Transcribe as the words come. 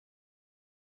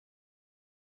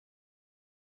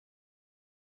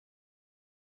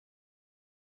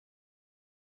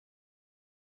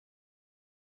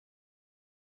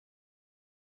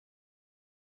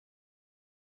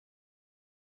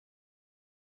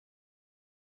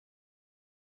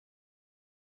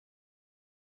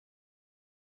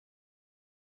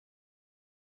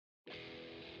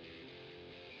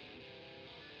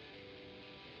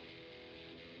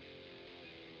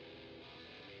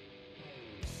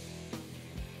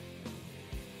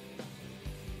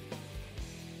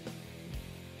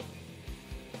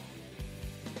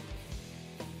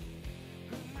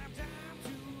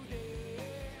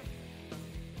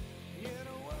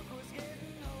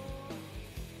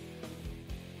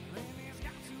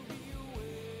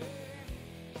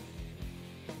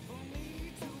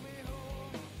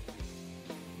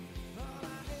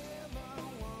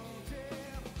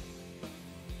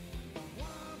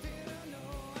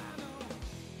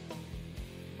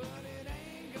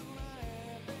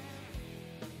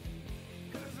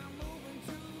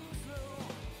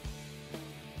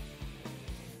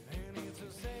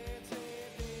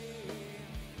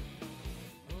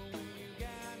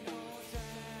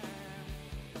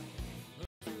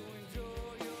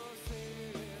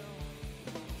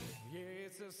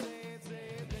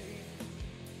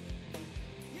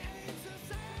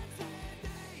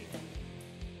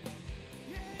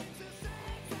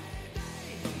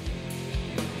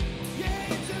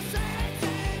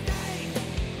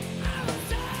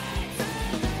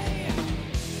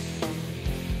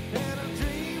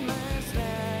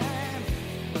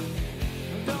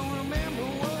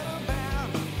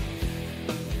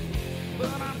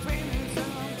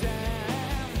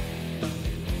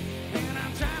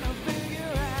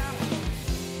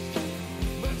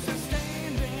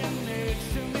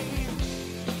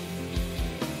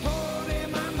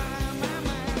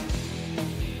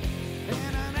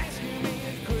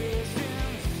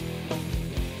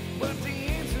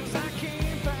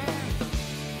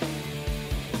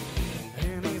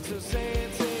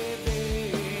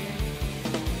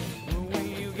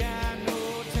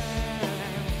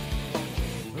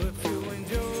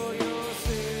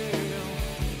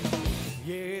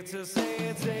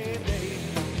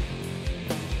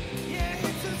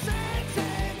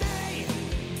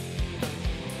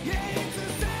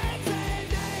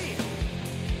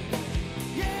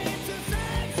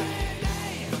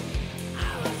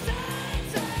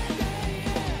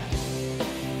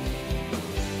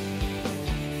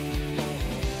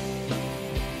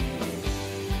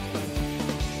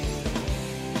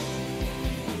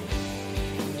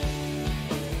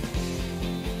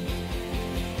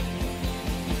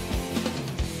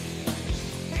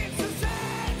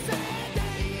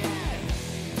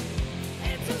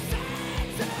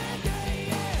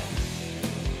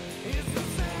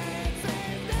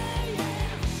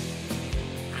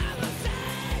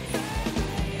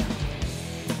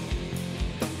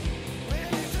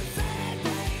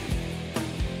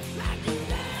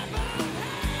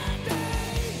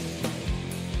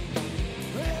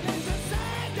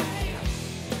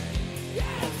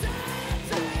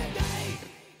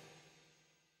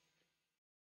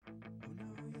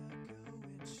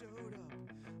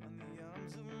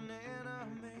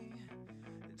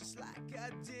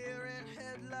deer in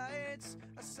headlights.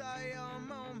 I saw your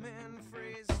moment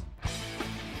freeze.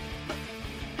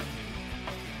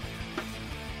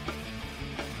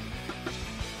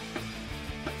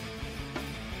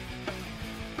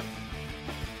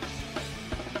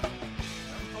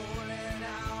 I'm pulling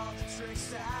all the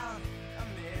tricks out.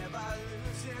 I'm never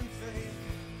losing faith.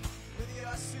 With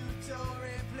your pseudo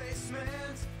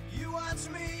replacement, you watch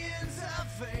me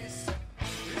interface.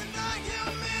 In the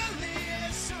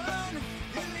humiliation,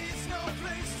 it leaves no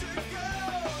place to go.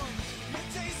 You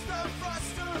taste the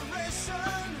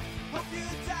frustration, hope you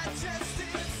digest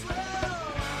it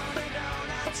slow. On and on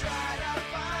I try to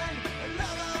find a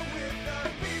lover with a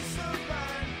peace of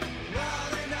mind.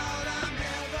 All in all I'm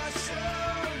never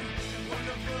shown,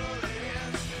 wonderful it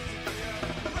is to be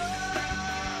alone.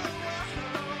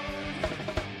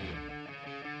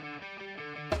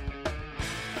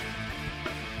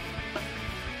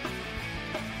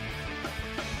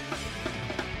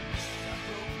 I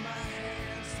broke my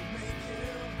hands to make you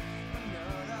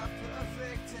another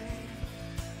perfect day.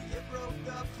 You broke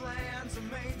the plans I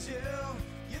made you.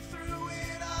 You threw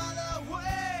it all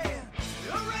away.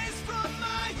 Erased from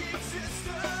my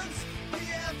existence. The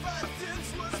evidence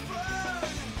was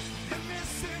burned. The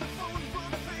missing phone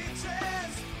book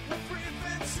pages will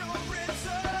prevent your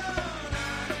return.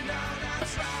 On and on I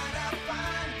try to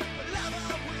find a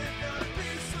lover with a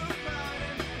peace of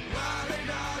mind. All in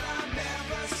all I'm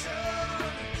never sure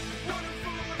what a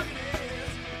fool it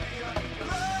is to be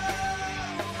alone.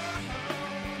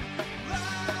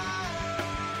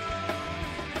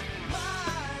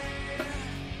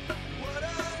 What a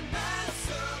nice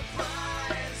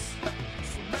surprise.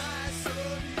 So nice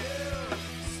of you to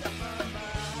set my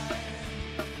mind.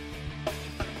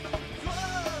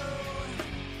 Whoa,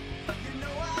 you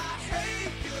know I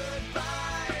hate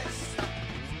goodbyes.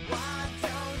 Why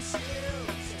don't you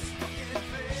just fucking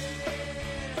fade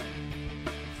away?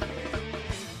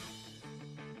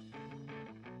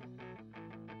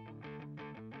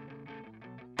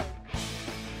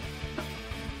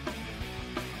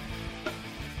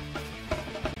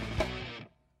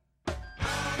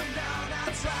 On and on I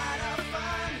try to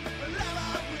find a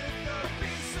lover with a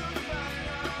peace of mind.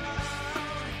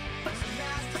 So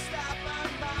nice to stop on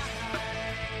by.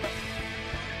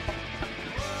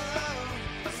 Whoa,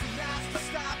 so nice to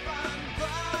stop on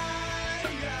by.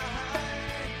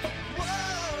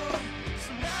 Whoa,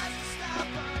 so nice to stop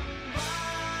on by.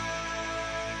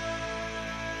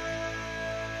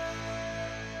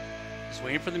 Just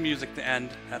waiting for the music to end.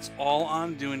 That's all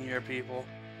I'm doing here, people.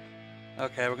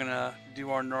 Okay, we're gonna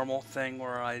do our normal thing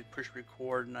where I push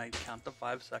record and I count to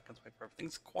 5 seconds. Wait for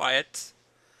everything's quiet.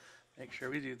 Make sure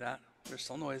we do that. There's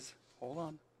still noise. Hold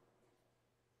on.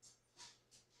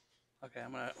 Okay,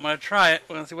 I'm gonna try it.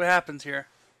 We're gonna see what happens here.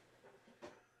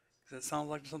 'Cause it sounds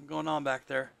like there's something going on back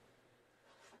there.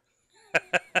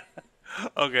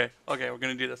 Okay, we're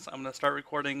gonna do this. I'm gonna start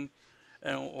recording,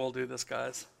 and we'll do this,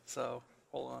 guys. So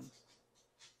hold on.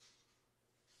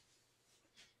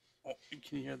 Oh,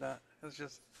 can you hear that? It's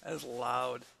just as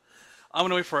loud. I'm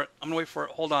gonna wait for it.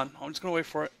 Hold on. I'm just gonna wait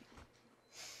for it.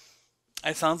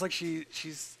 It sounds like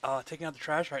she's taking out the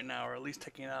trash right now, or at least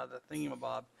taking it out of the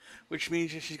thingamabob, which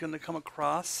means that she's gonna come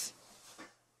across.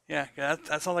 Yeah, that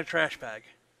sounds like trash bag.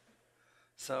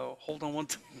 So hold on one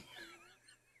second.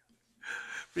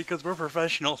 Because we're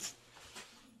professionals.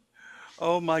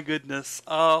 Oh my goodness.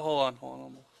 Hold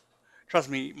on. Trust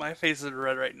me, my face is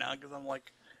red right now because I'm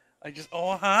like,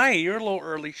 oh hi, you're a little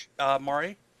early,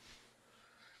 Mari.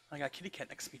 I got Kitty Cat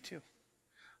next to me too.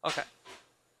 Okay.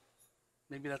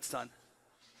 Maybe that's done.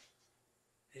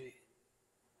 Maybe.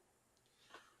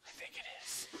 I think it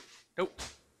is. Nope.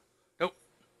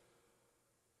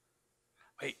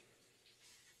 Wait.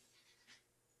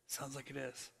 Sounds like it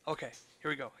is. Okay, here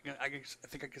we go. I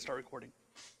think I can start recording.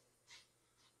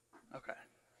 Okay.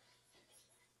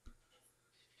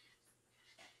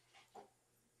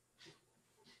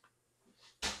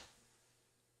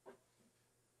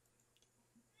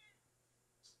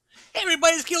 Hey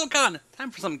everybody, it's KiloCon!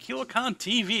 Time for some KiloCon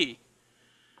TV.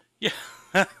 Yeah.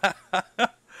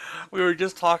 We were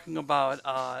just talking about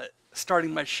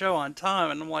starting my show on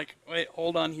time, and I'm like, wait,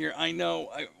 hold on here. I know.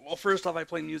 Well, first off, I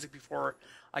play music before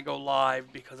I go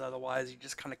live, because otherwise you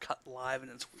just kind of cut live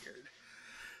and it's weird.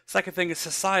 Second thing is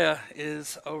Sasaya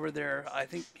is over there, I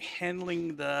think,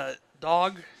 handling the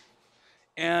dog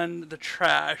and the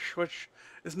trash, which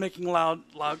is making loud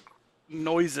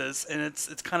noises, and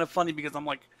it's kind of funny because I'm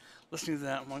like listening to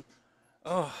that. I'm like,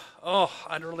 oh,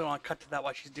 I don't really want to cut to that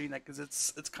while she's doing that because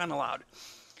it's kind of loud.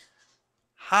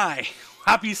 Hi,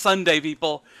 happy Sunday,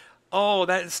 people. Oh,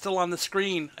 that is still on the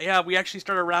screen. Yeah, we actually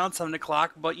start around 7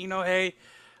 o'clock, but you know, hey,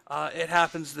 It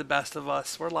happens to the best of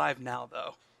us. We're live now,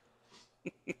 though.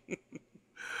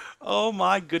 Oh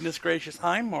my goodness gracious.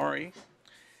 Hi, Maury.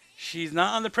 She's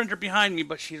not on the printer behind me,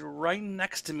 but she's right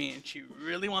next to me, and she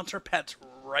really wants her pets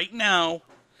right now.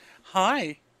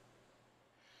 Hi.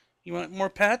 You want more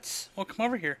pets? Well, come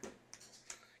over here.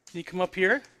 Can you come up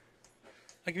here?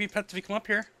 I'll give you pets if you come up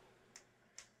here.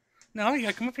 No, you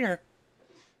gotta come up here.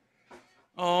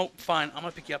 Oh, fine. I'm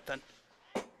gonna pick you up then.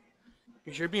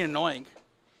 Because you're being annoying.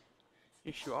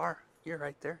 Yes, you are. You're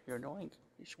right there. You're annoying.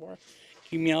 Yes, you are.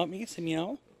 Can you meow at me? Say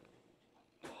meow.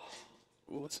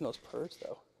 Ooh, listen to those purrs,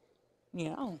 though.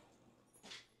 Meow.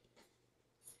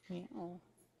 Meow.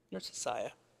 There's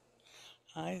Sasaya.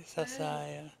 Hi,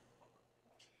 Sasaya.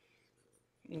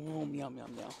 Oh, meow, meow,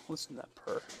 meow. Listen to that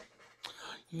purr.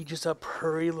 You're just a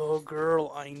purry little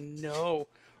girl. I know.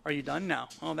 Are you done now?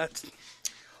 Oh, that's...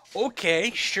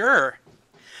 Okay, sure.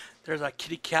 There's a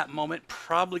kitty cat moment.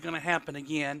 Probably going to happen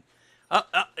again. Oh,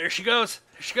 there she goes.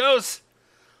 There she goes.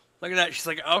 Look at that. She's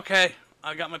like, okay,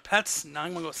 I got my pets. Now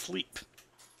I'm going to go sleep.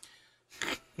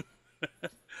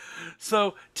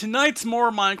 So, tonight's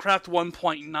more Minecraft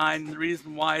 1.9. The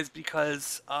reason why is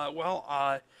because,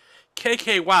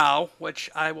 KK Wow, which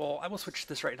I will switch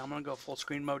this right now. I'm going to go full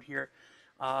screen mode here.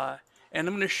 And I'm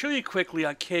going to show you quickly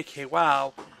on KK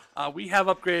Wow. We have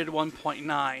upgraded 1.9.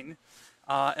 And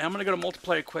I'm going to go to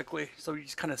multiplayer quickly so you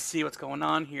just kind of see what's going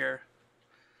on here.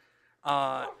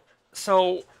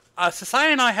 Sasaya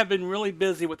and I have been really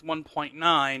busy with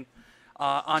 1.9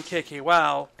 on KK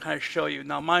Wow. Kind of show you.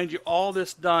 Now, mind you, all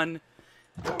this done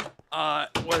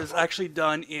was actually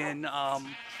done in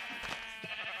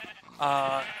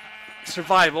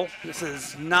survival. This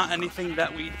is not anything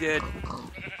that we did,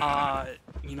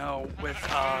 with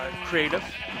creative.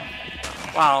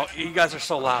 Wow, you guys are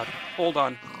so loud. Hold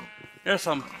on. There's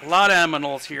a lot of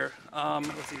aminals here.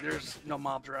 Let's see, there's no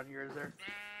mobs around here, is there?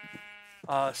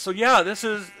 Let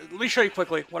me show you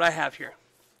quickly what I have here.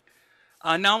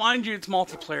 Now, mind you, it's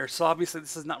multiplayer, so obviously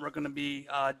this is not what we're going to be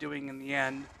doing in the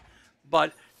end.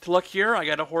 But to look here, I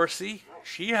got a horsey.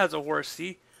 She has a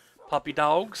horsey. Puppy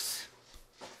dogs.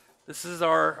 This is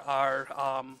our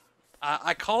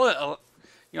I call it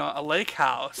a lake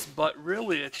house, but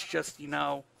really it's just,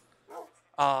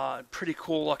 pretty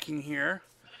cool looking here.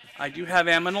 I do have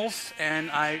aminals,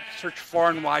 and I search far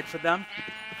and wide for them.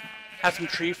 Have some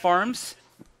tree farms.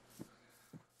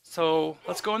 So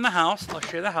let's go in the house. I'll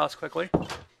show you the house quickly.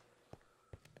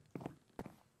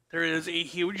 There is a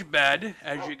huge bed,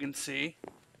 as you can see.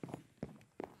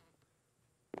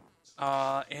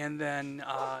 And then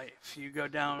if you go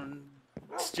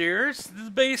downstairs,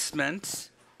 the basement.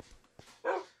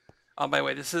 Oh, by the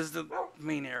way, this is the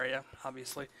main area,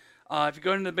 obviously. If you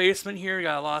go into the basement here, you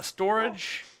got a lot of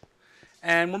storage.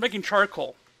 And we're making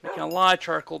charcoal. Making a lot of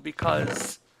charcoal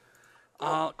because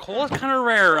coal is kind of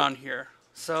rare around here.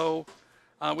 So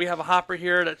we have a hopper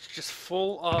here that's just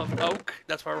full of oak.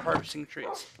 That's why we're harvesting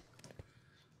trees.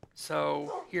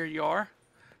 So here you are.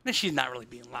 And she's not really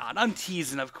being loud. I'm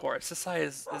teasing, of course. Sasaya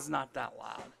is not that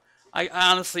loud. I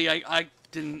honestly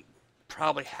didn't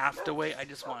probably have to wait. I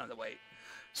just wanted to wait.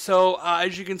 So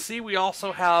as you can see, we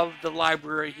also have the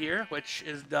library here, which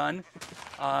is done.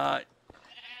 I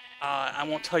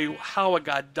won't tell you how it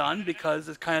got done because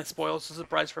it kind of spoils the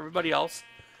surprise for everybody else.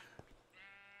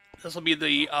 This will be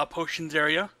the potions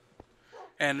area.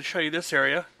 And to show you this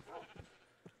area,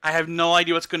 I have no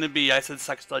idea what's going to be. I said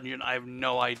sex dungeon. I have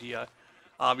no idea.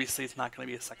 Obviously, it's not going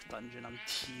to be a sex dungeon. I'm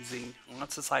teasing. I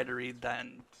want Society to read that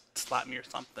and slap me or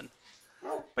something.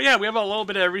 But yeah, we have a little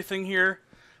bit of everything here.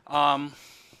 A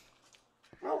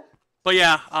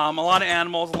lot of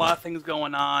animals, a lot of things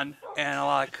going on, and a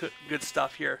lot of good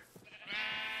stuff here.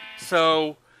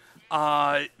 So,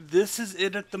 this is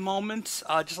it at the moment.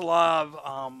 Just a lot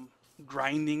of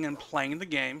grinding and playing the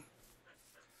game.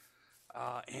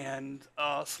 And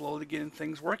slowly getting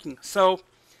things working. So,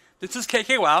 this is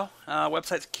KK Wow.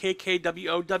 Website's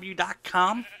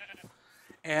kkwow.com.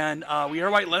 And we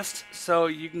are whitelist, so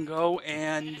you can go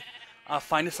and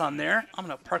find us on there. I'm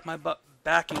going to park my butt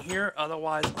back in here,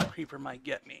 otherwise my creeper might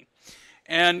get me.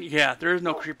 And yeah, there is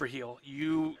no creeper heal.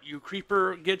 You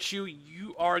creeper gets you,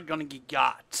 you are going to get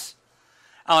got.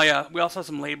 Oh yeah, we also have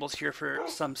some labels here for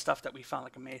some stuff that we found,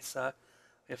 like a mesa.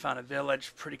 We found a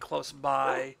village pretty close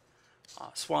by.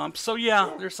 Swamp. So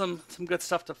yeah, there's some good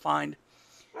stuff to find.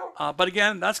 But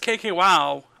again, that's KK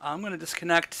Wow. I'm going to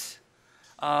disconnect.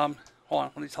 Hold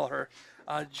on, let me tell her.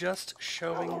 Just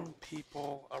showing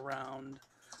people around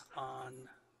on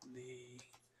the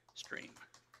stream.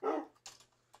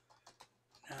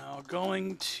 Now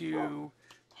going to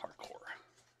hardcore.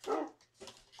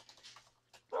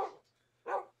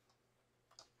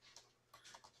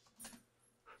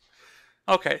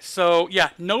 Okay, so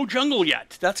yeah, no jungle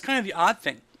yet. That's kind of the odd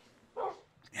thing.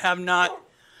 Have not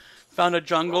found a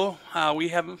jungle. We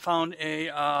haven't found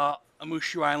a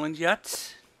Mushu Island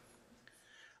yet.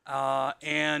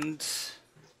 And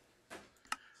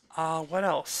what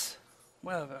else?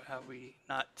 What have we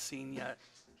not seen yet?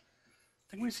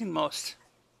 I think we've seen most.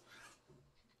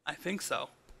 I think so.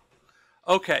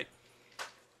 Okay.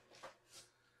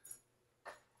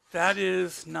 That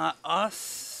is not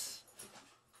us.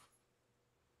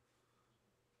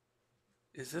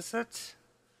 Is this it?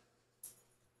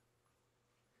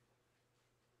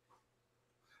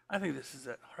 I think this is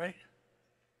it, right?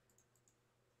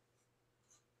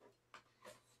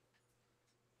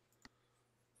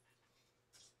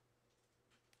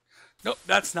 Nope,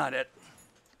 that's not it.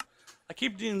 I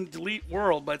keep doing delete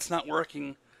world, but it's not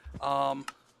working. Um,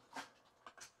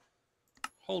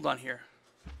 hold on here.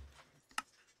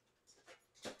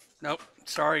 Nope,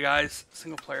 sorry guys,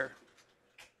 single player.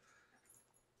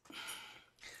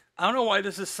 I don't know why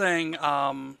this is saying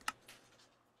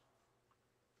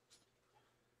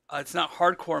it's not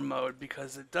hardcore mode,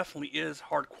 because it definitely is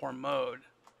hardcore mode.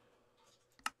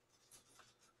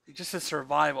 It just says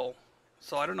survival.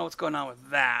 So I don't know what's going on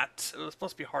with that. It was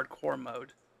supposed to be hardcore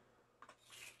mode.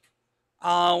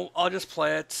 I'll just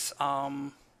play it.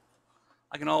 I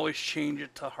can always change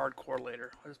it to hardcore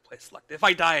later. I'll just play select. If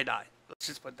I die, I die. Let's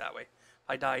just put it that way. If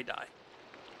I die, I die.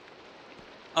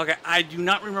 Okay, I do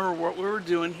not remember what we were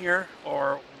doing here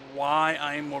or why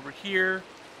I'm over here.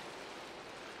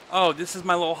 Oh, this is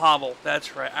my little hovel.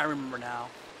 That's right. I remember now.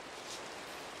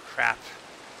 Crap.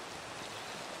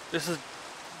 This is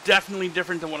definitely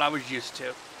different than what I was used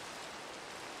to.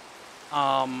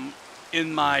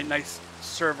 In my nice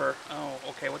server. Oh,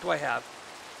 okay. What do I have?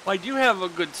 Well, I do have a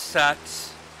good set.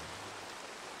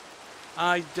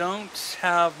 I don't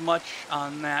have much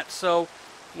on that. So,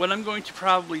 what I'm going to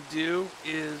probably do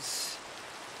is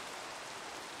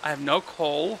I have no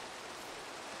coal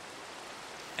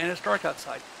and it's dark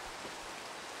outside.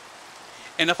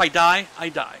 And if I die, I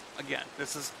die. Again,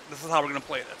 this is how we're gonna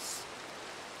play this.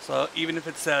 So even if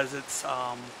it says it's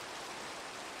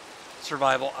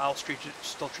survival, I'll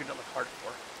still treat it like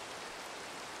hardcore.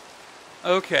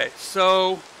 Okay,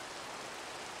 so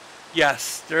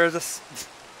yes, there's a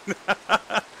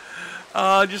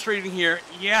just reading here.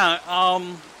 Yeah,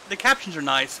 the captions are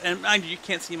nice, and mind you, you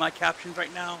can't see my captions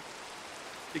right now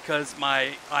because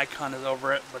my icon is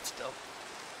over it, but still.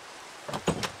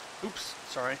 Oops,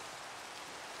 sorry.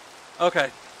 Okay,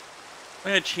 I'm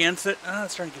gonna chance it.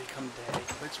 It's starting to become day,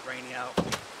 but it's rainy out.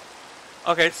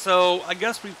 Okay, so I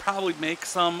guess we probably make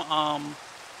some.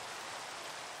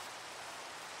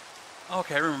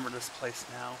 Okay, I remember this place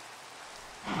now.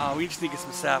 We just need to get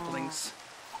some saplings.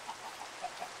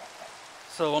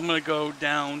 So I'm gonna go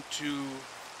down to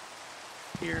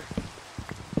here.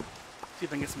 See if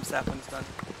I can get some saplings done.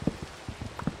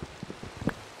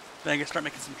 Then I can start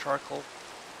making some charcoal.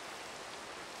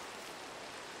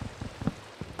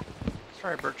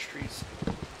 Sorry, birch trees.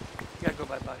 You gotta go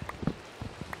bye-bye.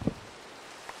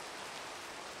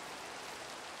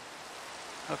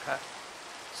 Okay.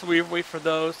 So we wait for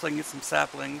those so I can get some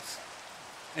saplings.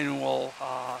 And we'll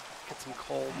get some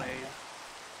coal made.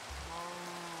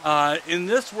 In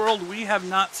this world, we have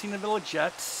not seen a village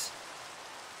yet.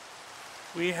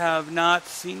 We have not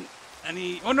seen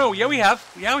any... Oh, no. Yeah, we have.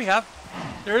 Yeah, we have.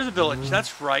 There is a village.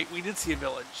 That's right. We did see a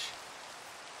village.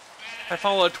 If I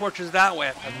follow the torches that way,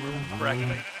 if I move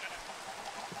correctly.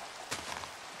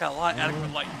 Got a lot of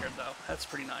adequate light here, though. That's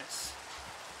pretty nice.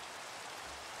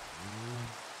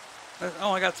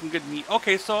 Oh, I got some good meat.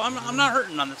 Okay, so I'm not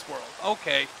hurting on this world.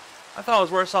 Okay. I thought I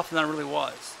was worse off than I really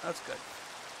was. That's good.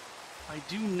 I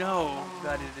do know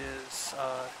that it is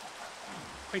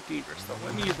quite dangerous, though.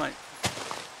 Let me use my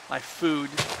food.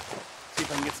 See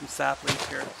if I can get some saplings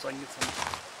here so I can get some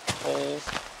coal.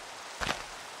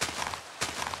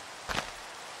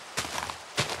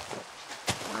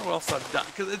 I wonder what else I've done.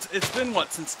 Because it's been,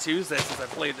 what, since Tuesday since I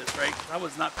played this, right? I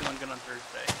was not feeling good on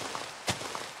Thursday.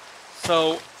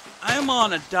 So, I'm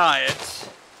on a diet.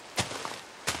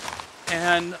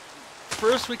 And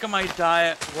first week of my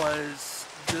diet was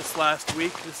this last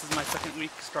week. This is my second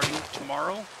week starting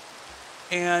tomorrow.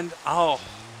 And, oh,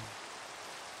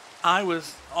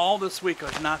 all this week I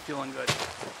was not feeling good.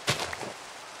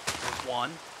 There's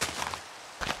one.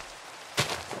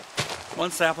 One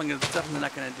sapling is definitely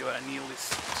not going to do it. I need at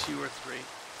least 2 or 3.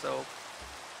 So,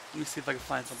 let me see if I can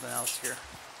find something else here.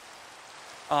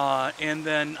 And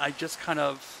then I just kind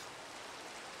of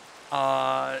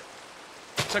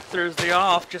took Thursday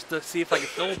off just to see if I could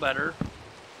feel better.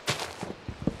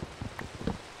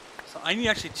 So I need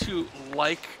actually 2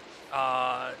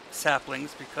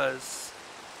 saplings because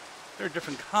there are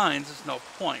different kinds, there's no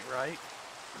point, right?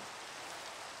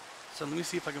 So let me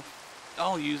see if I can...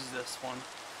 I'll use this one.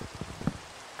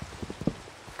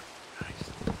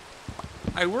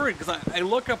 I worry because I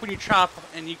look up when you chop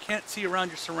and you can't see around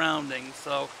your surroundings,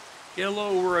 so get a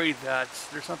little worried that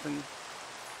there's something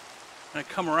gonna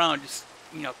come around, just,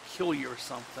 you know, kill you or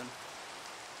something.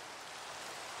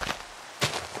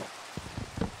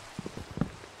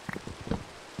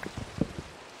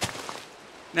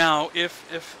 Now,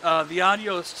 if the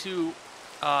audio is too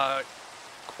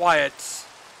quiet,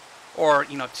 or,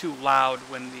 you know, too loud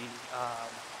when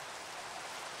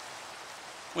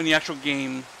the actual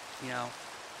game, you know,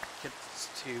 gets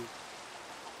to...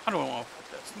 How do I want to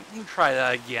put this? Let me try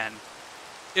that again.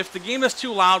 If the game is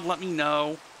too loud, let me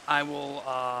know. I will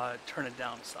turn it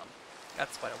down some.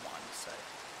 That's what I wanted to say.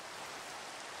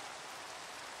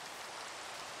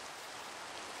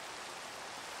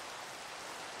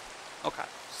 Okay,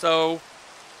 so...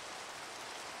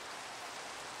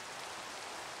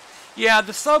 Yeah,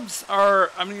 the subs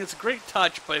are... I mean, it's a great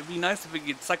touch, but it'd be nice if we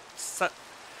could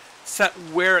set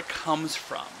where it comes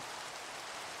from.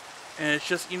 And it's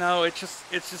just, you know, it's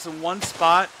just in one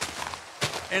spot,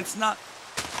 and it's not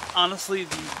honestly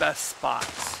the best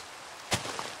spots.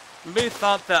 Maybe they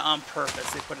thought that on purpose.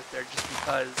 They put it there just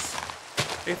because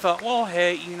they thought, well,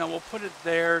 hey, you know, we'll put it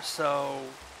there, so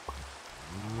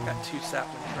got 2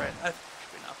 saplings, right? That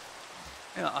should be enough.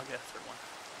 Yeah, I'll get a third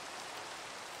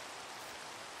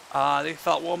one. They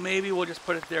thought, well, maybe we'll just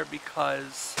put it there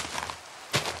because,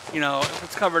 you know, if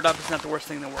it's covered up, it's not the worst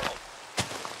thing in the world.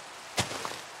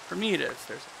 For me, it is.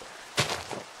 There's a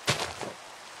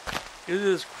there. It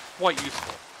is quite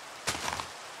useful.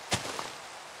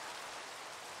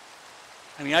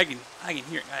 I mean, I can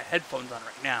hear it. I have headphones on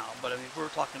right now, but I mean, if we were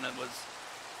talking, it was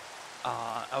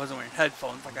I wasn't wearing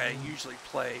headphones like I usually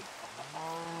play.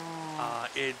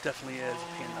 It definitely is a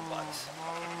pain in the butt.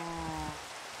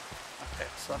 Okay,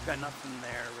 so I've got nothing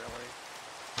there really.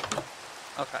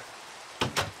 Okay.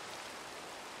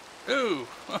 Ooh,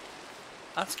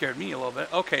 that scared me a little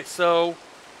bit. Okay, so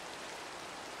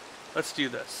let's do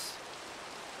this.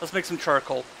 Let's make some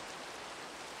charcoal.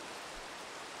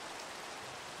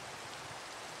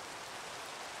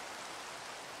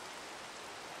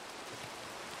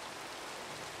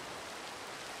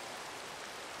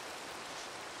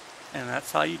 And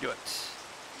that's how you do it.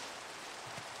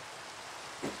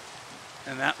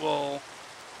 And that will...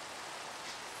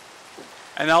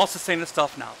 And that'll sustain the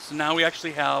stuff now. So now we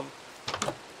actually have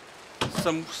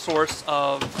some source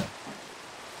of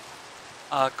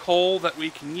coal that we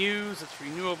can use. It's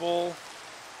renewable.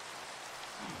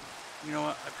 You know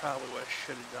what? I probably what I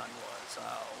should have done was...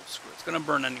 Oh, screw it. It's going to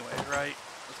burn anyway, right?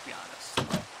 Let's be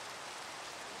honest.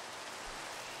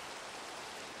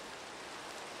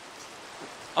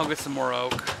 I'll get some more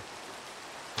oak.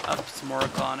 I'll put some more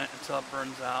oak on it until it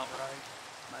burns out, right?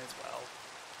 Might as well.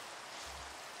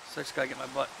 So I just gotta get my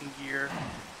butt in gear.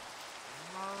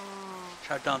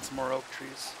 Chop down some more oak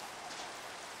trees.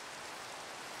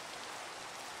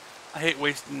 I hate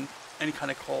wasting any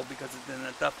kind of coal because then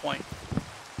at that point,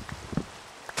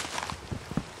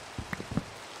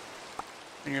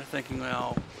 and you're thinking,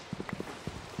 well,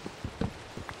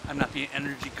 I'm not being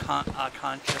energy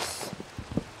conscious.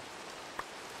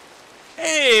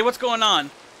 Hey, what's going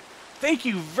on? Thank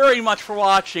you very much for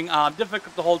watching.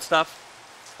 Difficult to hold stuff.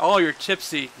 Oh, you're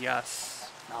tipsy. Yes.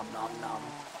 Nom nom nom.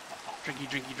 Drinky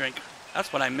drinky drink.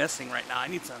 That's what I'm missing right now. I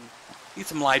need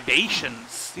some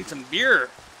libations. Need some beer.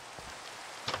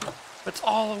 It's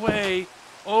all the way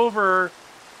over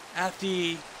at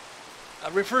the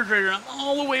refrigerator. I'm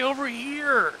all the way over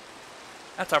here.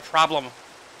 That's our problem.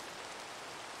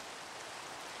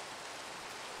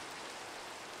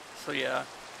 So yeah.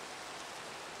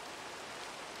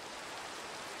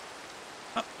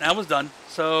 Oh, that was done.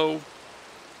 So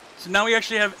now we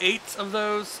actually have 8 of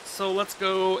those. So let's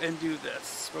go and do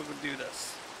this. We're going to do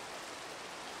this.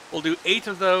 We'll do 8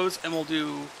 of those, and we'll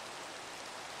do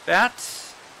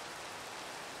that.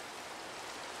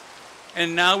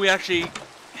 And now we actually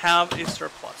have a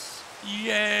surplus.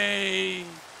 Yay!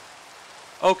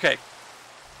 Okay.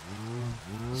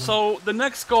 So the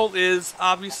next goal is,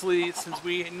 obviously, since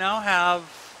we now have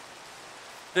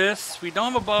this, we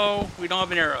don't have a bow, we don't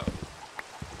have an arrow.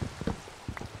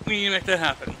 We need to make that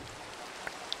happen.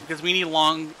 Because we need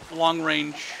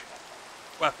long-range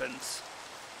weapons.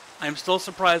 I'm still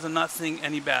surprised I'm not seeing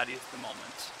any baddies at the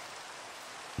moment.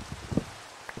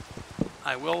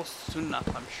 I will soon enough,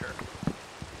 I'm sure.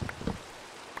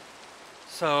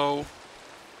 So,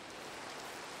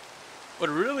 would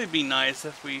really be nice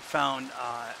if we found,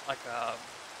 like a...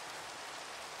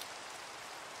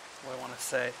 What do I want to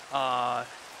say?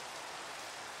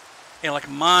 like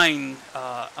a mine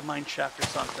shaft or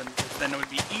something, because then it would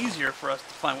be easier for us to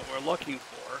find what we're looking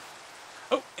for.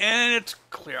 Oh, and it's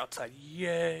clear outside.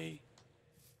 Yay.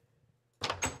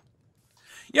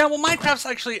 Yeah, well, Minecraft's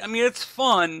actually, I mean, it's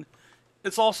fun.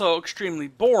 It's also extremely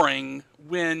boring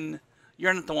when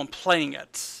you're not the one playing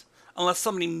it, unless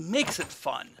somebody makes it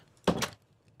fun.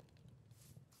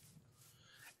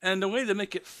 And the way to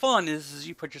make it fun is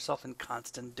you put yourself in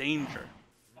constant danger,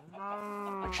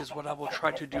 which is what I will try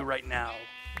to do right now.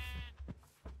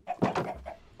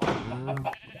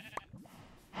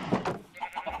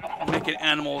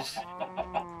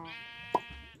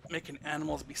 Making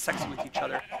animals be sexy with each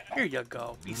other. Here you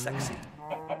go, be sexy.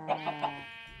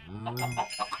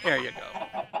 There you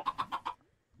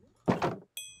go.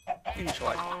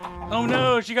 Enjoy. Oh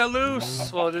no, she got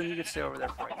loose! Well, then you can stay over there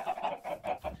for right now.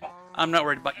 I'm not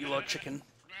worried about you, little chicken.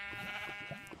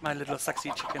 My little sexy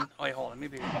chicken. Oh, wait, hold on.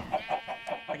 Maybe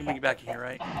I can bring you back in here,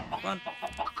 right? Come on.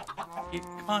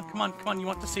 Come on, come on, come on. You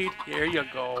want the seed? Here you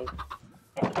go.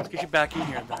 Let's get you back in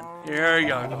here, then. Here you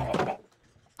go.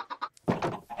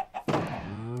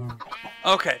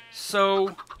 Okay,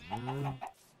 so...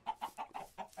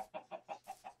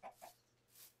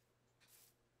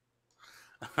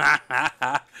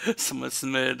 Someone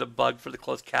submitted a bug for the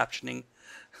closed captioning.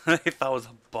 They thought it was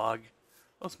a bug.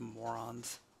 Those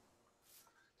morons.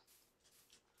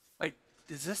 Wait,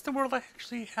 is this the world I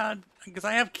actually had? Because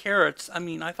I have carrots. I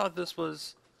mean, I thought this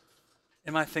was...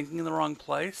 Am I thinking in the wrong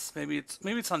place? Maybe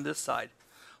it's on this side.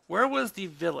 Where was the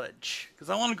village? Because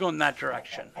I want to go in that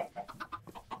direction.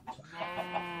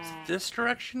 Is it this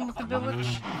direction with the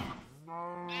village?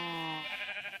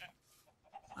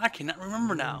 I cannot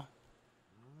remember now.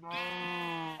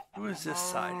 Who is this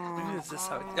side? Maybe it's this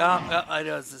side. Yeah, I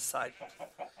know it's this side.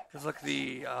 Because look,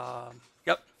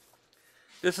 yep.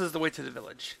 This is the way to the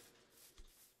village.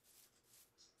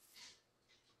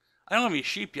 I don't have any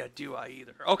sheep yet, do I,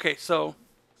 either? Okay, so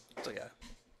yeah.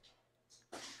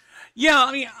 Yeah,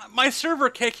 I mean, my server,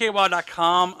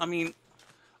 kkwow.com, I mean,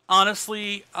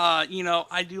 honestly, you know,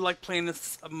 I do like playing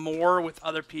this more with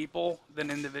other people than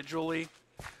individually.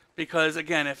 Because,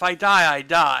 again, if I die, I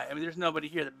die. I mean, there's nobody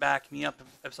here to back me up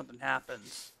if something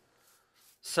happens.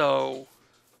 So,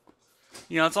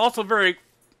 you know, it's also very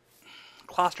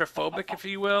claustrophobic, if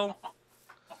you will,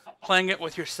 playing it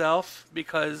with yourself.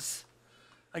 Because,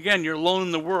 again, you're alone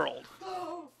in the world.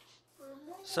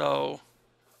 So,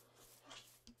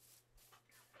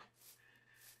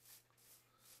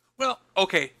 well,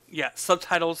 okay, yeah,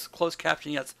 subtitles, closed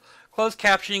captioning, yes. Closed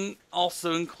captioning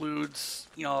also includes,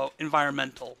 you know,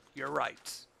 environmental. You're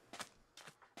right.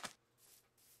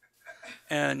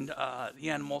 And the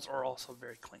animals are also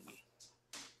very clingy.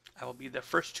 I will be the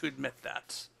first to admit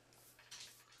that.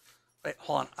 Wait,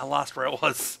 hold on. I lost where it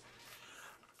was.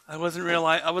 I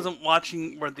wasn't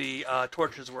watching where the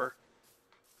torches were.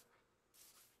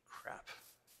 Crap.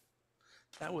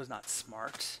 That was not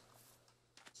smart.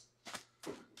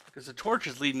 Because the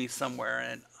torches lead me somewhere,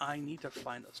 and I need to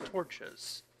find those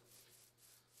torches.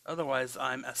 Otherwise,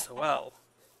 I'm SOL.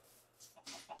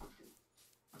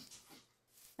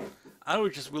 I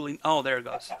was just oh, there it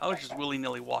goes. I was just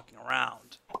willy-nilly walking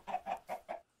around.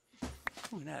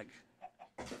 Ooh, an egg.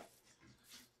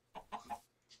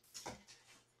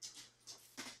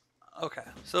 Okay,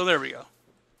 so there we go.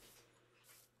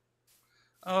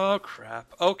 Oh,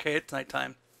 crap. Okay, it's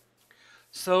nighttime.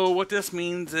 So what this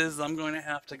means is I'm going to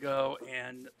have to go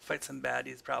and fight some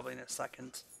baddies probably in a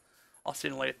second. I'll stay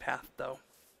in a late path, though.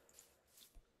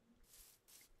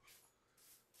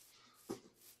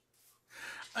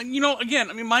 You know, again,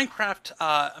 I mean, Minecraft,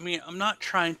 I mean, I'm not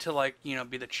trying to, like, you know,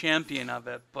 be the champion of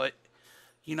it, but,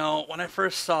 you know, when I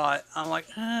first saw it, I'm like,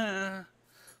 eh.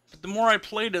 But the more I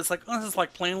played it, it's like, oh, this is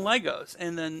like playing Legos,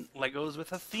 and then Legos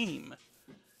with a theme.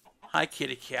 Hi,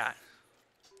 kitty cat.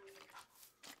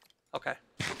 Okay.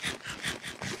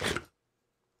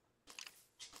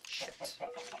 Shit.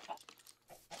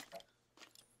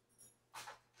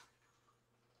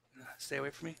 Stay away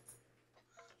from me?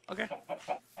 Okay.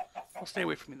 Well, stay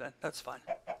away from me then. That's fine.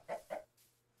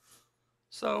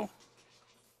 So,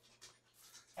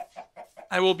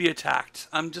 I will be attacked.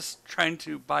 I'm just trying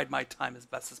to bide my time as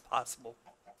best as possible.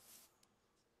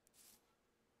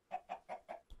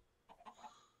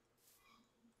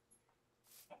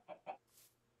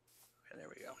 Okay, there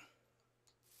we go.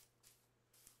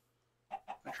 I'm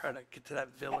gonna try to get to that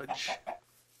village.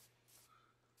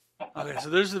 Okay, so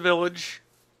there's the village.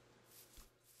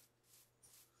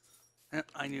 Yep,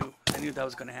 I knew that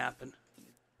was gonna happen. You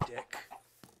dick.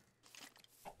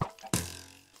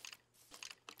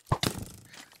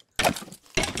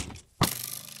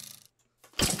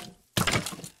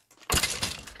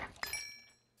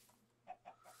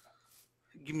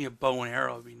 Give me a bow and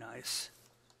arrow would be nice.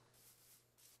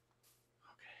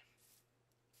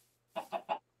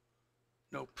 Okay.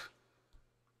 Nope.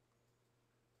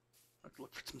 I have to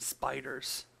look for some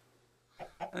spiders.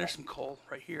 And there's some coal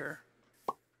right here.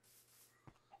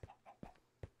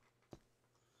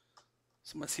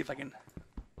 So I'm gonna see if I can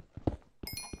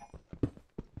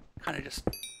kind of just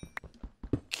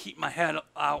keep my head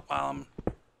out while I'm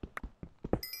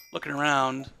looking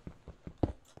around.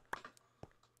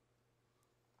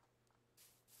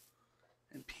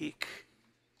 And peek.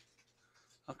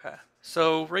 Okay,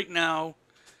 so right now,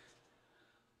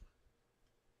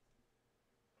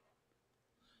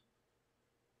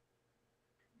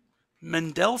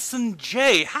 Mendelson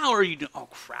J, how are you doing? Oh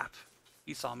crap,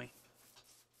 he saw me.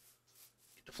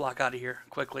 Get the flock out of here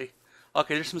quickly.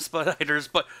 Okay, there's some spiders,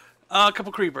 but a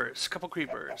couple creepers. Gotta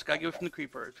get away from the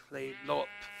creepers. They blow up.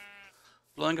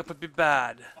 Blowing up would be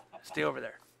bad. Stay over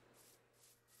there.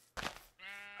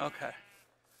 Okay.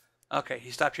 Okay,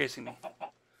 he stopped chasing me.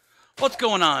 What's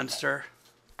going on, sir?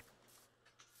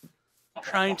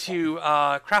 Trying to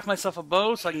craft myself a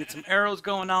bow so I can get some arrows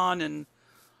going on and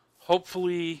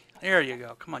hopefully... There you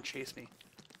go. Come on, chase me.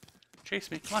 Chase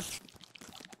me. Come on.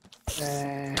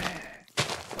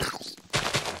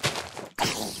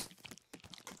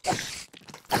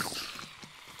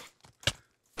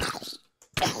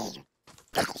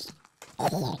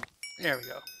 There we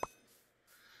go.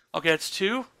 Okay, that's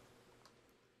 2.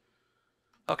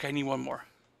 Okay, I need 1 more.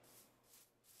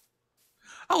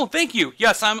 Oh, thank you.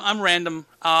 Yes, I'm random.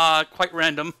 Quite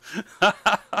random.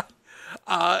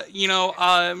 You know,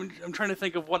 I'm trying to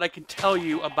think of what I can tell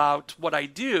you about what I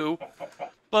do,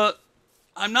 but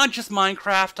I'm not just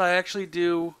Minecraft. I actually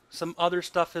do some other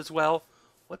stuff as well.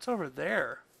 What's over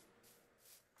there?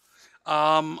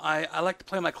 I like to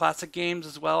play my classic games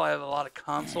as well. I have a lot of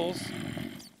consoles.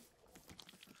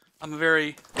 I'm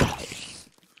very, what's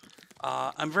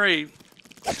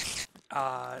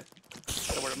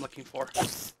the word I'm looking for?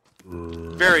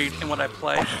 Varied in what I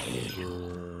play.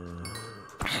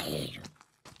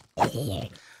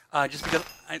 Just because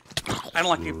I don't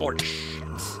like to get bored.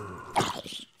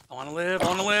 I want to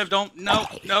live, don't,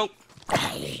 no.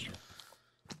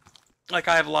 Like,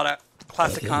 I have a lot of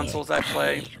classic consoles I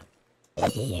play.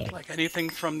 Like,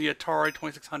 anything from the Atari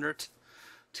 2600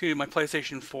 to my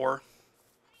PlayStation 4.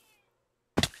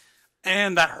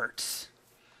 And that hurts.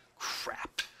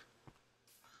 Crap.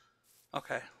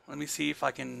 Okay, let me see if I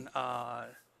can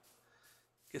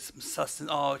get some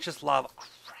sustenance. Oh, it's just lava.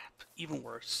 Crap. Even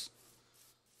worse.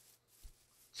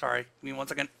 Sorry, give me 1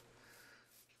 second.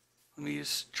 Let me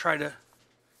just try to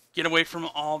get away from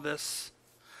all this.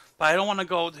 But I don't want to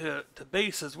go to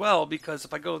base as well, because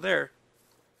if I go there...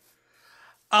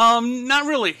 not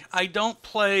really. I don't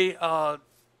play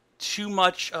too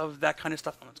much of that kind of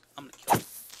stuff. I'm gonna kill him.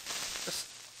 Just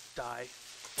die.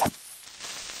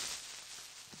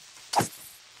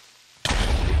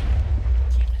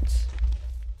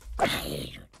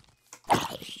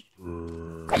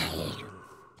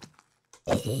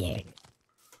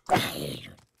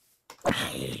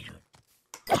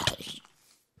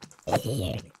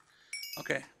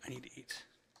 Okay, I need to eat.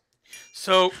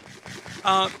 So,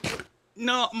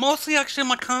 no, mostly actually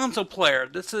I'm a console player.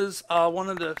 This is one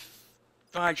of the...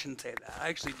 I shouldn't say that. I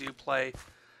actually do play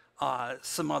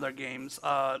some other games.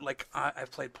 Like,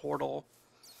 I've played Portal,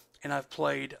 and I've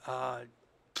played... what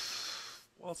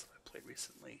else have I played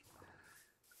recently?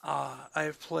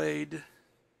 I've played...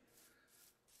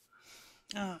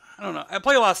 I don't know. I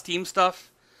play a lot of Steam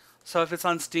stuff, so if it's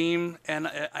on Steam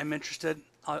and I'm interested,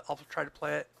 I'll try to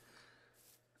play it.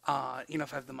 You know,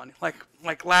 if I have the money.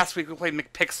 Like last week we played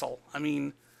McPixel. I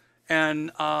mean,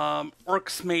 and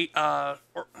Orcs May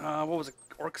what was it?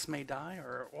 Orcs May Die,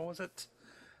 or what was it?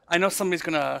 I know somebody's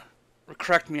gonna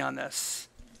correct me on this.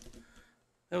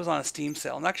 It was on a Steam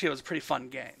sale, and actually it was a pretty fun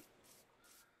game.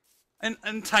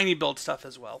 And tiny build stuff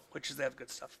as well, which is they have good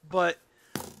stuff, but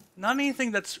not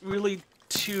anything that's really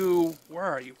too. Where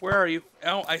are you? Where are you?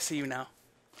 Oh, I see you now.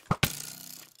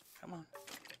 Come on.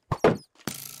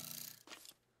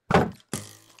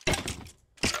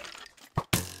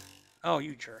 Oh,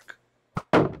 you jerk.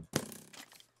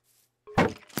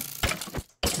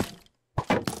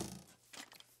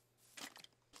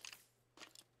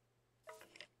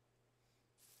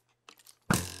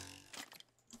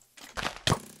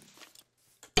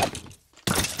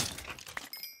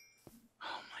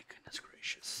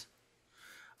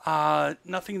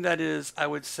 Nothing that is, I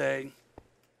would say,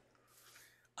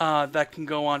 that can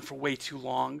go on for way too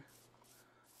long.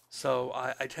 So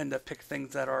I tend to pick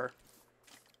things that are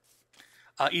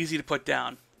easy to put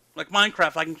down. Like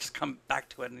Minecraft, I can just come back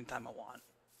to it anytime I want.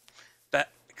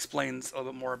 That explains a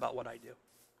little bit more about what I do.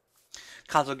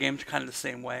 console games are kind of the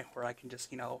same way, where I can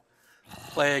just,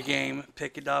 play a game,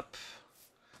 pick it up,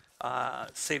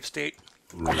 save state,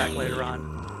 come back later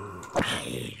on.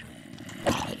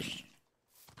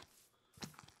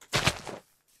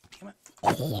 Damn it.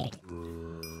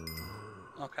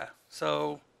 Okay,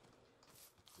 so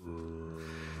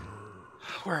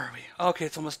where are we? Okay,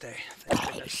 it's almost day.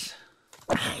 Thank goodness.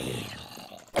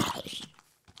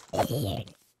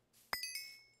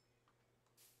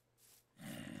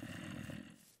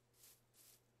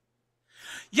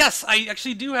 Yes, I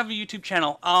actually do have a YouTube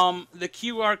channel. The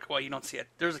QR code, well, you don't see it.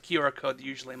 There's a QR code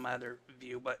usually in my other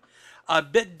view, but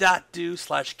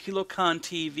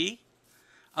bit.do/KiloConTV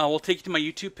will take you to my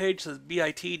YouTube page. It says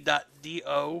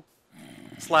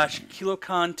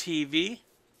bit.do/KiloConTV.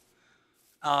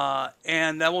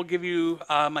 And that will give you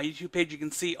my YouTube page. You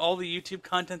can see all the YouTube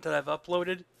content that I've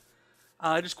uploaded.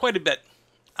 Just quite a bit.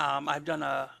 I've done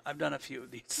a few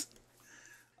of these.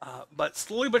 But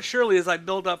slowly but surely, as I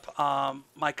build up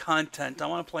my content, I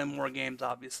want to play more games,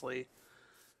 obviously,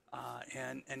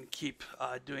 and keep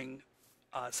doing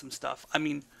some stuff. I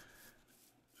mean,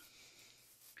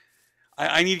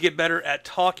 I need to get better at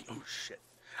talking. Oh shit!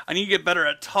 I need to get better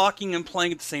at talking and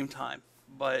playing at the same time.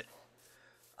 But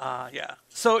yeah.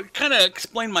 So kind of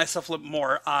explain myself a little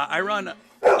more. I run.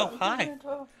 Oh hi.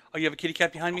 Oh, you have a kitty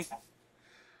cat behind me.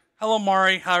 Hello,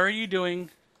 Mari. How are you doing?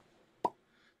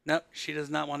 Nope, she does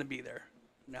not want to be there.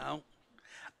 No.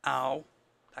 Ow.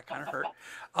 That kind of hurt.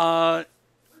 I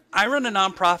run a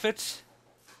nonprofit.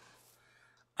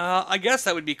 I guess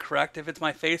that would be correct if it's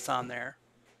my face on there.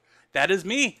 That is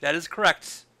me. That is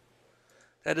correct.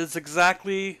 That is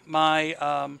exactly my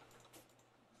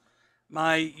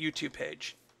my YouTube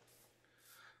page.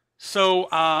 So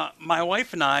my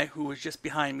wife and I, who was just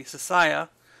behind me, Sasaya,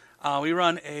 we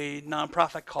run a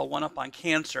nonprofit called One Up on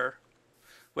Cancer,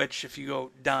 which if you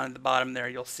go down at the bottom there,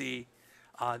 you'll see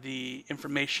the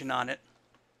information on it.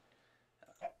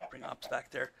 Bring ups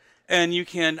back there. And you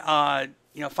can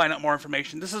find out more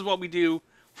information. This is what we do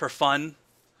for fun,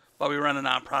 while we run a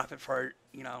nonprofit for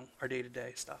our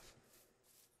day-to-day stuff.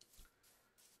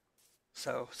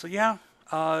 So yeah,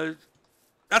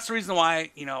 that's the reason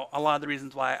why, a lot of the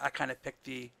reasons why I kind of picked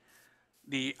I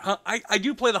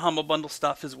do play the Humble Bundle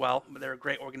stuff as well, but they're a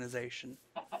great organization.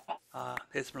 They have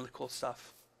some really cool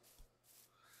stuff.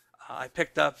 I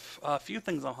picked up a few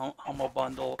things on Humble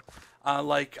Bundle,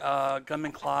 like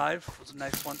Gunman Clive was a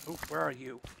nice one. Oh, where are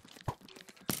you? Oh,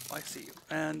 I see you.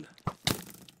 And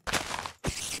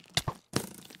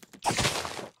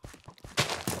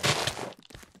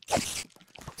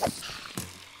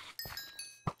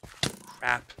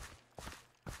crap.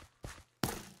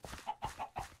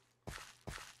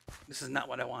 This is not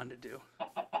what I wanted to do.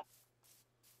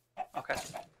 Okay,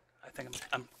 I think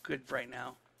I'm good right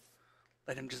now.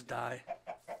 Let him just die.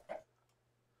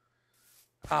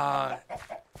 I'm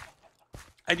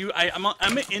an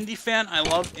indie fan. I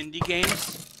love indie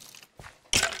games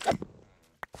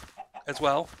as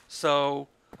well. So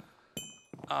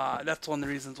that's one of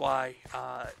the reasons why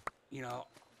it's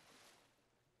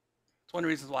one of the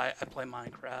reasons why I play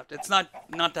Minecraft. It's not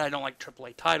that I don't like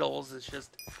AAA titles. It's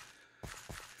just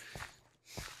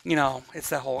it's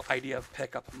that whole idea of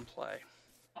pick up and play.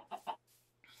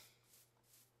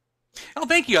 Oh,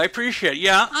 thank you. I appreciate it.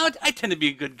 Yeah, I tend to be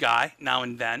a good guy now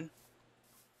and then.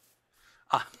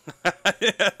 I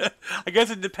guess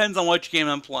it depends on which game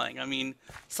I'm playing. I mean,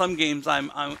 some games I'm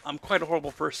quite a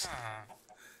horrible person.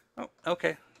 Oh,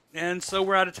 okay. And so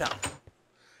we're out of town.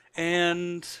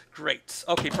 And great.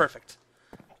 Okay, perfect.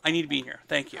 I need to be in here.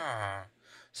 Thank you.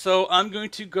 So I'm going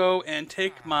to go and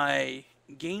take my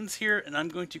gains here, and I'm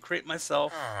going to create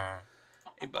myself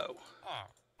a bow.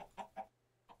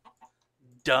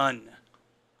 Done.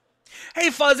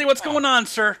 Hey Fuzzy, what's going on,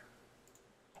 sir?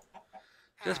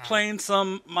 Just playing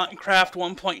some Minecraft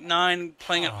 1.9,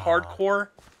 playing it hardcore.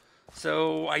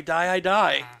 So I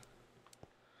die.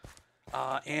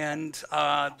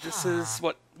 This is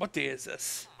what day is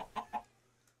this?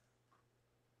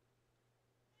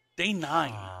 Day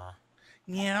 9.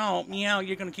 Meow, meow.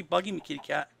 You're gonna keep bugging me, kitty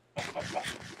cat. Okay.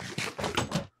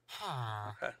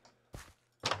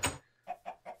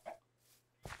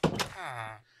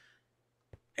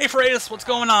 Hey Freydis, what's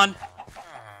going on?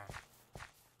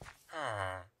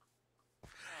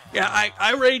 Yeah,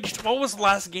 I raged. What was the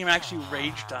last game I actually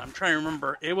raged on? I'm trying to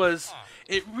remember. It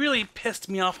really pissed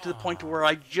me off to the point to where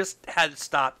I just had to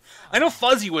stop. I know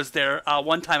Fuzzy was there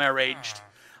one time I raged.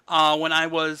 When I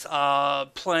was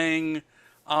playing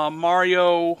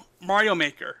Mario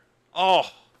Maker. Oh,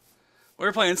 we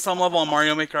were playing some level on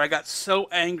Mario Maker. I got so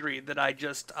angry that I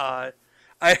just I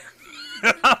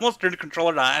almost turned the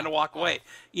controller down. I had to walk away.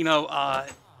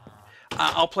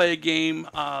 I'll play a game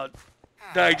that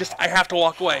I have to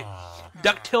walk away.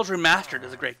 DuckTales Remastered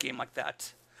is a great game like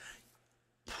that.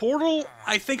 Portal,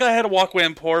 I think I had to walk away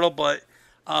in Portal, but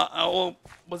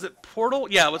was it Portal?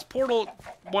 Yeah, it was Portal,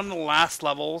 one of the last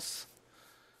levels.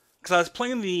 Because I was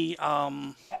playing the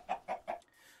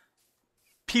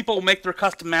people make their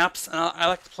custom maps, and I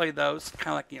like to play those,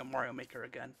 kind of like Mario Maker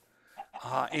again.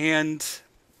 And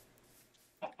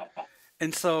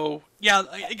so yeah,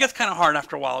 it gets kind of hard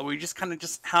after a while. We just kind of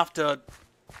just have to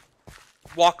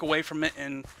walk away from it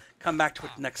and come back to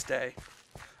it the next day.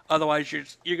 Otherwise,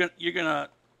 you're gonna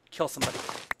kill somebody,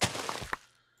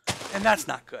 and that's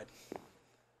not good.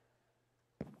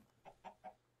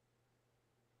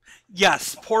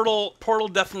 Yes, Portal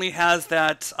definitely has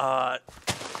that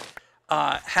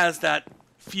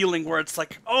feeling where it's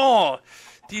like, oh,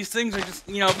 these things are just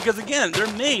because again they're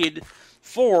made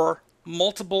for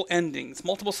multiple endings,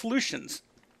 multiple solutions.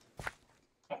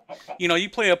 You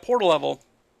play a Portal level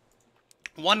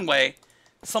one way,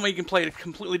 somebody can play it a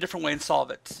completely different way and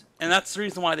solve it, and that's the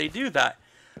reason why they do that.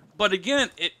 But again,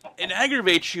 it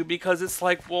aggravates you because it's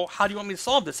like, well, how do you want me to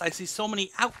solve this? I see so many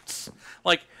outs.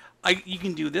 Like, you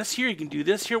can do this here, you can do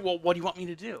this here. Well, what do you want me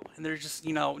to do? And there's just,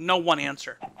 no one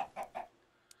answer.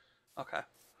 Okay.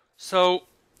 So,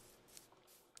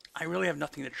 I really have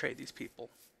nothing to trade these people.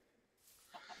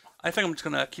 I think I'm just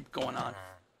going to keep going on.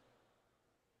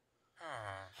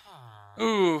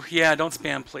 Ooh, yeah, don't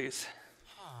spam, please.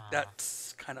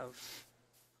 That's kind of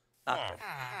not good.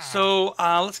 So,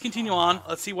 let's continue on.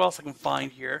 Let's see what else I can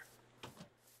find here.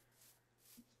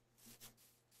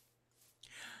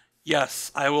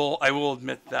 Yes, I will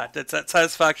admit that. That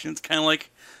satisfaction is kind of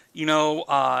like,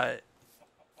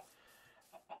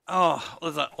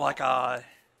 like a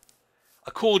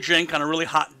cool drink on a really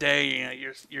hot day.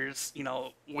 You're just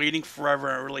waiting forever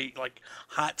in a really like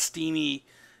hot, steamy,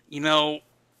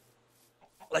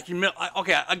 like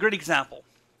okay, a great example.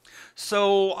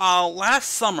 So last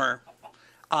summer,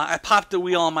 I popped a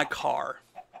wheel on my car.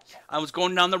 I was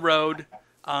going down the road.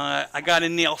 I got a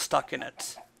nail stuck in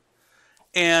it.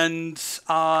 And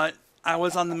I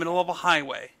was on the middle of a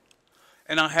highway.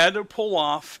 And I had to pull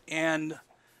off and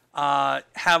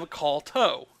have a call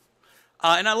tow.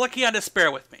 And I'm lucky I had a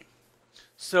spare with me.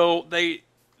 So they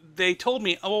told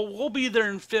me, oh, we'll be there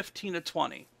in 15 to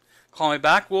 20. Call me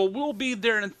back. Well, we'll be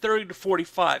there in 30 to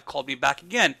 45. Called me back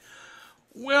again.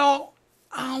 Well,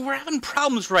 we're having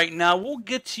problems right now. We'll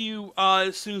get to you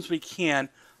as soon as we can.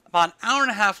 About an hour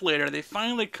and a half later, they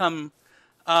finally come.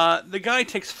 The guy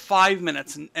takes 5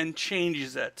 minutes and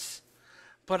changes it.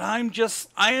 But I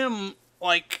am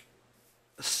like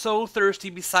so thirsty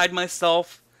beside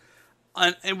myself.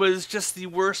 And it was just the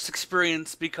worst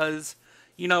experience because,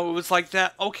 it was like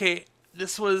that. Okay,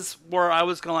 this was where I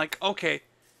was going like, okay,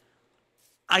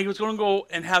 I was going to go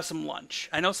and have some lunch.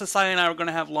 I know Society and I were going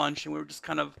to have lunch, and we were just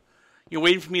kind of,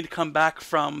 waiting for me to come back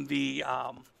from the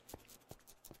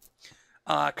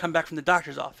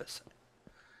doctor's office.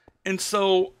 And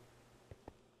so,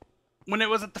 when it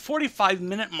was at the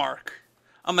 45-minute mark,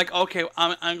 I'm like, okay,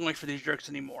 I'm going to wait for these jerks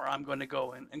anymore. I'm going to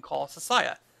go and call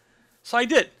Society. So I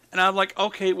did. And I'm like,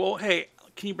 okay, well, hey,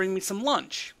 can you bring me some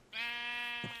lunch?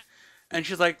 And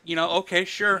she's like, okay,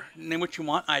 sure. Name what you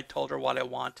want. I told her what I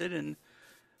wanted.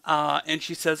 And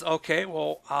she says, okay,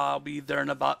 well, I'll be there in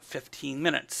about 15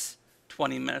 minutes,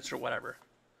 20 minutes or whatever.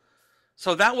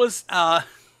 So that was,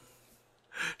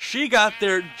 she got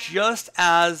there just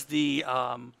as the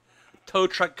tow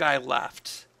truck guy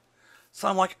left. So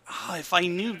I'm like, if I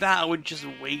knew that, I would just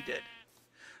waited.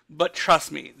 But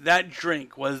trust me, that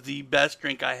drink was the best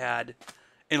drink I had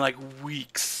in like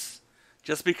weeks.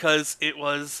 Just because it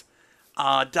was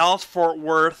Dallas-Fort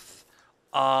Worth,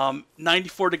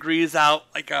 94 degrees out,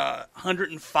 like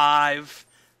 105,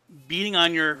 beating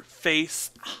on your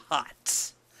face,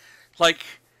 hot. Like,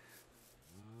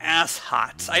 ass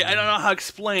hot. I don't know how to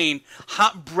explain.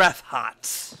 Hot breath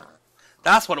hot.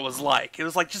 That's what it was like. It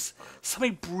was like just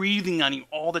somebody breathing on you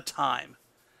all the time.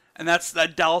 And that's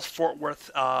that Dallas-Fort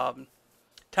Worth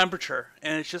temperature.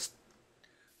 And it's just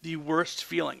the worst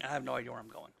feeling. I have no idea where I'm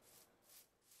going.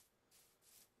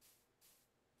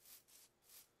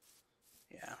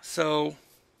 Yeah, so...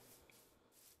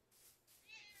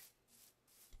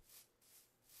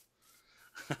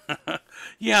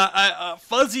 yeah,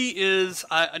 Fuzzy is...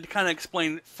 I kind of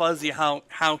explained Fuzzy how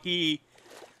he...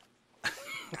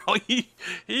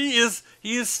 he is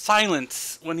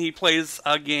silent when he plays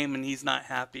a game and he's not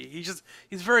happy. He's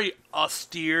very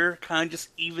austere, kind of just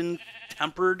even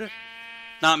tempered.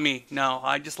 Not me. No,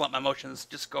 I just let my emotions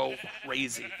just go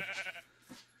crazy.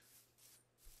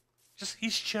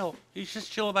 He's chill. He's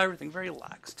just chill about everything, very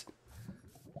relaxed.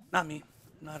 Not me,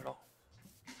 not at all.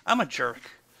 I'm a jerk.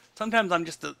 Sometimes I'm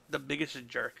just the biggest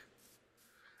jerk.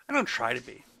 I don't try to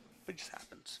be, but it just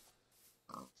happens.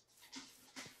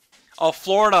 Oh,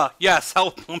 Florida. Yes,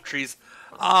 hell plum trees.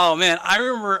 Oh, man. I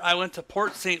remember I went to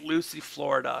Port St. Lucie,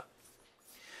 Florida.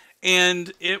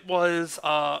 And it was,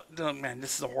 oh, man,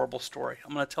 this is a horrible story.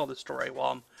 I'm going to tell this story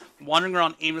while I'm wandering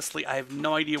around aimlessly. I have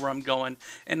no idea where I'm going.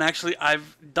 And actually,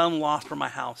 I've done lost where my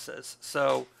house is.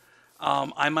 So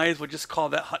I might as well just call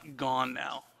that hut gone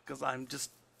now. Because I'm just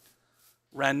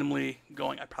randomly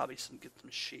going. I probably should get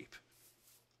some sheep.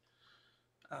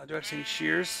 Do I have any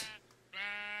shears?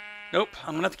 Nope.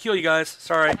 I'm going to have to kill you guys.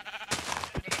 Sorry.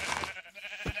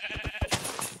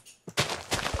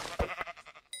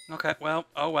 Okay, well,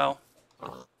 oh well.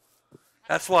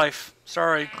 That's life.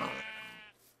 Sorry.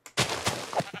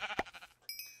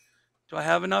 Do I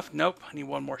have enough? Nope. I need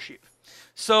one more sheep.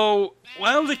 So,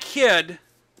 when I was a kid,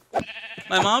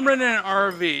 my mom rented an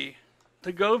RV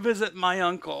to go visit my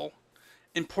uncle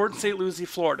in Port St. Lucie,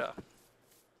 Florida.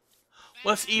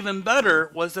 What's even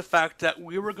better was the fact that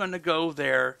we were going to go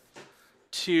there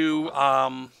to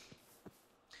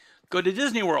go to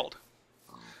Disney World.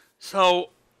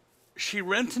 So, she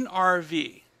rents an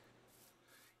RV.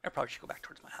 I probably should go back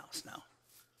towards my house now.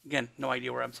 Again, no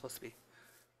idea where I'm supposed to be.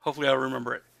 Hopefully I'll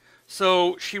remember it.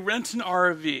 So she rents an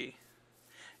RV.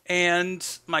 And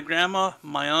my grandma,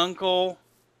 my uncle,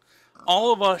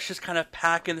 all of us just kind of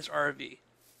pack in this RV.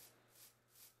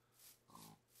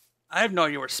 I have no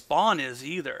idea where Spawn is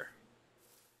either.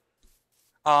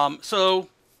 So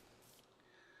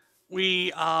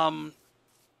we rent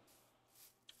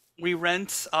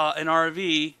an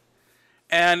RV.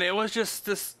 And it was just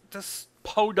this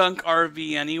podunk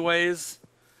RV anyways.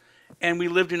 And we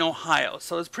lived in Ohio.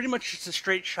 So it's pretty much just a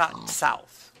straight shot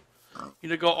south. You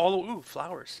know, go all the way, ooh,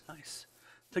 flowers, nice.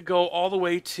 To go all the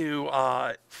way to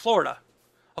Florida.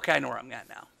 Okay, I know where I'm at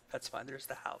now. That's fine. There's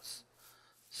the house.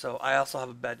 So I also have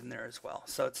a bed in there as well.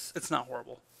 So it's not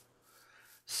horrible.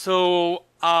 So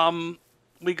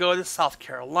we go to South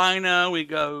Carolina. We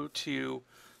go to,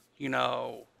 you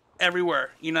know, everywhere,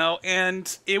 you know,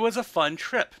 and it was a fun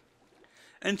trip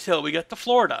until we get to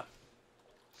Florida.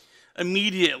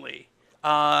 Immediately,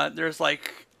 there's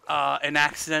like an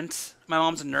accident. My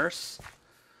mom's a nurse,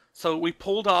 so we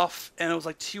pulled off, and it was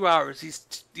like 2 hours.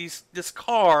 This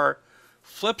car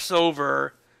flips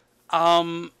over,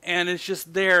 and it's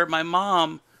just there. My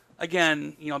mom,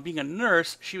 again, you know, being a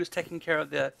nurse, she was taking care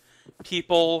of the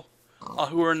people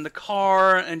who were in the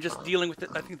car and just dealing with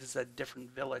it. I think this is a different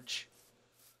village.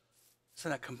 It's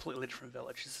in a completely different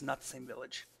village. This is not the same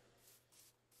village.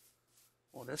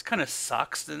 Well, this kind of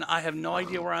sucks. Then I have no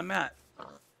idea where I'm at.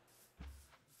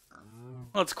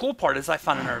 Well, the cool part is I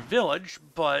found in our village,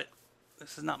 but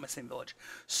this is not my same village.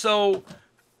 So,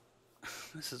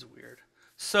 this is weird.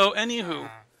 So, anywho,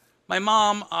 my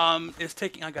mom is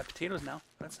taking... I got potatoes now.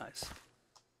 That's nice.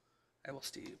 I will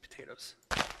steal potatoes.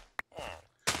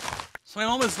 So my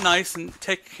mom is nice and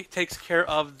takes care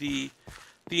of the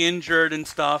injured and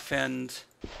stuff, and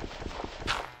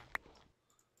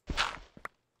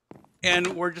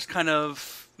we're just kind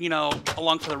of, you know,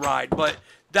 along for the ride. But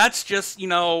that's just, you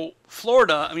know,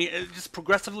 Florida. I mean, it just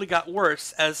progressively got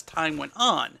worse as time went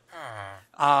on.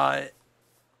 And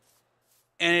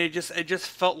it just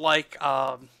felt like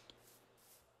I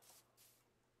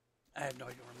have no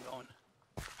idea where I'm going.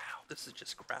 Wow, this is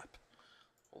just crap.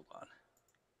 Hold on.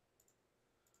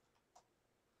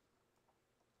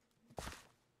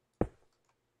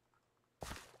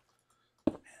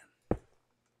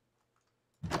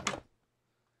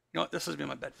 You know what? This has been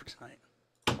my bed for tonight.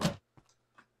 Let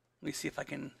me see if I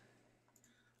can...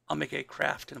 I'll make a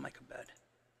craft and make a bed.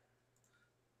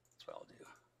 That's what I'll do.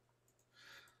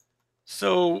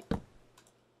 So, to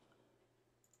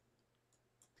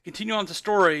continue on with the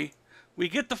story, we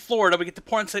get to Florida, we get to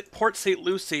Port St.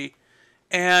 Lucie,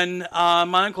 and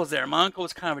my uncle's there. My uncle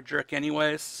was kind of a jerk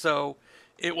anyways, so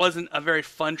it wasn't a very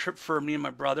fun trip for me and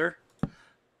my brother.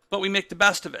 But we make the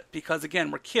best of it, because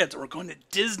again, we're kids, we're going to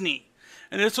Disney.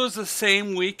 And this was the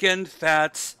same weekend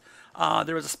that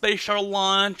there was a space shuttle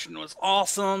launch, and it was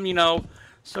awesome, you know.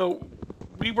 So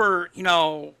we were, you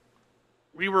know,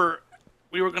 we were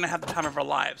going to have the time of our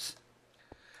lives.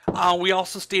 We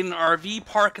also stayed in an RV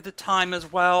park at the time as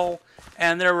well,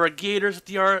 and there were gators at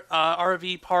the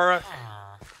RV park.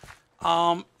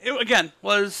 It, again,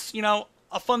 was, you know,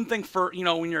 a fun thing for, you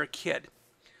know, when you're a kid.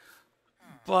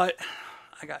 But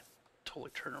I got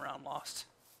totally turned around lost.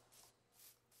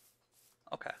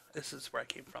 Okay, this is where I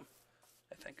came from,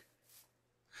 I think.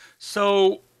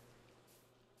 So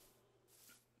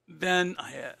then,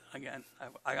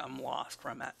 I'm lost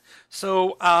where I'm at.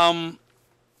 So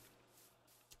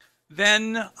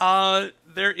Then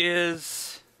there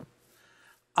is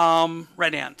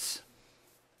red ants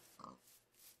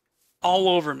all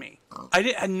over me. I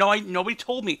didn't. Nobody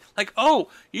told me like, oh,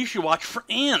 you should watch for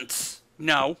ants.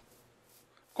 No,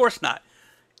 of course not.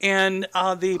 And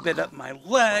they bit up my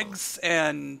legs,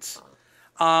 and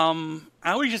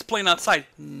I was just playing outside.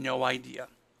 No idea.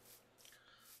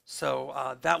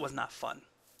 So that was not fun.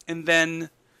 And then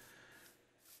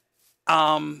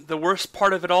the worst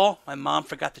part of it all, my mom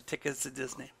forgot the tickets to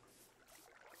Disney.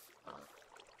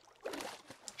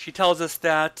 She tells us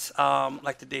that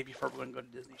like the day before we're going to go to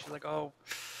Disney. She's like, "Oh,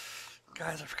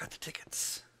 guys, I forgot the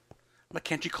tickets." I'm like,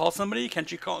 "Can't you call somebody?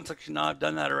 Can't you call?" It's like, "No, I've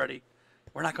done that already.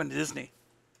 We're not going to Disney."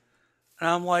 And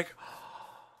I'm like,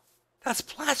 "That's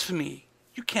blasphemy.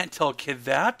 You can't tell a kid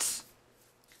that."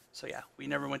 So yeah, we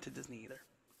never went to Disney either.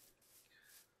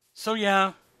 So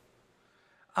yeah,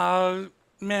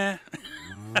 meh.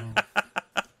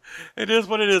 It is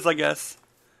what it is, I guess.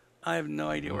 I have no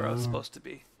idea where I was supposed to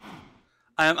be.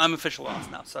 I'm official lost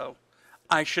now, so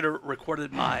I should have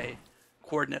recorded my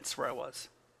coordinates where I was.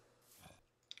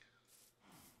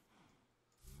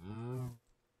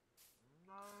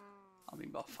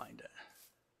 Maybe I'll find it.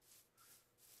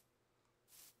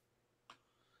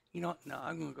 You know what? No,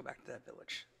 I'm going to go back to that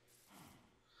village.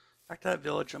 Back to that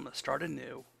village, I'm going to start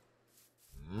anew.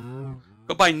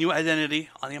 Go by new identity.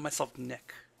 I'll name myself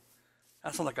Nick.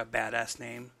 That sounds like a badass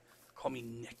name. Call me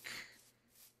Nick.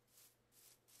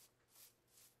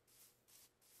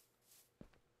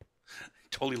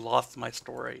 Totally lost my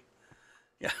story.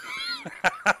 Yeah.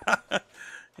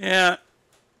 Yeah.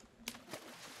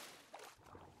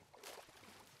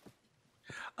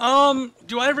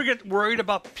 Do I ever get worried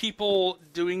about people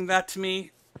doing that to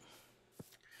me?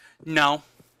 No.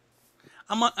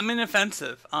 I'm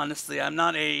inoffensive, honestly. I'm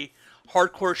not a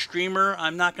hardcore streamer.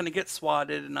 I'm not going to get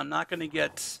swatted, and I'm not going to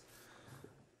get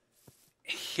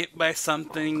hit by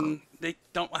something. They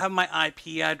don't have my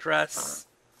IP address.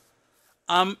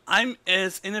 I'm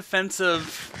as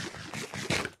inoffensive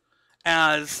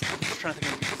as, I'm just trying to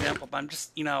think of an example, but I'm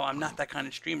just, I'm not that kind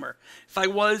of streamer. If I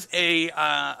was a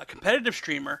competitive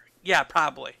streamer, yeah,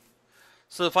 probably.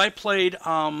 So if I played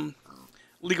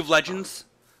League of Legends,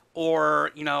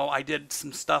 or I did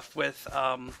some stuff with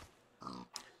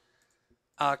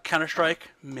Counter-Strike,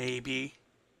 maybe.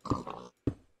 But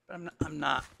I'm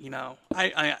not,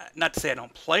 I not to say I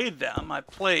don't play them. I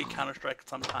play Counter-Strike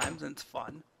sometimes, and it's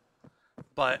fun.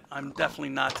 But I'm definitely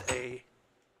not a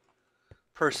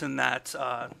person that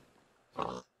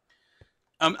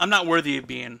I'm not worthy of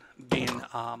being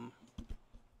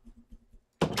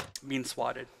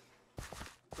swatted,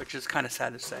 which is kind of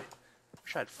sad to say. I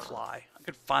wish I'd fly. I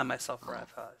could find myself where I'd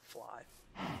fly.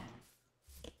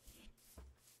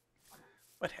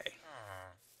 But hey.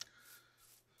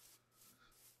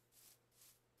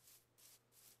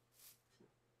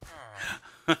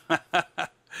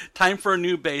 Time for a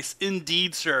new base.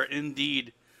 Indeed, sir.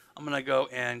 Indeed. I'm going to go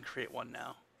and create one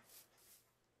now.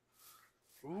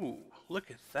 Ooh, look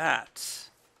at that.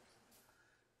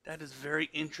 That is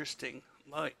very interesting.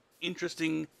 Like,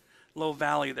 interesting low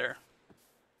valley there.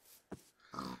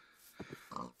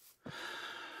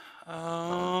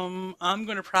 I'm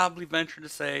going to probably venture to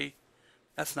say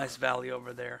that's a nice valley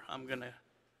over there. I'm going to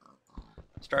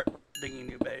start digging a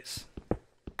new base.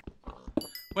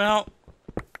 Well,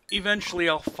 eventually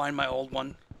I'll find my old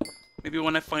one. Maybe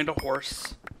when I find a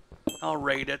horse, I'll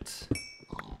raid it.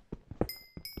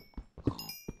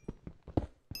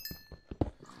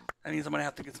 That means I'm gonna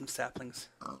have to get some saplings.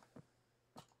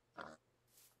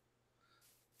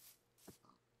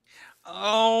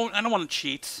 Oh, I don't want to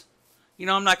cheat.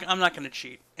 I'm not gonna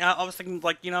cheat. I was thinking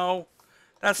like,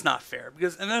 that's not fair,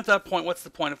 because and then at that point, what's the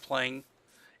point of playing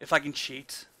if I can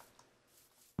cheat?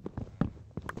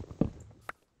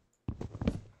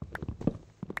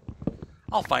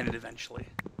 I'll find it eventually.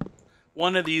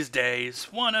 One of these days,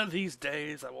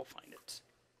 I will find it.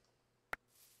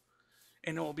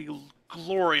 And it will be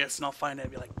glorious, and I'll find it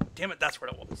and be like, damn it, that's where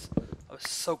it was. I was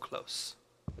so close.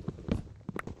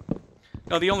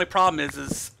 No, the only problem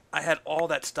is I had all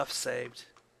that stuff saved.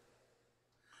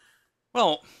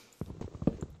 Well,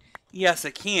 yes,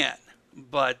 it can,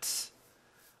 but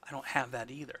I don't have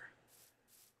that either.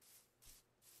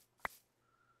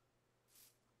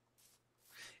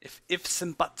 If ifs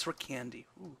and buts were candy.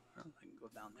 Ooh, I can go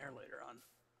down there later on.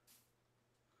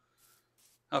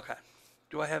 Okay.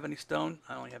 Do I have any stone?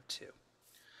 I only have 2.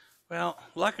 Well,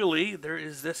 luckily, there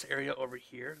is this area over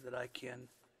here that I can...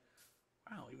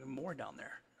 Wow, even more down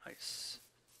there. Nice.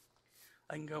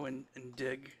 I can go and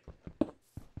dig. There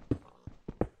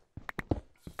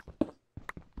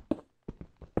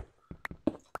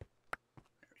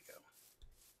we go.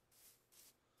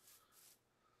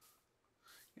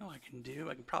 can do,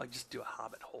 I can probably just do a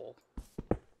hobbit hole.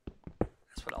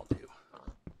 That's what I'll do.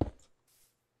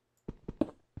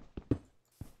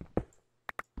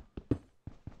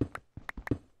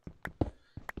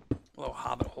 A little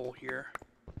hobbit hole here.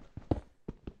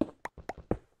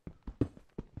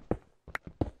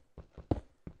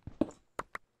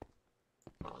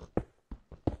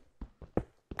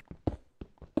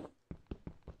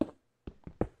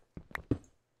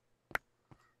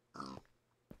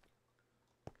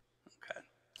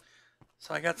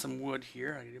 So I got some wood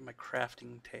here. I can do my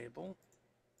crafting table.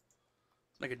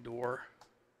 Make a door.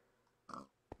 I'll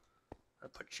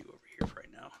put you over here for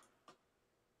right now.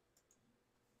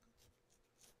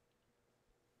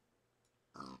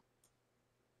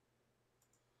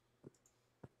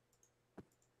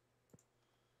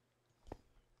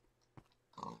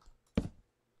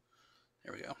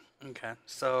 There we go. Okay,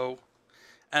 so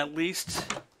at least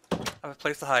I have a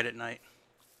place to hide at night.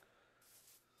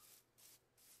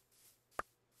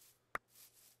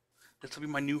 This will be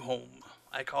my new home.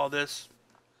 I call this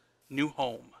new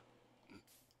home.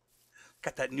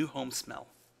 Got that new home smell.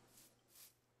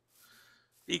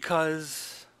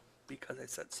 Because I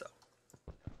said so.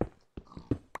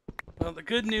 Well, the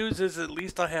good news is at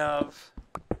least I have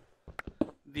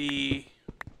the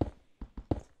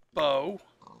bow.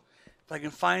 If I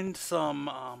can find some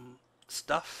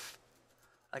stuff,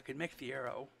 I could make the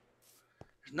arrow.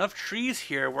 There's enough trees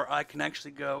here where I can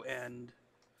actually go and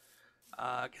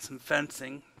get some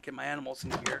fencing, get my animals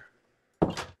in here.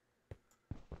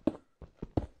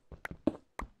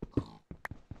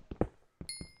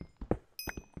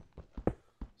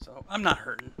 So I'm not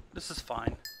hurting. This is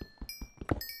fine.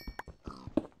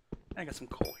 I got some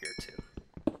coal here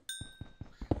too.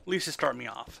 At least to start me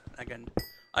off. Again,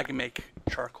 I can make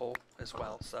charcoal as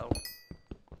well, so.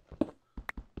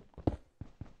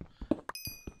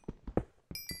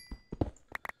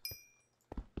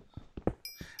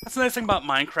 That's the nice thing about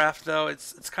Minecraft, though.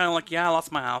 It's kind of like, yeah, I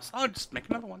lost my house. I'll just make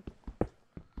another one.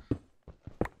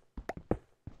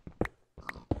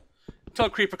 Until a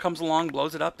creeper comes along,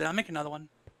 blows it up, then I'll make another one.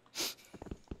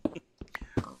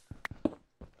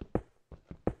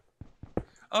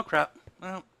 Oh, crap.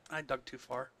 Well, I dug too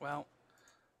far. Well,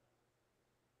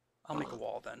 I'll make a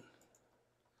wall then.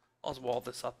 I'll just wall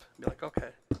this up and be like,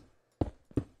 okay.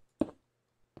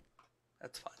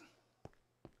 That's fine.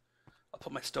 I'll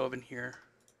put my stove in here,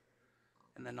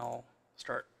 and then I'll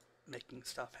start making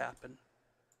stuff happen.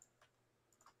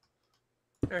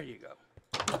 There you go.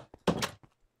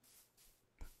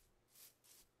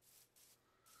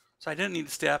 So I didn't need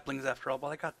the saplings after all, but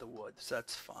I got the wood, so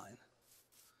that's fine.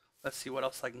 Let's see what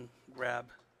else I can grab.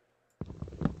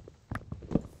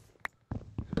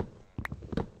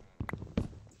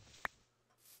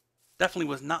 Definitely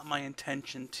was not my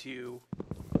intention to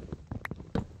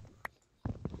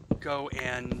go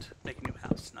and make a new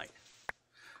house tonight.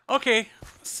 Okay,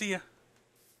 see ya.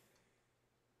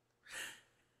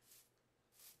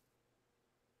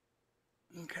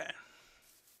 Okay.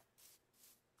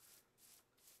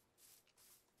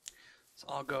 So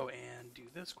I'll go and do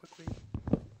this quickly.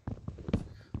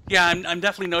 Yeah, I'm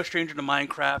definitely no stranger to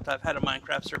Minecraft. I've had a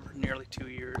Minecraft server for nearly 2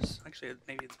 years. Actually,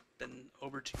 maybe it's been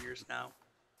over 2 years now.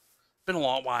 It's been a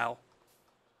long while.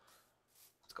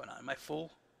 What's going on? Am I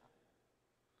full?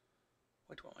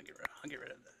 What do I want to get rid of? I'll get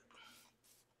rid of that.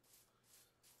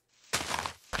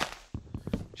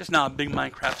 Just not a big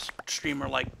Minecraft streamer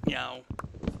like, you know,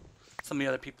 some of the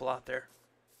other people out there.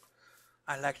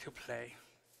 I like to play.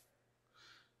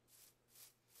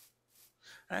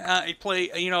 I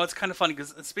play, you know, it's kind of funny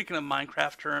because speaking of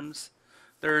Minecraft terms,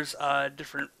 there's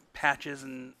different patches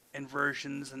and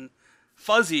versions, and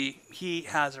Fuzzy, he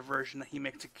has a version that he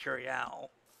makes of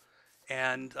Curial,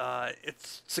 and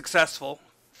it's successful,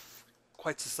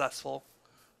 quite successful,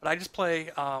 but I just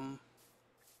play, I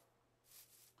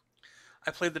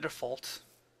play the default.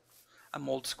 I'm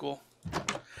old school.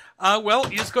 Well,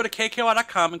 you just go to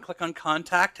kky.com and click on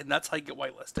contact, and that's how you get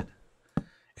whitelisted.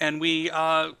 And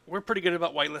we're pretty good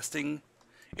about whitelisting.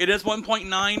 It is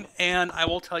 1.9, and I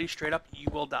will tell you straight up, you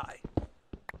will die.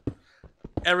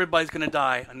 Everybody's going to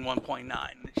die on 1.9.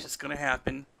 It's just going to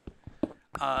happen.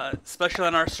 Especially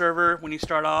on our server, when you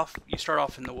start off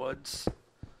in the woods.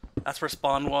 That's where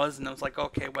spawn was, and I was like,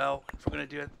 okay, well, if we're going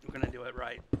to do it, we're going to do it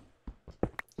right.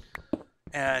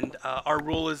 And our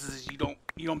rule is you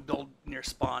don't build near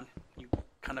spawn. You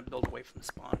kind of build away from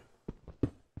spawn.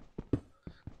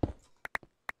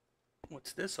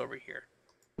 What's this over here?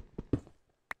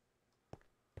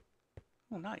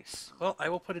 Oh, nice. Well, I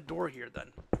will put a door here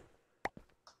then.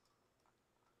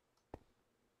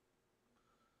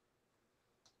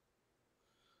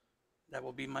 That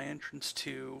will be my entrance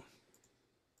to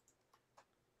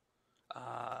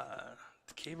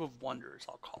The Cave of Wonders,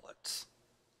 I'll call it.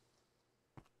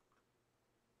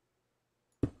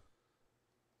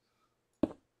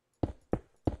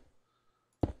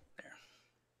 There.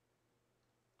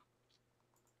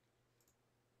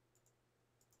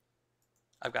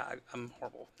 I'm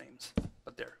horrible with names,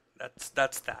 but there.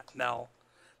 That's that. Now,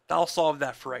 that'll solve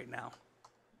that for right now.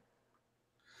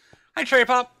 Hi, Cherry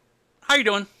Pop. How you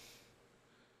doing?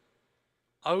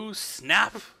 Oh,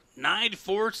 snap.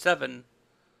 947.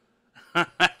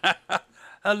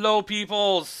 Hello,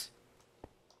 peoples.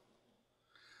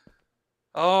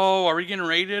 Oh, are we getting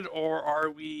raided or are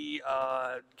we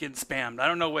getting spammed? I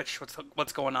don't know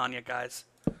what's going on yet, guys.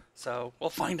 So we'll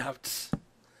find out.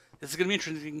 This is gonna be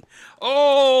interesting.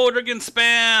 Oh, they're getting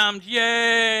spammed!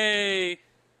 Yay!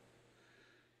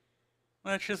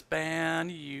 Let's just ban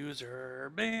the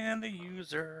user. Ban the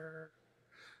user.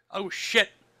 Oh shit!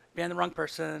 Ban the wrong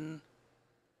person.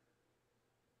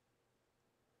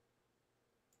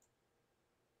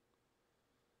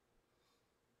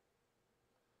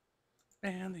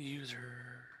 Ban the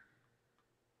user.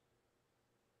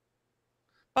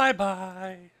 Bye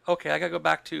bye. Okay, I gotta go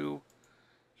back to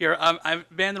here. I've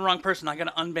banned the wrong person. I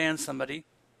gotta unban somebody.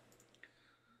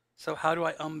 So how do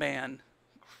I unban?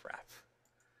 Crap.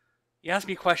 You ask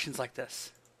me questions like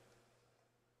this.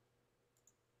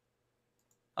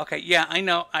 Okay, yeah, I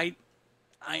know.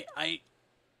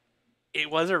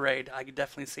 It was a raid. I could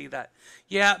definitely see that.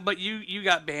 Yeah, but you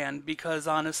got banned because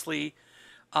honestly,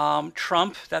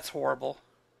 Trump. That's horrible.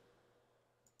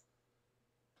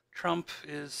 Trump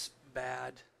is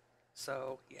bad.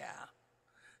 So yeah,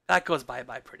 that goes bye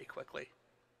bye pretty quickly.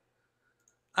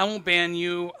 I won't ban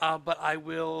you, but I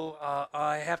will.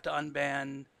 I have to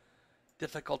unban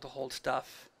difficult to hold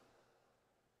stuff.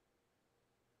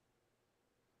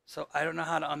 So I don't know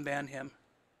how to unban him.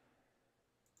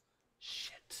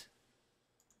 Shit.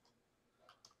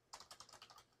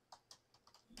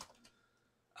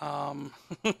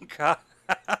 God.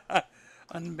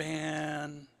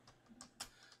 Unban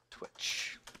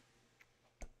Twitch.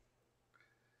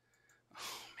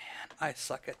 Oh man, I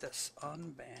suck at this.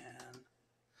 Unban.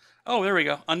 Oh, there we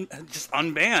go. Just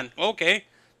unban. Okay.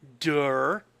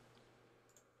 Durr.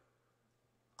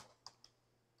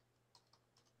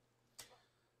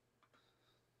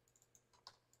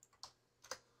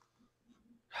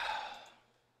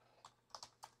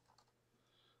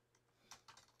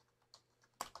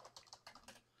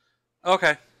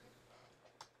 Okay.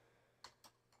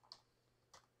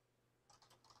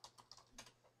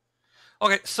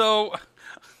 Okay, so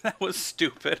that was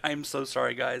stupid. I'm so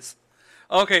sorry, guys.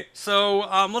 Okay, so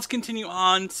let's continue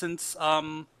on since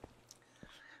that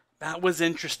was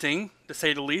interesting to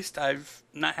say the least. I've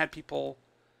not had people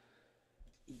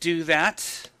do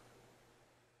that.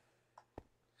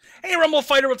 Hey, Rumble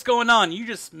Fighter, what's going on? You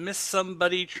just missed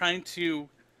somebody trying to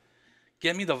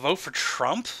get me to vote for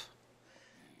Trump?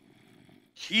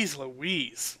 Jeez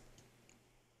Louise.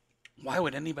 Why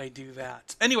would anybody do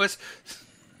that? Anyways,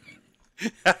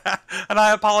 and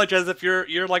I apologize if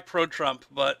you're like pro-Trump,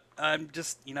 but I'm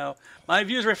just, my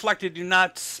views reflected do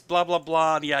not blah blah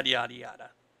blah yada yada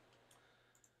yada.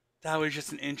 That was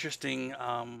just an interesting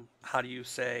how do you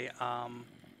say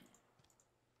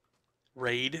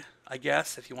raid, I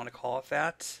guess, if you want to call it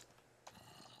that.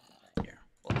 Here,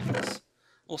 we'll do this.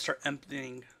 We'll start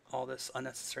emptying all this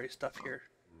unnecessary stuff here.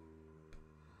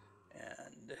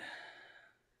 And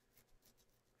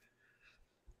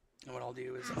what I'll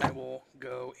do is I will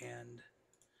go and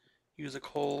use a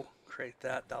coal, create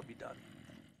that, that'll be done.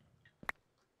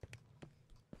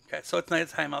 Okay, so it's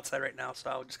nighttime outside right now, so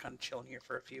I'll just kind of chill in here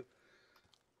for a few.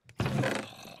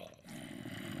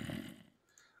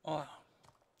 Oh,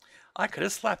 I could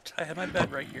have slept. I had my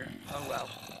bed right here. Oh well.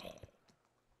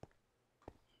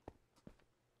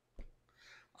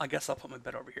 I guess I'll put my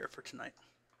bed over here for tonight.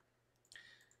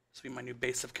 This will be my new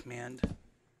base of command.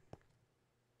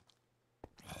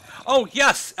 Oh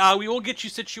yes, we will get you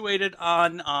situated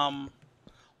on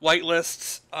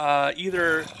whitelists.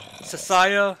 Either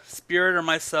Sasaya, Spirit, or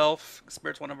myself.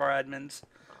 Spirit's one of our admins.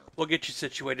 We'll get you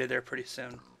situated there pretty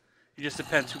soon. It just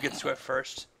depends who gets to it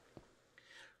first.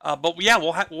 But yeah,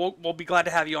 we'll be glad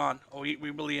to have you on. We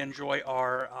really enjoy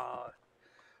our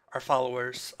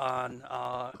followers on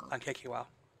KKWoW.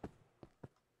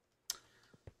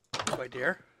 Do I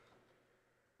dare?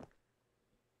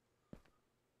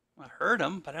 I heard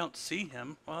him, but I don't see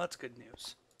him. Well, that's good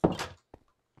news. So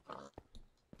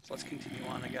let's continue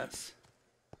on, I guess.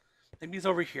 Maybe he's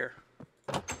over here.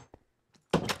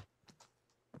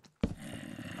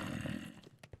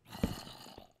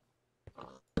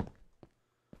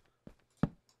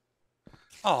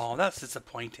 Oh, that's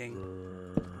disappointing.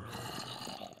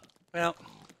 Well,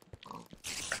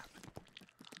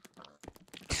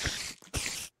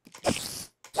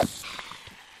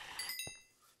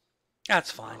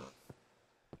 that's fine.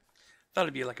 Thought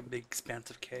it'd be like a big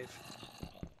expansive cave.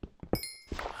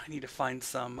 I need to find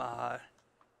some, I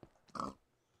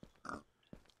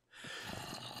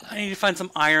need to find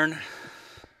some iron.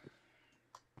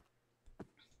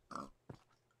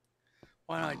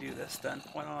 Why don't I do this then?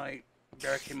 Why don't I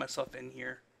barricade myself in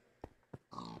here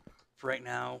for right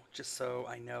now, just so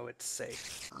I know it's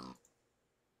safe.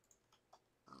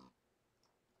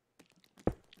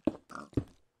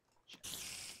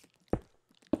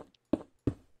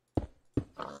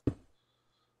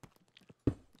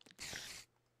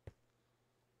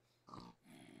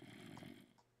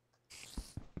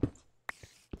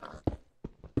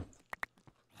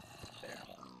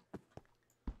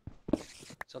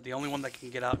 So the only one that can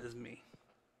get out is me.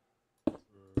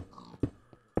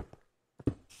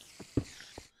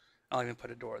 I'll even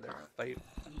put a door there. I think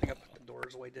I put the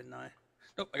doors away, didn't I?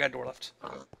 Nope, I got a door left.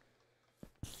 There.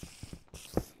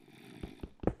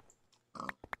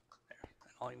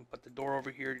 I'll even put the door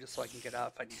over here just so I can get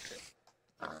out if I need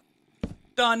to.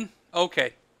 Done.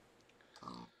 Okay.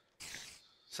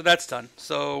 So that's done.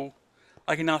 So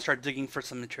I can now start digging for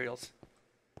some materials.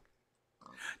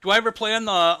 Do I ever play on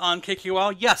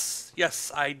KKWoW? Yes,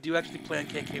 yes, I do actually play on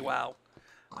KKWoW.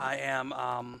 I am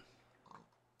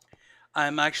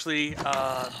I'm actually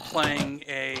playing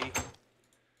a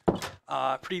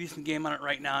pretty decent game on it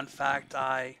right now. In fact,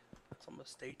 it's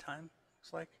almost daytime.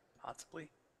 Looks like possibly.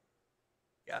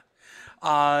 Yeah.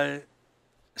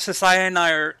 Society and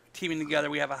I are teaming together.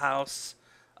 We have a house,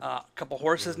 a couple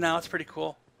horses now. It's pretty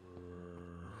cool.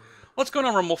 What's going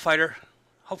on, Rumble Fighter?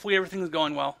 Hopefully everything's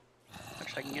going well.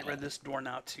 Actually, I can get rid of this door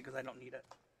now, too, because I don't need it.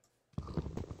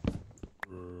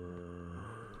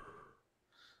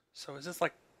 So is this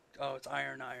like... Oh, it's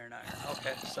iron, iron, iron.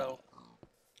 Okay, so...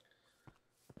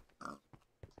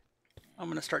 I'm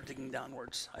going to start digging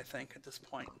downwards, I think, at this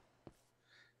point.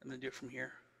 I'm going to do it from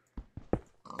here.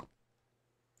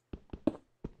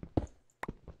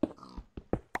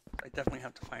 I definitely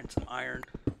have to find some iron.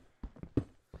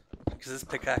 Because this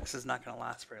pickaxe is not going to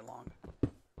last very long.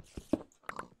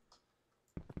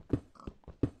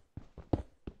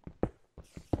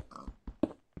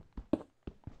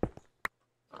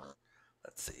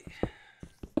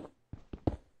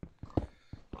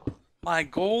 My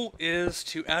goal is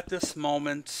to, at this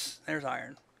moment, there's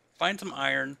iron. Find some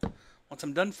iron. Once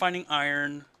I'm done finding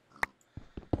iron,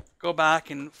 go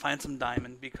back and find some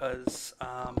diamond because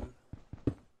I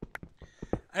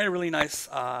had a really nice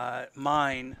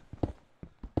mine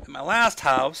in my last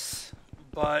house,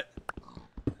 but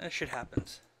that shit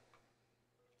happens.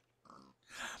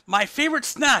 My favorite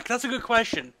snack, that's a good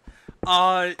question.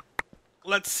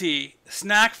 Let's see.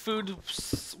 Snack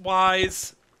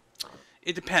food-wise...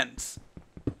 It depends.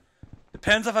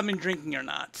 Depends if I've been drinking or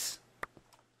not.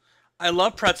 I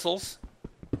love pretzels,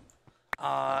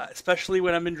 especially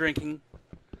when I've been drinking.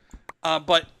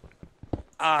 But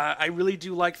I really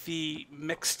do like the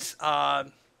mixed bar.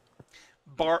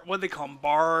 What do they call them?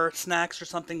 Bar snacks or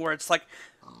something, where it's like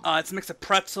it's a mix of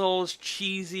pretzels,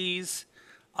 cheesies,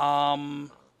 Gardetto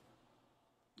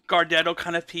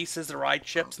kind of pieces, the rye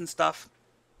chips and stuff.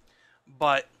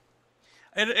 But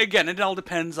again, it all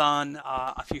depends on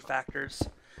a few factors.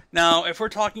 Now, if we're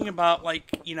talking about, like,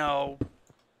 you know,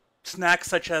 snacks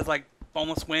such as, like,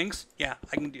 boneless wings, yeah,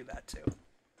 I can do that, too.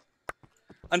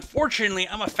 Unfortunately,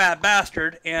 I'm a fat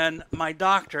bastard, and my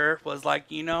doctor was like,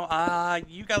 you know,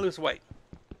 you gotta lose weight.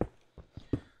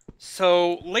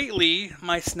 So, lately,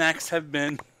 my snacks have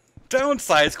been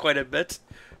downsized quite a bit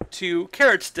to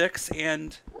carrot sticks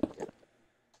and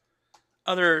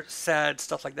other sad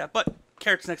stuff like that. But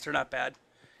carrot sticks are not bad,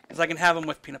 because I can have them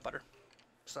with peanut butter.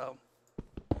 So,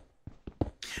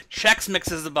 Chex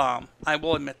Mix is the bomb. I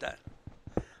will admit that.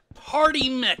 Party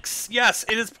Mix. Yes,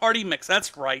 it is Party Mix.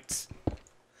 That's right.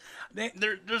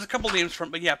 There's a couple names from,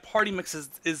 but yeah, Party Mix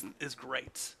is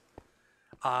great.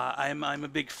 I'm a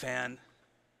big fan.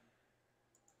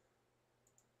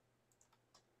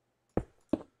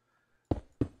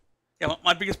 Yeah,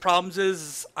 my biggest problems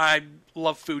is I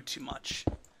love food too much,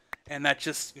 and that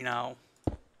just, you know,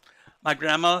 my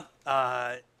grandma,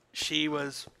 she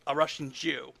was a Russian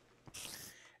Jew,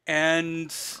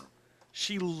 and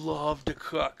she loved to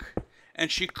cook,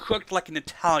 and she cooked like an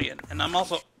Italian, and I'm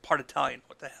also part Italian.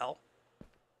 What the hell?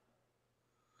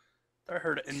 I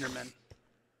heard of Enderman.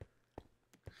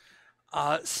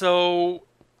 So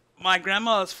my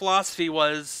grandma's philosophy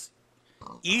was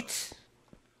eat.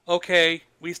 Okay,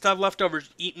 we still have leftovers.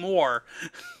 Eat more.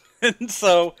 And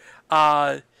so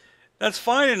that's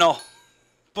fine and all.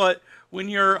 But when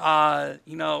you're,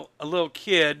 you know, a little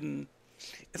kid, and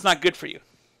it's not good for you.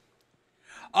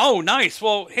 Oh, nice.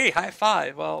 Well, hey, high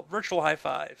five. Well, virtual high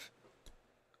five.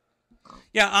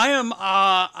 Yeah,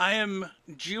 I am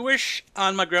Jewish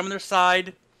on my grandmother's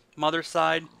side, mother's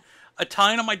side,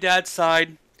 Italian on my dad's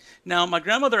side. Now, my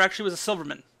grandmother actually was a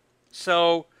Silverman,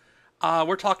 so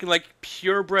we're talking like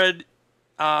purebred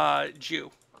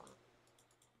Jew.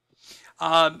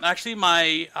 Actually,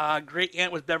 my great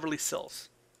aunt was Beverly Sills.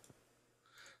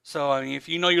 So, I mean, if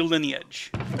you know your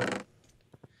lineage.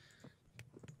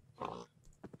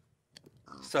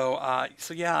 So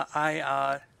yeah,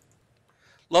 I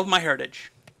love my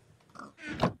heritage.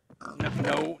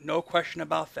 No question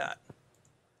about that.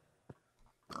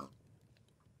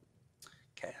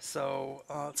 Okay, so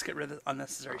let's get rid of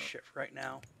unnecessary shit right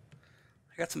now.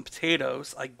 I got some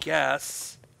potatoes, I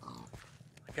guess.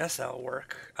 I guess that'll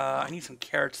work. I need some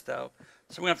carrots though,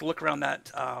 so we're gonna have to look around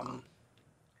that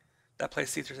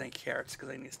place, see if there's any carrots, because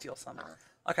I need to steal some.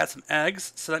 I got some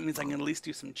eggs, so that means I can at least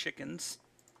do some chickens.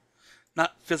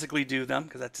 Not physically do them,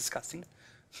 because that's disgusting.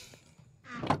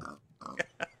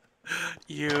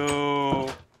 You.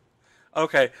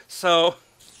 Okay, so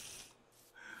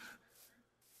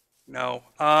no.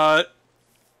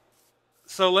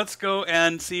 So let's go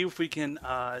and see if we can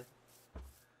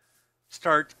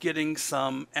start getting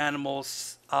some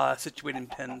animals situated in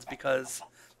pens, because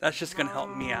that's just gonna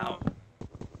help me out.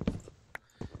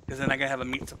 Because then I gotta have a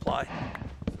meat supply.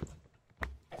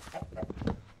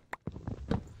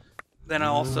 Then I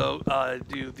also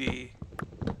do the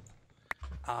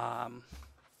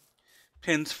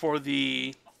pins for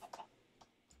the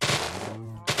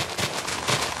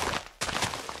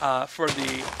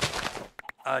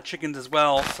chickens as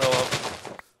well, so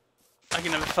I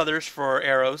can have feathers for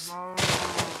arrows.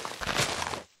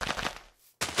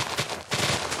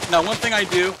 Now, one thing I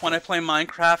do when I play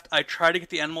Minecraft, I try to get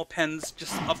the animal pens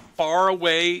just as far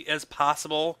away as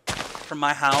possible from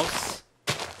my house,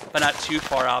 but not too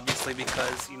far, obviously,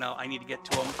 because, you know, I need to get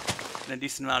to them in a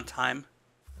decent amount of time.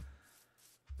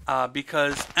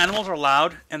 Because animals are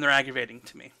loud and they're aggravating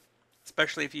to me,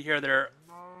 especially if you hear their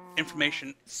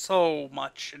information so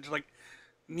much. It's like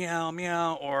meow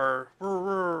meow or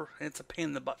rrr, and it's a pain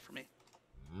in the butt for me.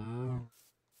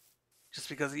 Just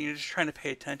because you're just trying to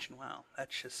pay attention. Wow,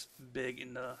 that's just big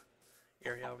in the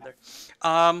area over there.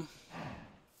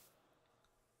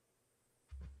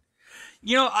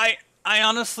 You know, I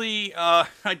honestly I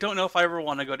don't know if I ever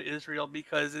want to go to Israel,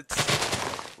 because it's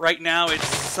right now it's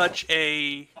such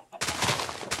a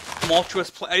tumultuous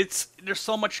place. There's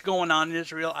so much going on in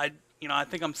Israel. I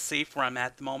think I'm safe where I'm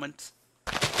at the moment.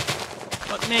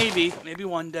 But maybe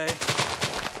one day,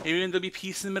 maybe there'll be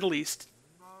peace in the Middle East.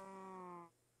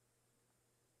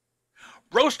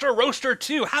 Roaster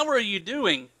 2, how are you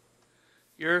doing?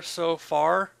 You're so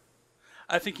far.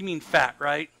 I think you mean fat,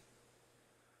 right?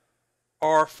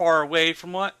 Or far away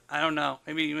from what? I don't know.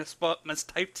 Maybe you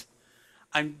mistyped.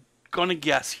 I'm gonna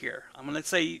guess here. I'm gonna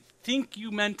say, think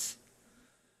you meant.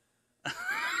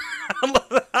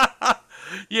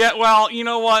 Yeah, well, you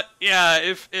know what? Yeah,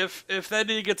 if that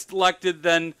idiot gets elected,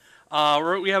 then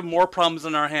we have more problems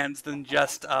on our hands than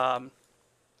just you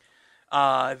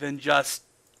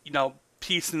know,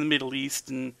 peace in the Middle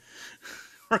East, and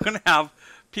we're gonna have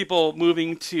people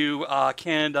moving to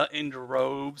Canada in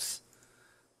droves.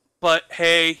 But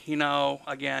hey, you know,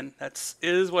 again, it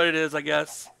is what it is, I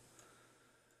guess.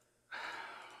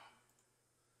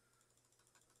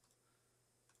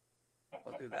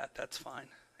 We'll do that. That's fine.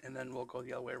 And then we'll go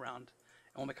the other way around.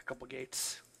 And we'll make a couple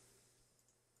gates.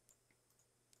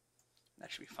 That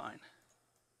should be fine.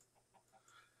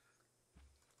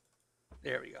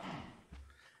 There we go.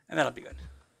 And that'll be good.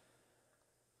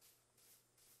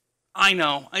 I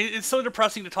know. It's so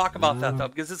depressing to talk about that, though,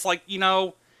 because it's like, you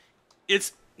know,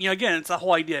 again, it's the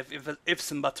whole idea of if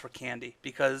ifs and buts were candy,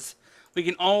 because we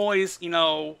can always, you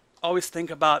know, always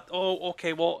think about, oh,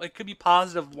 okay, well, it could be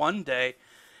positive one day.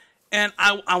 And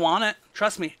I want it.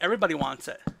 Trust me, everybody wants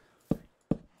it.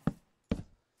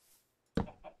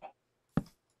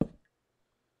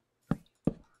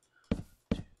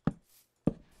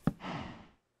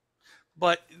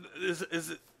 But is it 3,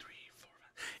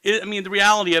 4? I mean, the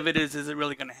reality of it is it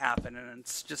really going to happen? And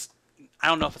it's just, I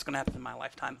don't know if it's going to happen in my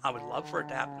lifetime. I would love for it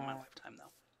to happen in my lifetime,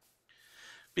 though.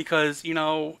 Because, you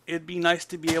know, it'd be nice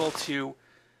to be able to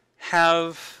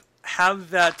have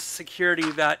that security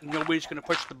that nobody's going to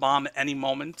push the bomb at any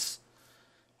moment,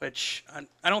 which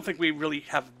I don't think we really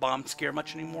have bomb scare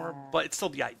much anymore, but it's still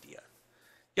the idea.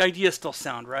 The idea is still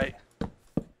sound, right?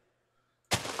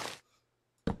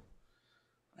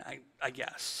 I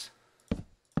guess.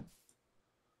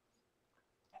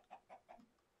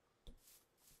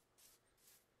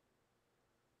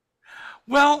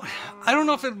 Well, I don't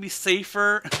know if it would be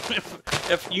safer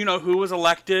if you know who was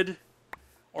elected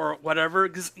or whatever.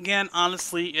 Because again,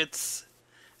 honestly, it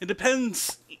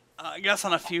depends, I guess,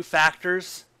 on a few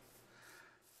factors.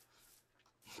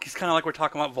 It's kind of like we're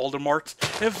talking about Voldemort.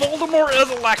 If Voldemort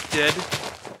is elected,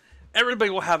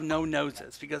 everybody will have no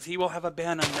noses because he will have a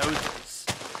ban on noses.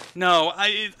 No,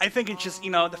 I think it's just,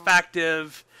 the fact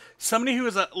of somebody who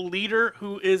is a leader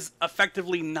who is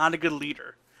effectively not a good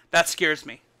leader. That scares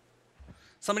me.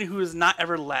 Somebody who has not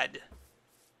ever led.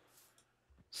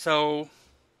 So,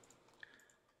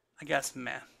 I guess,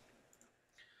 meh.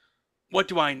 What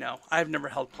do I know? I've never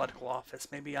held political office.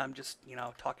 Maybe I'm just,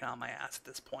 talking out my ass at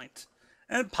this point.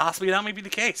 And possibly that may be the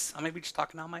case. I may be just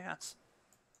talking out my ass.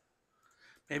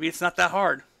 Maybe it's not that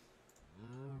hard.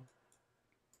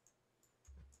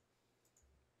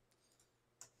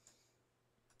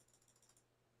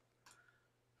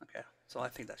 Okay, so I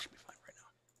think that should be fine right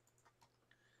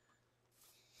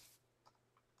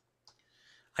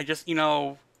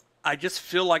now. I just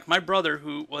feel like my brother,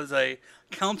 who was a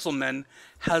councilman,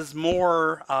 has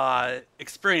more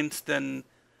experience than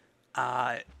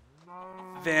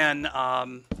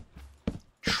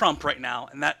Trump right now,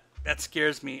 and that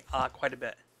scares me quite a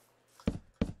bit.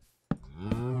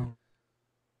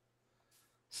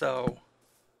 So,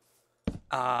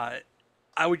 I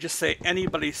would just say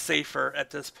anybody's safer at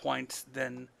this point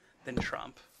than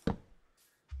Trump.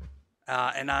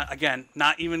 And again,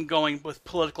 not even going with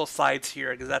political sides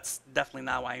here, because that's definitely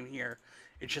not why I'm here.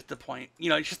 It's just the point,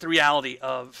 it's just the reality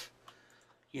of,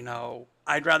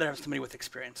 I'd rather have somebody with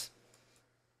experience.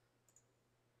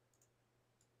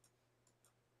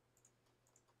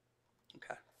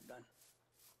 Okay, done.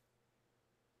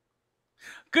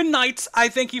 Good night. I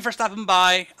thank you for stopping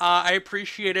by. I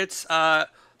appreciate it.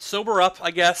 Sober up,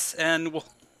 I guess, and we'll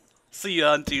see you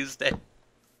on Tuesday.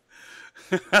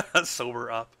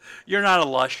 Sober up. You're not a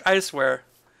lush. I swear.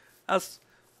 I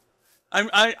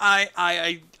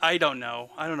don't know.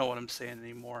 I don't know what I'm saying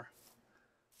anymore.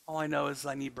 All I know is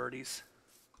I need birdies.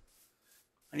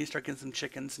 I need to start getting some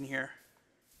chickens in here.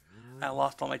 I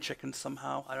lost all my chickens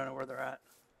somehow. I don't know where they're at.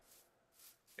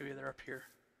 Maybe they're up here.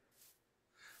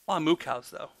 A lot of moo cows,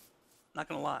 though. Not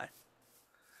gonna lie.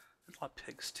 There's a lot of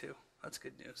pigs, too. That's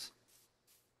good news.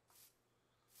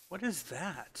 What is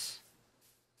that?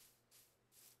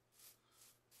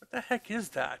 What the heck is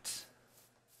that?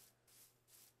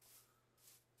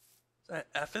 Is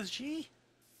that FSG?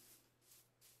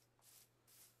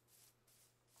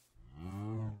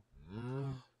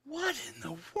 What in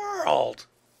the world?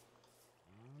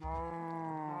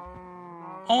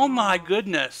 Oh my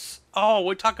goodness. Oh,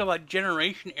 we talk about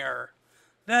generation error.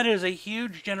 That is a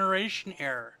huge generation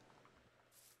error.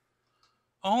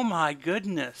 Oh my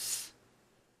goodness.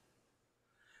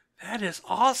 That is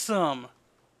awesome.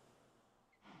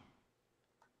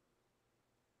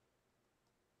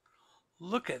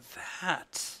 Look at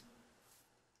that.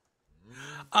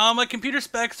 My computer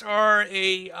specs are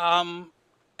an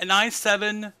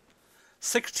i7,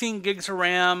 16 gigs of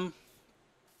RAM,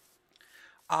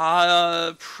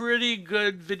 pretty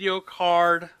good video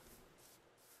card.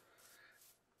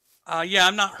 Yeah,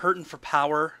 I'm not hurting for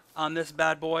power on this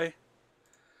bad boy,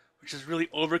 which is really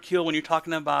overkill when you're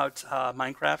talking about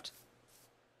Minecraft.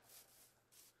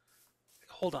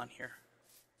 Hold on here.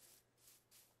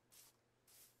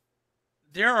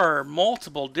 There are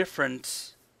multiple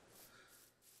different...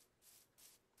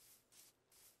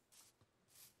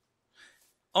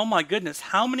 Oh my goodness,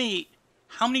 how many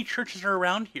churches are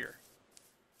around here?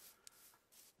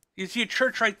 You see a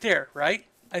church right there, right?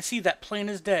 I see that plain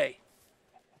as day.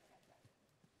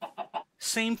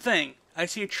 Same thing. I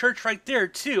see a church right there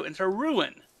too, and it's a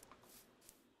ruin.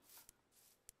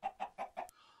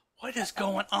 What is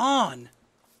going on?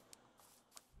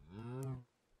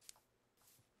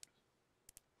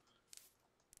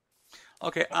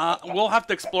 Okay, we'll have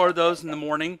to explore those in the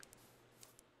morning.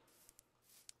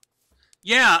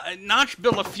 Yeah, Notch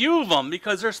built a few of them,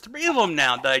 because there's 3 of them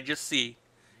now that I just see.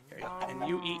 Here you go. And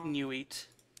you eat and you eat.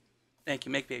 Thank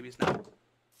you, make babies now.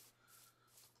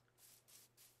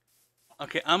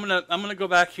 Okay, I'm gonna go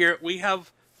back here. We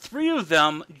have 3 of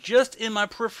them just in my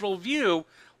peripheral view.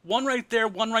 One right there,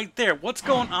 one right there. What's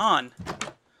going on?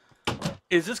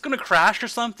 Is this gonna crash or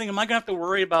something? Am I gonna have to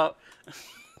worry about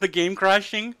the game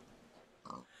crashing?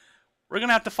 We're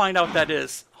gonna have to find out what that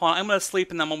is. Hold on, I'm gonna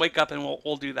sleep and then we'll wake up and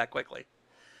we'll do that quickly.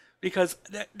 Because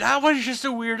that was just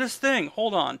the weirdest thing.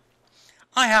 Hold on.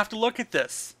 I have to look at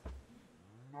this.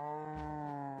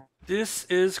 This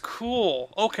is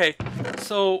cool. Okay,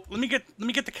 so let me get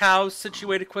the cows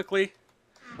situated quickly.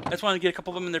 I just want to get a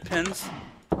couple of them in their pens.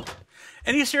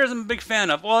 Any series I'm a big fan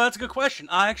of? Well, that's a good question.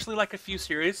 I actually like a few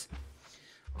series.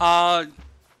 Uh,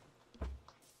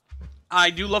 I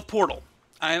do love Portal.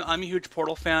 I'm a huge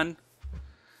Portal fan.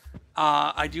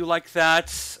 I do like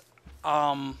that.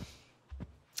 Um,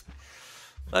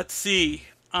 let's see.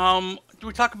 Do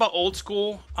we talk about old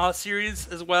school series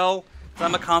as well? 'Cause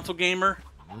I'm a console gamer.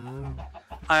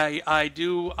 I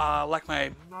do like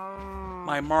my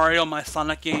Mario, my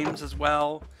Sonic games as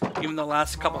well. Even the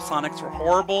last couple Sonics were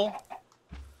horrible.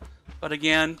 But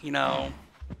again, you know,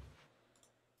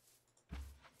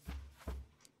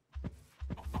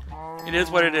 it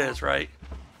is what it is, right?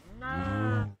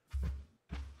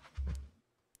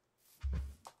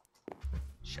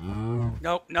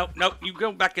 Nope, nope, nope. You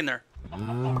go back in there.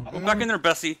 Go back in there,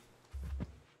 Bessie.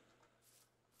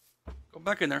 Go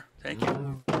back in there. Thank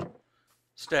you.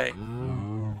 Stay.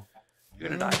 You're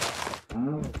gonna die.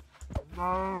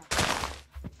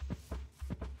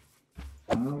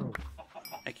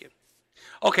 Thank you.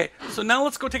 Okay, so now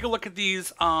let's go take a look at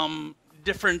these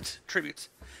different tributes.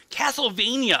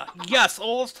 Castlevania. Yes.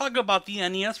 Oh, let's talk about the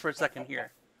NES for a second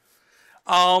here.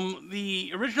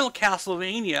 The original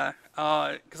Castlevania,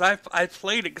 because I've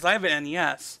played it because I have an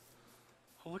NES.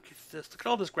 Oh, look at this! Look at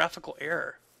all this graphical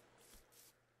error.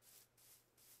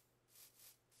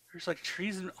 There's like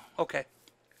trees and okay.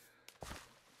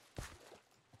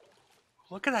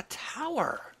 Look at that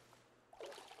tower.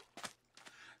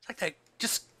 It's like they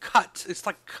just cut. It's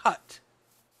like cut.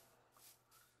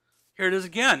 Here it is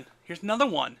again. Here's another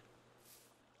one.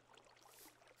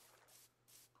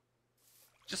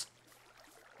 Just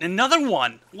another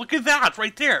one. Look at that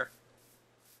right there.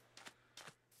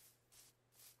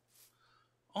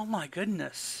 Oh my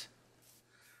goodness.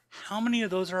 How many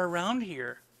of those are around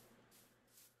here?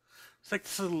 It's like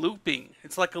this is looping.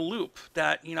 It's like a loop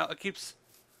that, you know, it keeps...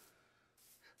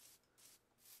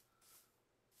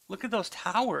 Look at those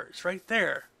towers right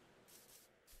there.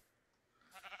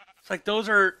 It's like those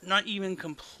are not even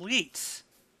complete.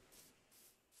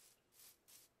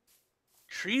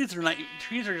 Trees are not.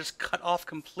 Trees are just cut off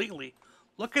completely.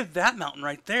 Look at that mountain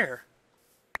right there.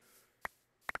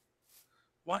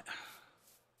 What?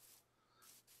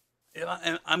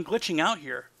 I'm glitching out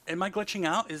here. Am I glitching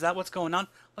out? Is that what's going on?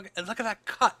 Look at that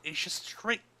cut. It's just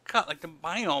straight cut, like the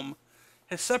biome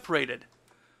has separated.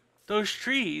 Those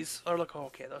trees, or look, oh,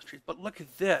 okay, those trees. But look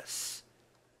at this.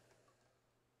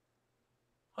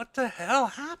 What the hell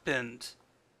happened?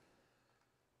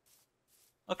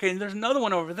 Okay, and there's another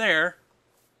one over there.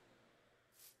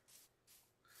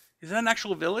 Is that an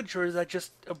actual village, or is that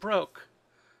just a broke?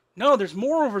 No, there's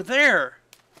more over there.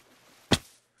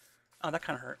 Oh, that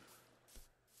kind of hurt.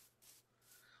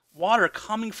 Water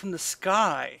coming from the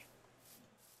sky.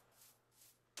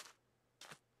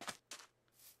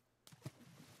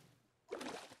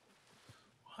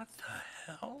 What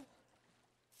the hell?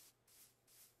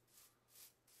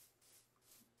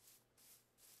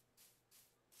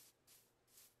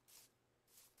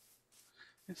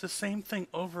 It's the same thing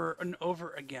over and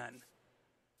over again.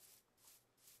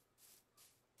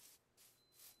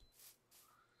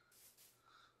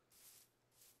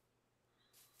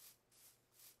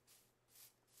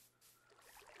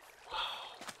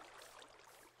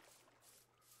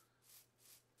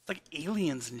 It's like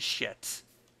aliens and shit.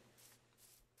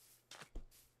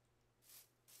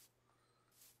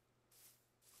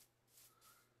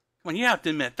 Come on, you have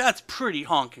to admit, that's pretty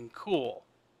honking cool.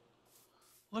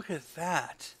 Look at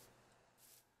that.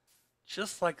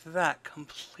 Just like that,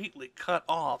 completely cut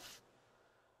off.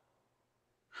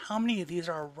 How many of these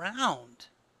are around?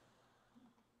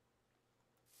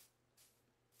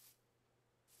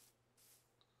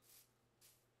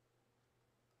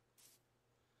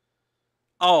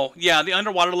 Oh, yeah, the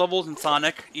underwater levels in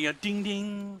Sonic. Yeah, ding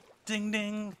ding, ding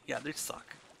ding. Yeah, they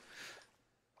suck.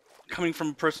 Coming from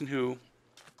a person who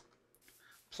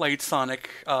played Sonic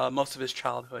most of his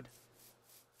childhood.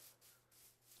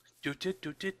 Wow,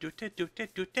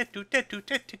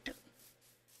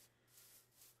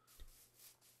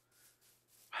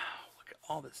 look at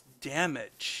all this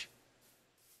damage.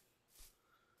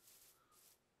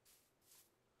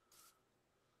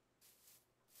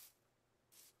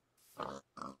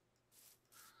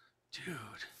 Dude.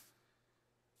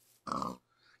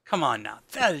 Come on now.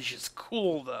 That is just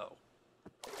cool, though.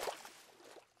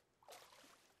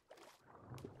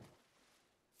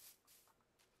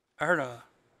 I heard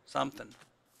something.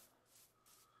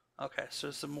 Okay, so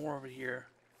there's some more over here.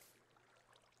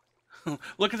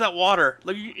 Look at that water.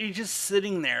 Look, he's just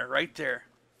sitting there, right there.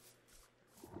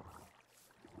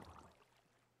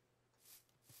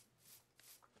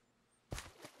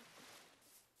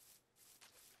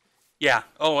 Yeah.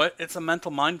 Oh, it's a mental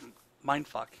mind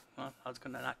fuck. Well, I was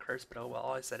gonna not curse, but oh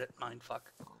well. I said it. Mind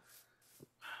fuck.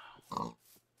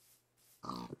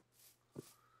 I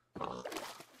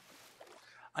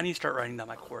need to start writing down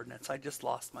my coordinates. I just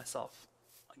lost myself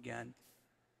again.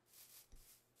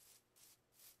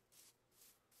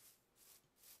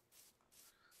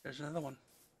 There's another one.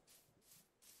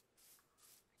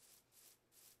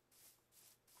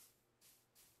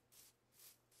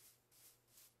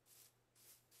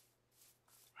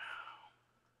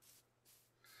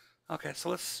 Okay, so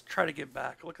let's try to get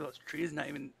back. Look at those trees, not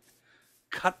even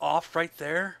cut off right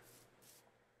there.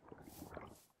 Wow.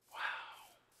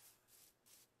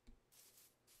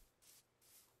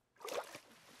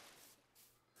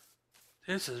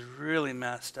 This is really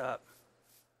messed up.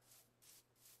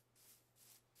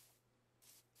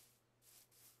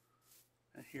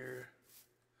 And here,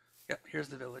 yep, here's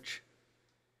the village.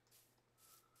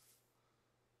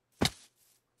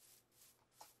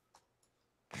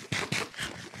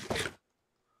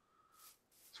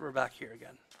 So we're back here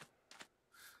again.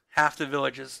 Half the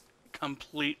village is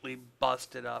completely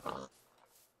busted up. Let's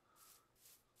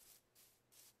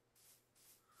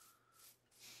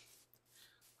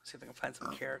see if I can find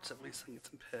some carrots, at least I can get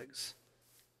some pigs.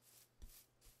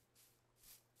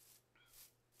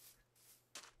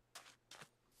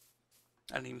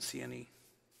 I didn't even see any.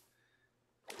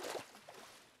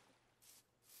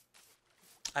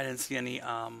 I didn't see any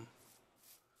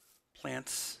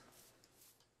plants.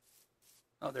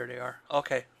 Oh, there they are.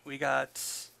 Okay, we got,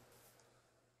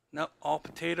 nope, all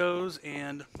potatoes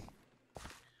and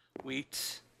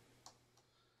wheat.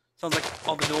 Sounds like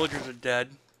all the villagers are dead,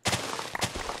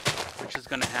 which is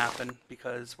going to happen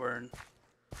because we're in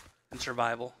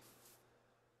survival.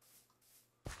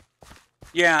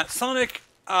 Yeah, Sonic,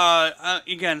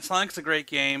 again, Sonic's a great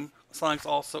game. Sonic's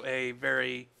also a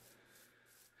very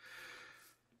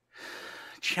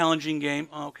challenging game.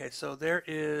 Okay, so there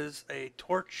is a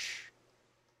torch.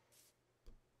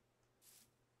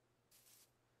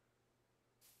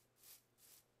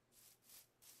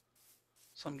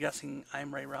 So I'm guessing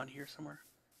I'm right around here somewhere.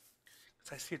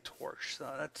 Because I see a torch, so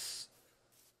that's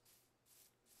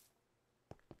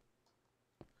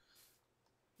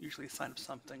usually a sign of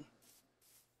something.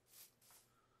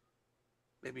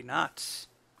 Maybe not.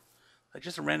 Like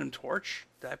just a random torch?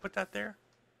 Did I put that there?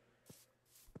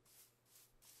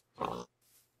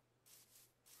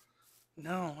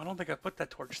 No, I don't think I put that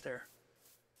torch there.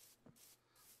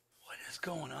 What is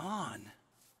going on?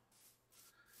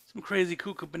 Some crazy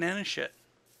cuckoo banana shit.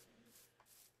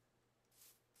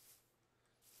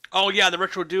 Oh yeah, the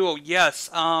Retro Duo. Yes.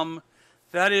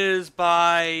 That is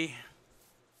by,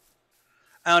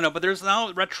 I don't know, but there's now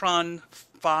Retron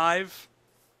 5.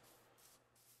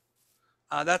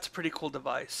 That's a pretty cool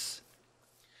device.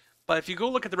 But if you go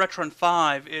look at the Retron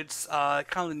 5, it's kind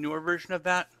of the newer version of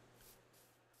that.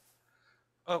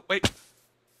 Oh, wait.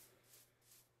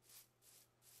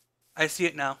 I see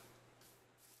it now.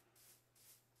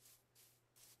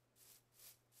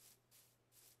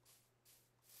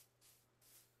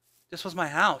 This was my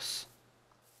house.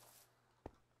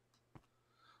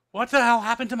 What the hell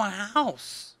happened to my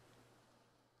house?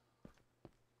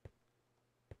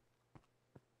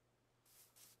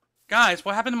 Guys,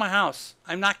 what happened to my house?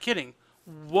 I'm not kidding.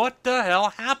 What the hell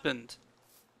happened?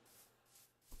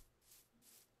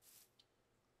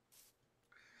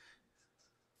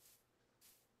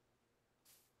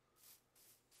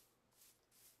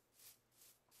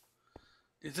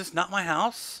 Is this not my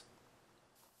house?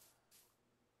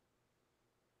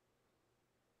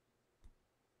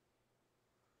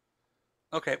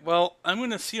 Okay, well, I'm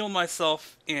going to seal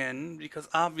myself in because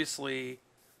obviously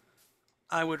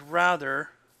I would rather...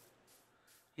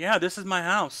 Yeah, this is my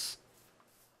house.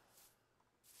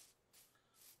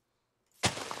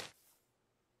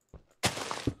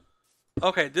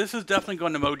 Okay, this is definitely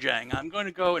going to Mojang. I'm going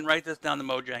to go and write this down to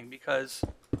Mojang because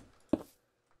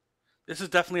this is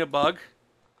definitely a bug.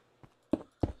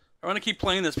 I want to keep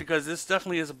playing this because this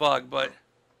definitely is a bug, but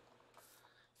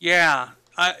yeah,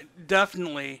 I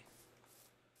definitely...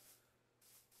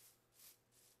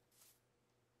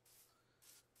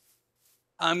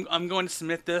 I'm going to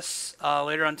submit this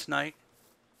later on tonight.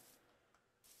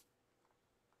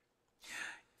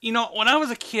 You know, when I was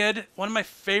a kid, one of my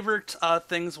favorite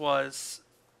things was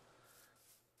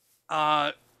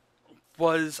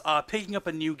picking up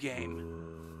a new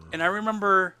game, and I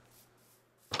remember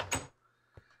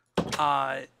when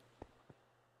I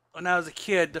was a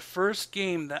kid, the first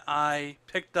game that I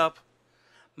picked up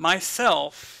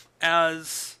myself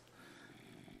as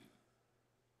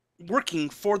working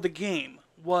for the game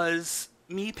was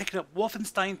me picking up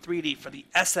Wolfenstein 3D for the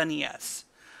SNES.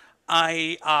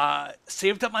 I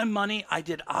saved up my money. I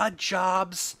did odd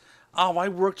jobs. Oh, I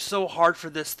worked so hard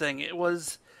for this thing. It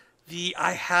was the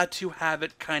I had to have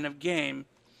it kind of game,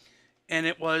 and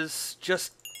it was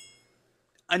just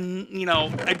a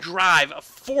drive, a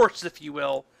force, if you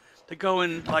will, to go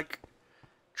and like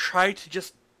try to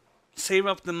just save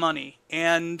up the money.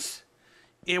 And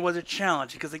it was a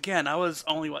challenge because again, I was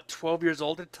only 12 years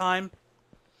old at the time,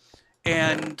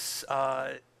 and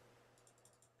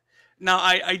now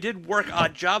I did work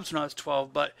odd jobs when I was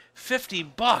 12, but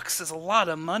 $50 is a lot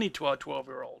of money to a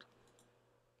 12-year-old.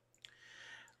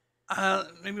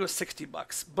 Maybe it was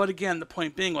 $60, but again, the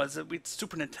point being was that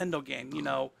Super Nintendo game,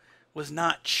 was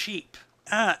not cheap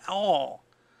at all,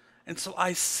 and so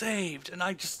I saved, and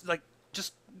I just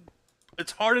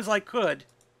as hard as I could,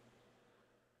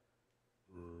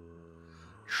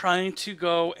 trying to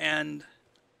go and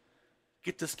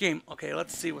get this game. Okay,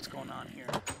 let's see what's going on here.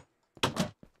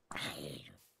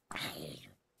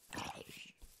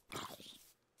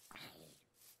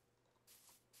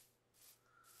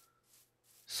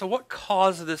 So what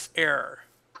caused this error?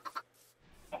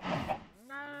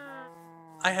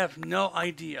 I have no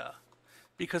idea.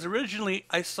 Because originally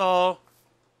I saw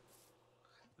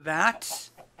that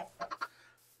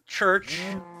church,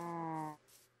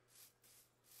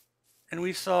 and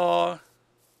we saw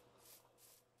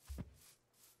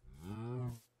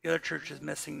the other church is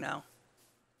missing now.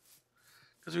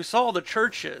 Because we saw all the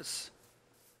churches.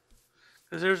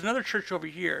 Because there's another church over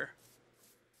here.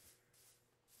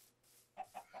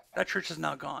 That church is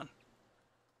now gone.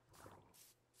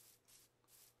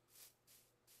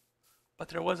 But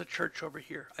there was a church over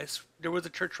here. There was a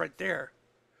church right there.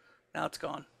 Now it's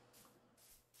gone.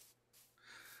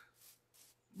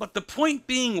 But the point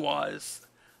being was,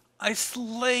 I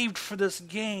slaved for this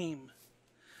game.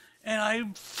 And I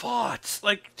fought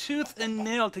like tooth and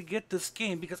nail to get this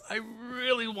game because I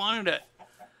really wanted it.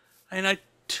 And I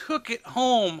took it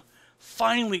home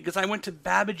finally because I went to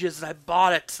Babbage's and I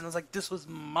bought it. And I was like, this was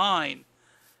mine.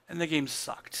 And the game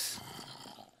sucked.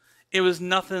 It was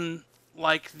nothing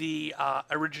like the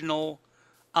original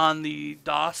on the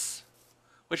DOS.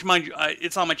 Which, mind you,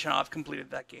 it's on my channel. I've completed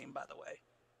that game, by the way.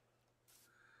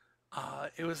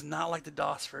 It was not like the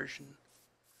DOS version.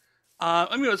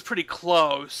 I mean, it was pretty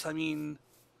close. I mean,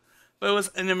 but it was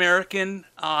an American.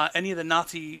 Any of the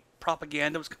Nazi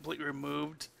propaganda was completely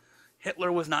removed.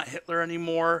 Hitler was not Hitler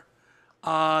anymore.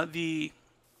 The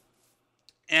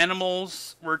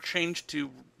animals were changed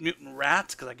to mutant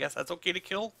rats, because I guess that's okay to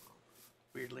kill.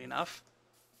 Weirdly enough.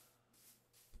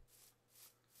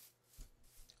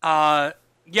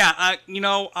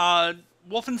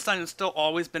 Wolfenstein has still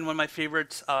always been one of my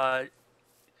favorite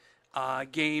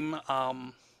game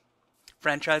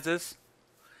franchises,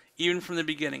 even from the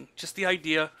beginning. Just the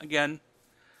idea, again,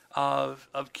 of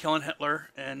killing Hitler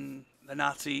and the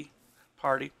Nazi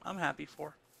party, I'm happy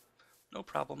for. No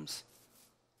problems.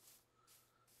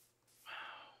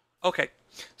 Okay,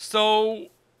 so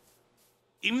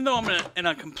even though I'm in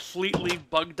a completely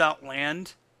bugged out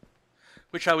land,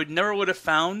 which I would have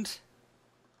found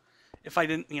if I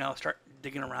didn't, start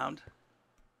digging around.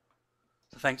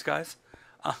 So thanks, guys.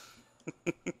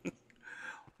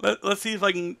 Let's see if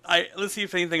let's see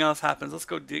if anything else happens. Let's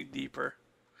go dig deeper.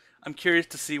 I'm curious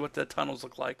to see what the tunnels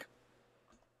look like.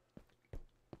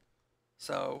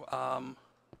 So,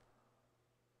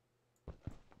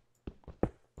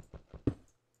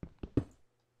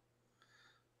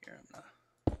 here, I'm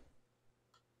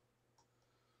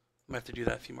gonna have to do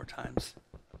that a few more times.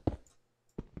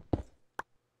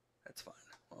 That's fine.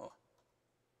 Oh.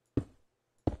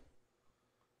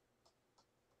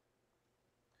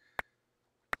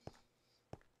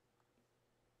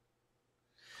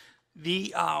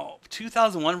 The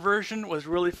 2001 version was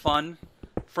really fun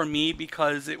for me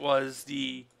because it was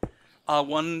the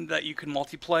one that you could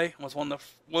multiplayer.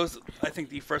 Was I think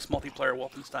the first multiplayer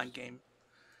Wolfenstein game,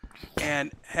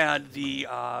 and had the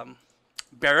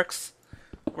barracks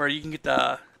where you can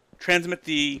transmit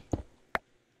the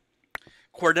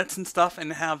coordinates and stuff,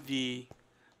 and have the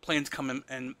planes come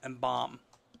in and bomb.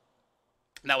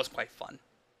 And that was quite fun.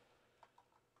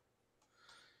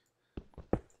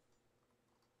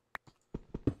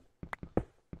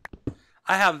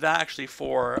 I have that actually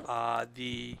for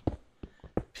the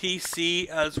PC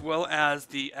as well as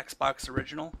the Xbox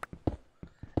original,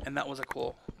 and that was a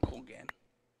cool game.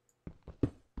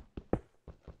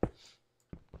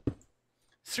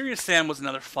 Serious Sam was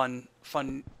another fun,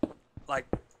 like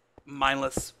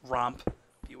mindless romp,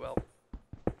 if you will,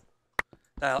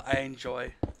 that I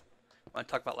enjoy when I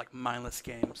talk about like mindless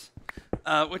games.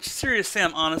 Which Serious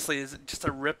Sam honestly is just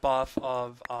a rip-off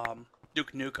of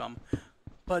Duke Nukem.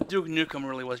 But Duke Nukem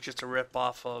really was just a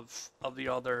rip-off of the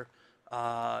other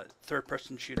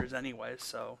third-person shooters anyway,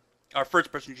 so... Or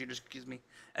first-person shooters, excuse me.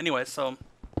 Anyway, so...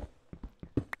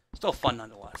 Still fun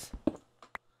nonetheless.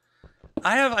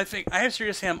 I have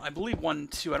Serious Sam, I believe 1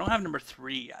 and 2. I don't have number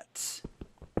 3 yet.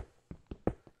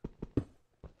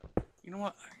 You know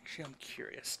what? Actually, I'm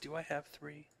curious. Do I have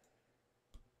 3?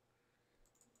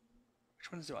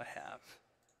 Which ones do I have?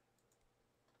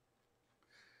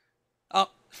 Oh,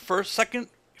 first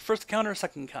counter,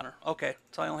 second counter. Okay,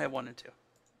 so I only have 1 and 2.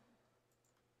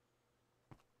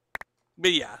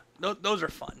 But yeah, those are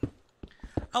fun.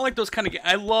 I like those kind of games.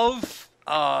 I love,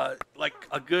 like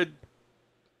a good.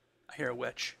 I hear a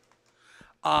witch.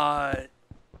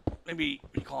 Maybe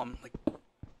what do you call them, like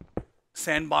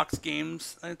sandbox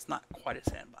games. It's not quite a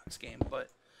sandbox game, but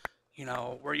you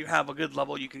know, where you have a good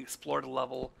level, you can explore the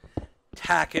level,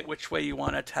 attack it which way you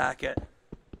want to attack it.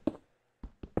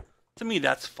 To me,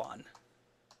 that's fun.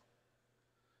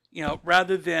 You know,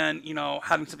 rather than, you know,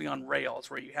 having something on rails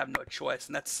where you have no choice,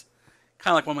 and that's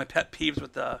kind of like one of my pet peeves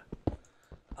with the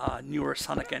newer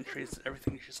Sonic entries.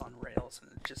 Everything's just on rails,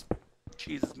 and it just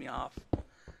cheeses me off.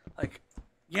 Like,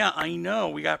 yeah, I know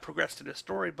we got to progress to the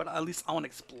story, but at least I want to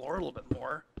explore a little bit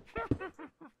more.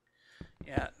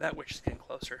 Yeah, that witch is getting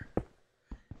closer.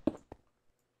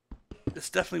 This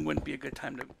definitely wouldn't be a good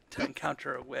time to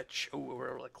encounter a witch. Oh,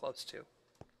 we're really close to.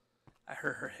 I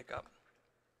heard her hiccup.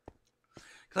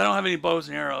 Because I don't have any bows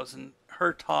and arrows, and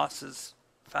her toss is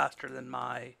faster than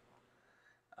my...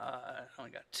 I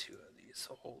only got 2 of these,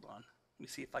 so hold on. Let me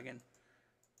see if I can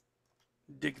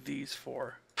dig these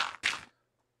for...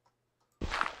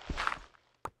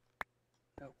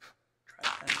 Nope.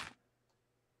 Try again.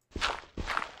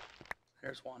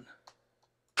 There's one.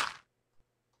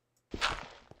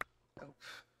 Nope.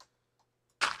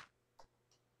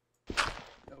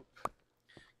 Nope.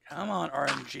 Come on,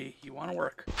 RNG. You want to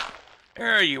work.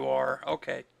 There you are.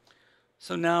 Okay.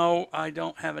 So now I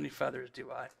don't have any feathers,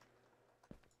 do I?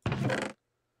 Of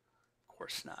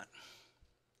course not.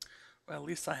 Well, at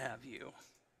least I have you.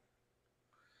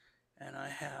 And I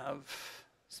have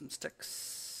some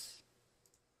sticks.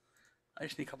 I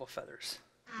just need a couple feathers.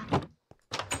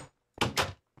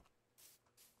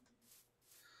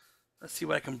 Let's see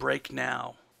what I can break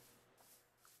now.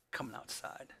 Coming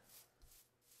outside.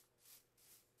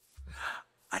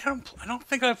 I don't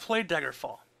think I've played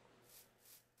Daggerfall.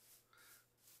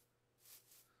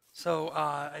 So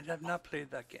I have not played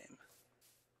that game.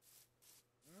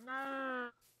 What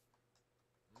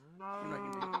am I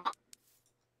gonna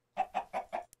do?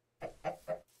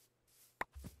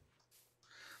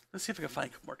 Let's see if I can find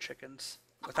a couple more chickens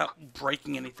without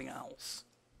breaking anything else.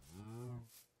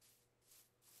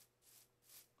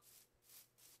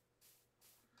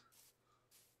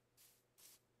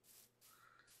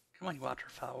 Come on, you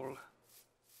waterfowl.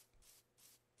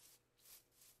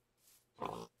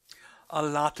 A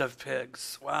lot of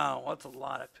pigs. Wow, that's a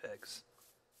lot of pigs.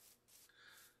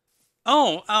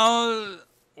 Oh,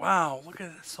 wow, look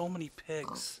at so many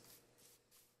pigs.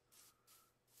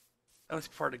 That was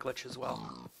part of the glitch as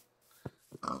well.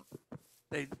 Oh,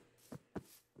 look at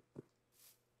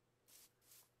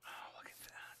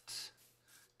that.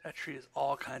 That tree is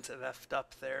all kinds of effed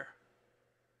up there.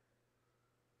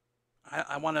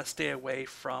 I want to stay away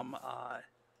from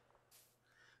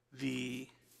the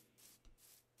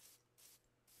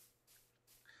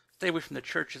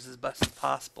churches as best as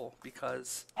possible,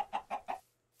 because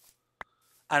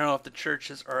I don't know if the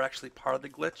churches are actually part of the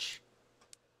glitch,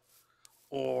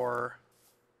 or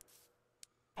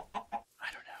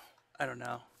I don't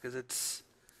know, because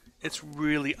it's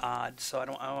really odd. So I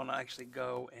don't want to actually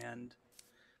go and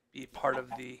be part of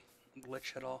the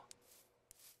glitch at all.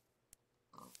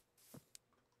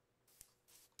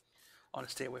 I want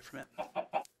to stay away from it.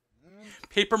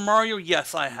 Paper Mario,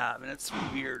 yes, I have, and it's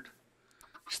weird.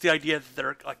 Just the idea that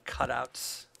they're like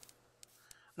cutouts.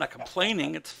 I'm not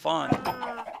complaining, it's fun.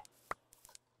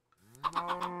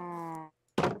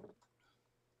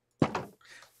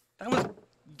 That was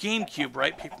GameCube,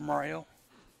 right? Paper Mario?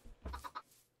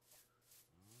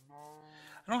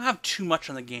 I don't have too much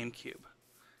on the GameCube.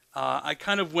 I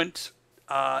kind of went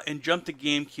and jumped the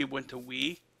GameCube, went to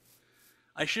Wii.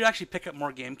 I should actually pick up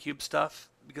more GameCube stuff,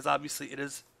 because obviously it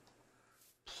is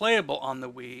playable on the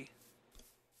Wii.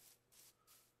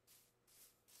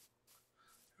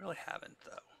 I really haven't,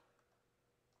 though.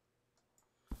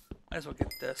 Might as well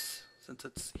get this, since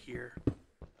it's here.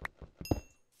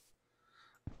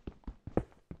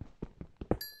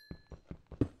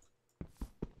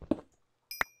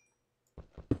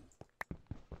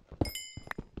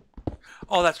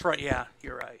 Oh, that's right, yeah,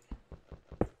 you're right.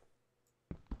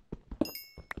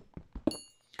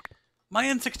 My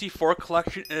N64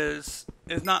 collection is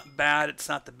not bad. It's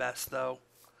not the best, though.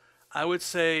 I would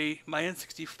say my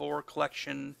N64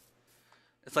 collection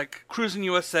It's like Cruising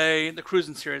USA. The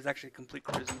Cruising series, actually, a complete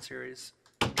Cruising series.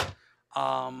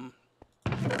 Um,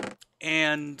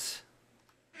 and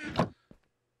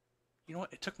you know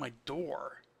what? It took my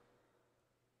door.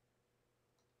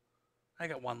 I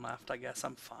got one left. I guess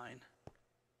I'm fine.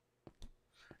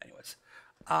 Anyways,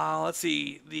 let's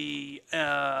see the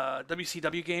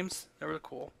WCW games. They were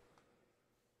cool.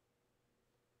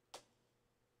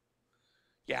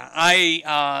 Yeah,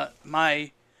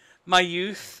 my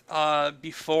youth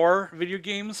before video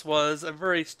games was a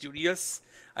very studious.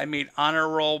 I made honor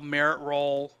roll, merit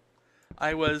roll.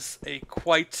 I was a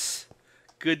quite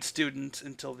good student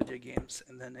until video games,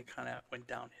 and then it kind of went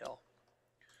downhill.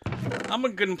 I'm a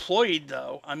good employee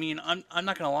though. I mean, I'm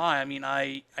not gonna lie. I mean,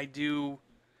 I do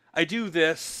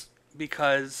this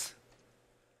because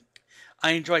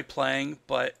I enjoy playing,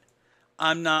 but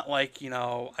I'm not like,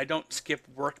 I don't skip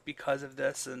work because of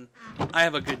this, and I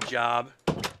have a good job.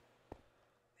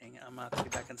 Dang it, I'm gonna have to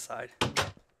get back inside.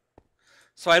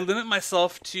 So I limit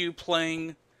myself to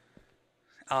playing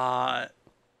on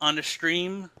a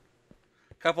stream,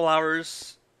 a couple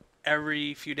hours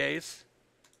every few days.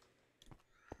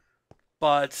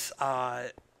 But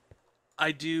I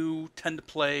do tend to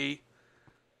play,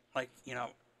 like,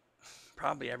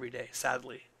 probably every day.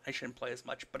 Sadly, I shouldn't play as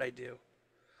much, but I do.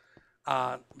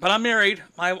 But I'm married.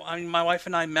 My wife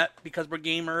and I met because we're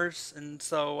gamers, and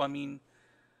so I mean,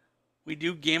 we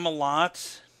do game a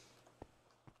lot.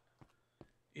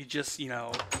 It just,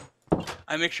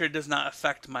 I make sure it does not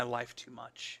affect my life too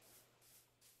much.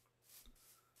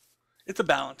 It's a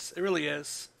balance. It really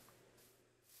is.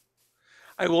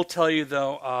 I will tell you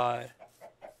though,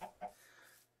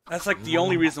 that's like the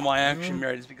only reason why I actually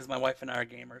married is because my wife and I are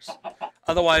gamers.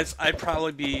 Otherwise, I'd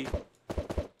probably be,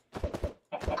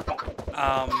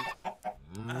 dang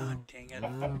it,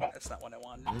 that's not what I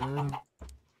wanted.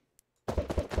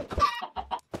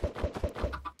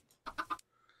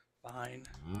 Fine.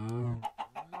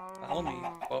 Follow me.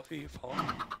 Both of you follow me.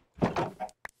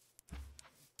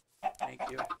 Thank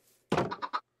you.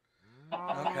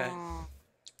 Okay.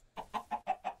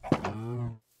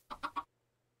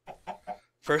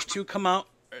 First two come out.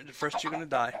 The first two are gonna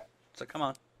die. So come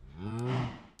on.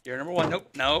 You're number one. Nope.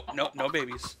 No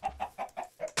babies.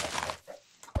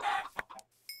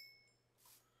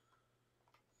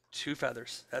 Two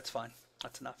feathers. That's fine.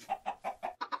 That's enough.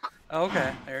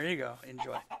 Okay. There you go.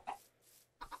 Enjoy.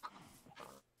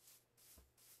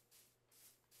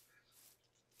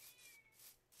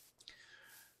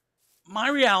 My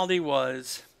reality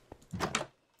was,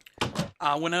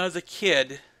 when I was a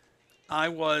kid, I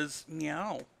was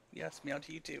meow. Yes, meow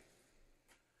to you too.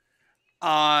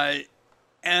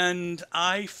 And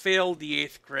I failed the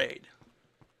 8th grade.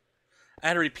 I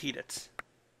had to repeat it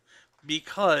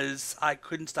because I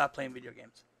couldn't stop playing video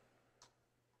games,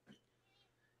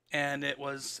 and it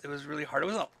was really hard. It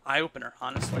was an eye opener,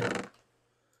 honestly.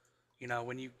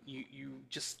 When you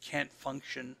just can't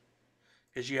function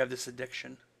because you have this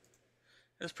addiction.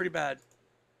 It was pretty bad.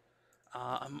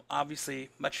 I'm obviously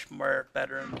much more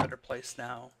better in a better place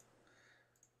now.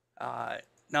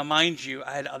 Now, mind you,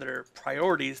 I had other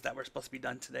priorities that were supposed to be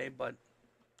done today, but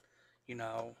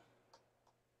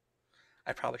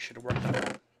I probably should have worked on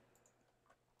that.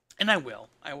 And I will.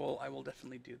 I will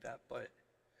definitely do that, but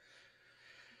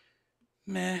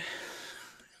meh.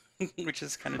 Which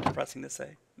is kind of depressing to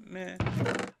say. Meh.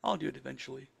 I'll do it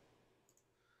eventually.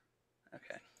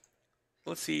 Okay.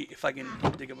 Let's see if I can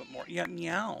dig a bit more. Yeah,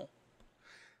 meow.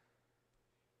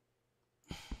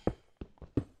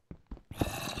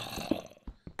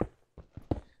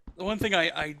 The one thing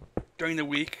I during the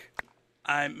week,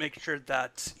 I make sure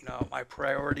that, my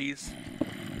priorities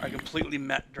are completely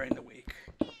met during the week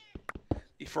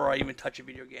before I even touch a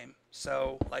video game.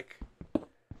 So, like,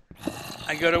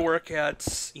 I go to work at,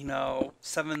 7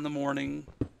 in the morning.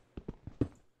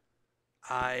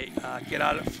 I get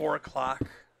out at 4 o'clock.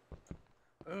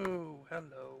 Oh,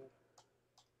 hello.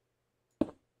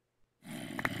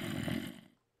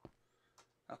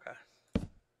 Okay.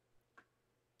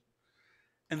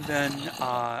 And then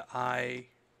I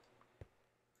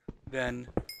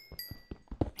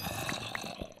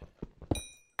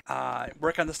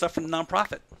work on the stuff from the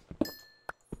nonprofit,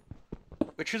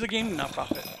 which is a gaming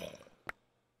nonprofit.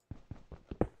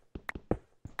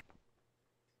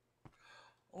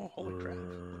 Oh, holy crap.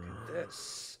 Look at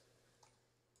this.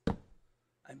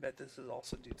 I bet this is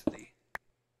also due to the...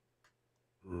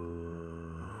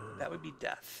 That would be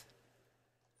death.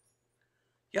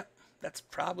 Yep, that's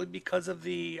probably because of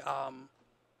the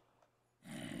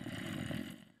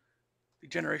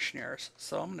generation errors.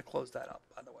 So I'm going to close that up,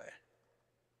 by the way.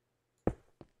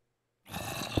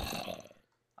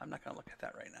 I'm not going to look at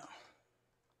that right now.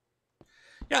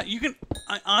 Yeah, you can.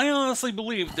 I honestly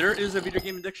believe there is a video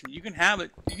game addiction. You can have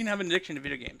it. You can have an addiction to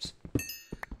video games.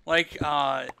 Like,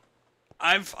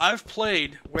 I've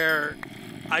played where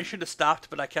I should have stopped,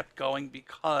 but I kept going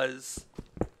because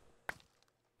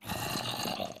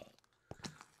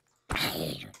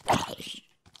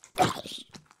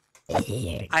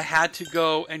I had to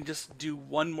go and just do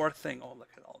one more thing. Oh, look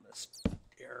at all this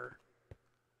error.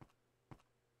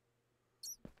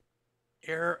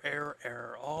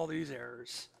 Error. All these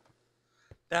errors.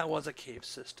 That was a cave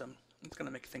system. It's going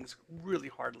to make things really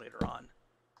hard later on.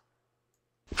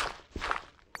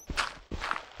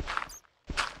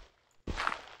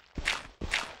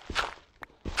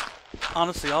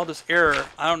 Honestly, all this error,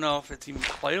 I don't know if it's even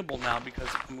playable now because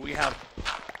we have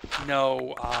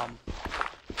no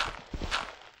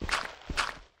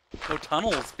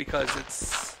tunnels because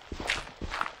it's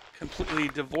completely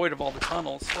devoid of all the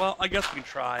tunnels. Well, I guess we can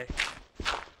try.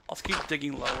 I'll keep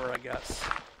digging lower, I guess.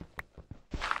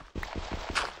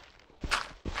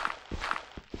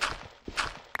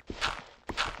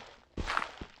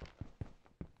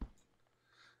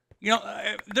 You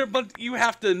know, but you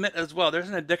have to admit as well, there's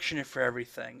an addiction for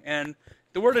everything. And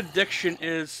the word addiction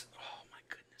is, oh my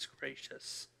goodness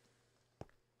gracious.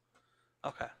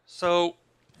 Okay, so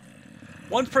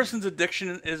one person's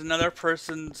addiction is another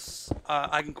person's,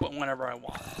 I can quit whenever I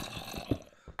want.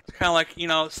 It's kind of like, you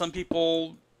know, some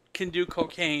people can do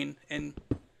cocaine and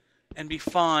be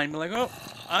fine. Be like, oh,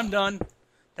 I'm done.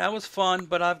 That was fun,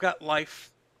 but I've got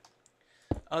life.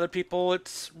 Other people,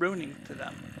 it's ruining to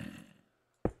them.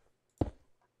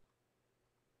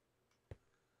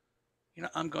 You know,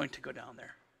 I'm going to go down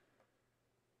there.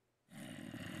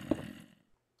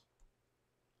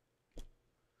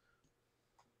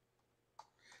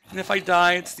 And if I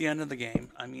die, it's the end of the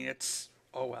game. I mean, it's...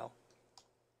 oh well.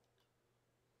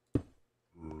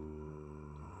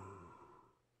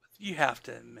 You have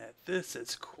to admit, this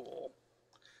is cool.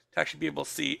 To actually be able to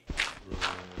see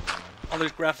all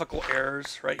these graphical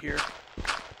errors right here.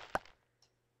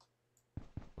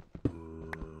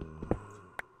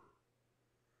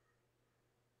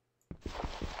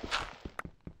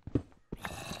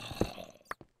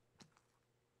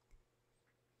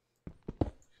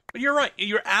 But you're right.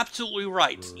 You're absolutely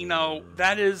right. You know,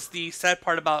 that is the sad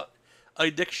part about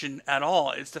addiction at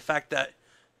all, is the fact that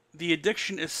the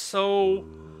addiction is so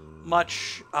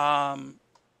much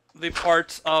the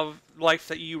parts of life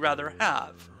that you rather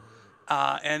have.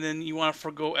 And then you want to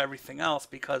forgo everything else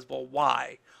because, well,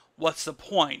 why? What's the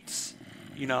point?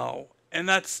 You know, and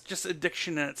that's just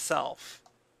addiction in itself.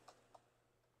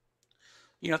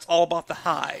 You know, it's all about the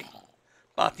high,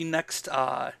 about the next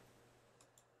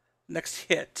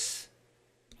hit,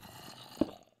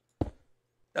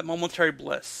 that momentary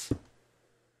bliss.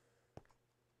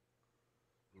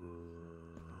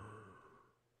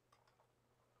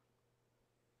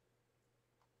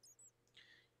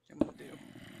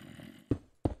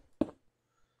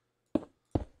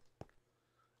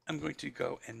 I'm going to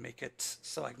go and make it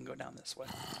so I can go down this way,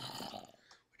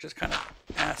 which is kind of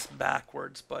ass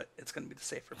backwards, but it's going to be the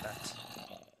safer bet.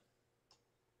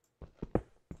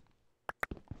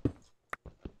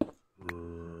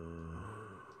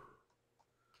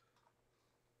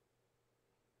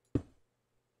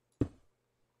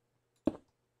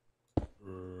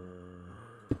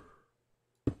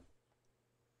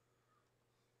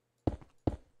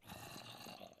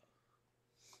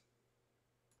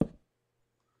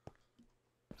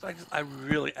 So I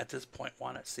really, at this point,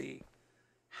 want to see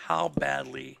how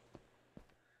badly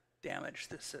damaged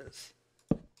this is.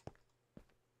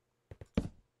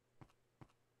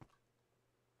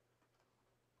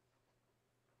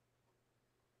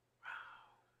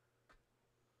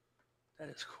 That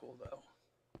is cool, though.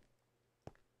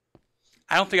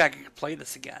 I don't think I can play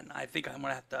this again. I think I'm going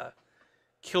to have to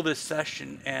kill this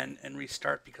session and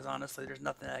restart because, honestly, there's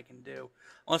nothing I can do.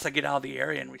 Unless I get out of the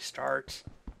area and restart.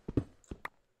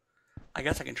 I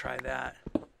guess I can try that.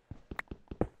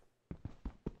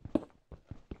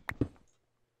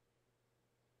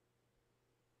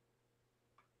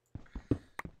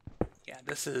 Yeah,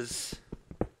 this is...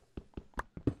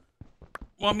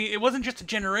 well, I mean, it wasn't just a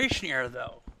generation error,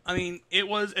 though. I mean, it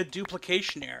was a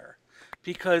duplication error.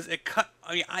 Because it cut...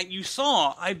 I mean, you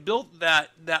saw, I built that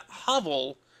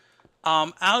hovel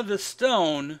out of the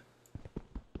stone.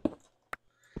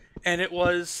 And it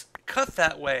was cut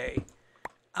that way.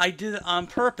 I did it on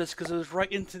purpose because it was right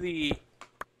into the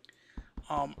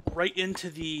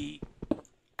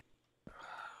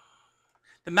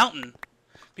mountain.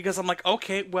 Because I'm like,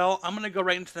 okay, well, I'm gonna go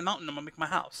right into the mountain. I'm gonna make my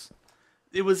house.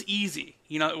 It was easy,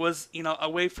 you know. It was, you know, a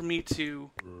way for me to,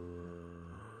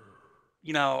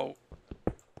 you know,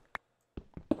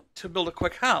 to build a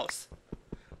quick house.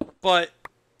 But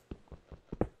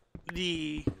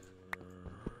the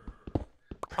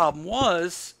problem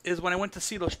is when I went to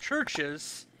see those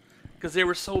churches, because they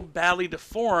were so badly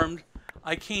deformed,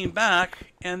 I came back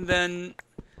and then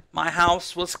my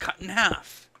house was cut in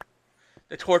half.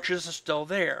 The torches are still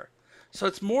there. So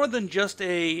it's more than just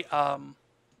a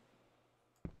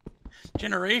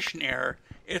generation error.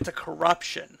 It's a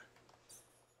corruption.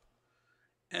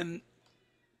 And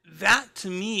that, to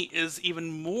me, is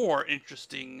even more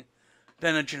interesting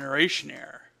than a generation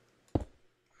error.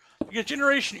 Because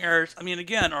generation errors, I mean,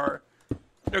 again,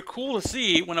 they're cool to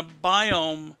see when a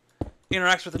biome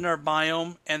interacts with another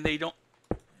biome and they don't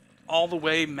all the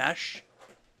way mesh.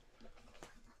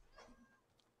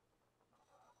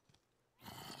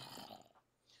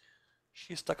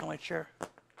 She's stuck on my chair.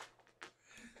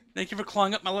 Thank you for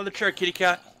clawing up my leather chair, kitty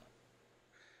cat.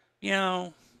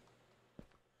 Meow.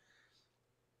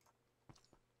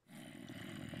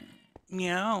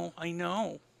 Meow, I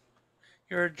know.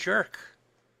 You're a jerk.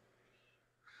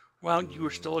 Well, you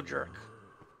were still a jerk.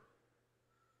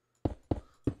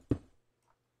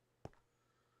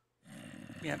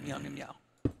 Meow, meow, meow, meow.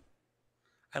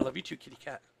 I love you too, kitty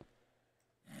cat.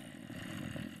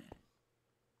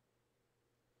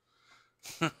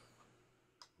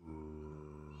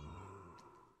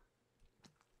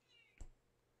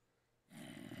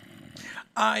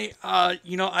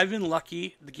 I've been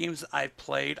lucky. The games that I've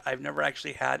played, I've never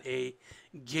actually had a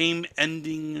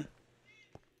game-ending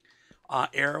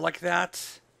error like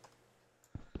that.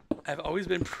 I've always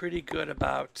been pretty good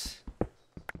about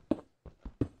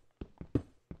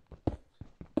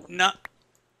not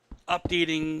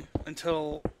updating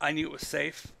until I knew it was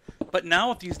safe. But now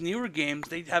with these newer games,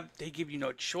 they give you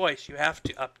no choice. You have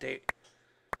to update.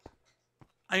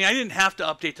 I mean, I didn't have to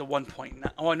update to 1.9.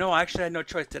 Oh no, actually I had no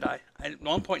choice, did I?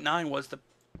 1.9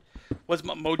 was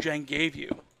what Mojang gave you.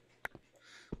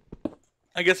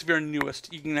 I guess if you're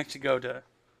newest, you can actually go to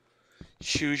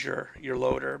choose your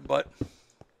loader, but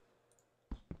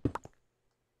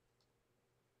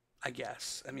I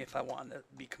guess. I mean, if I wanted to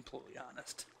be completely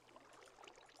honest.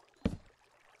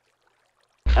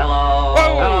 Hello.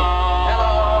 Whoa!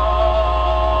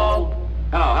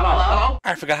 Hello. Hello.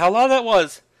 I forgot how loud that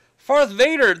was. Farth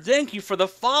Vader, thank you for the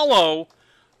follow.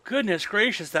 Goodness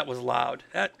gracious, that was loud.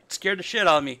 That scared the shit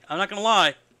out of me. I'm not gonna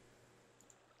lie.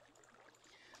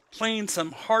 Playing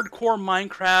some hardcore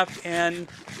Minecraft and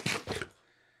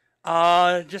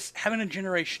just having a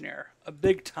generation error. A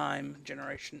big time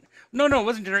generation. No, it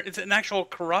wasn't generation. It's an actual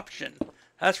corruption.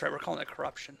 That's right, we're calling it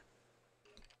corruption.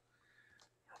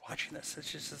 We're watching this.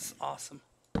 It's awesome.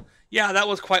 Yeah, that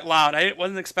was quite loud. I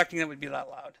wasn't expecting it would be that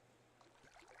loud.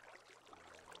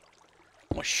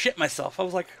 I almost shit myself. I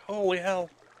was like, holy hell.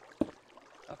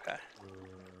 Okay.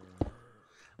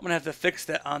 I'm gonna have to fix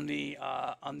that on the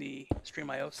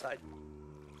Stream.io side.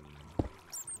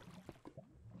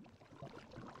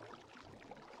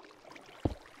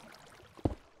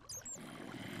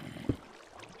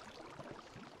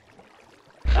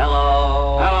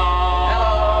 Hello.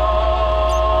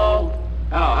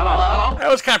 I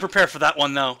was kind of prepared for that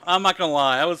one, though. I'm not gonna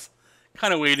lie. I was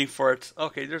kind of waiting for it.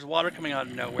 Okay, there's water coming out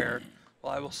of nowhere.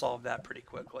 Well, I will solve that pretty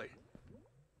quickly.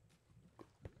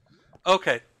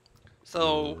 Okay.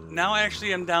 So, now I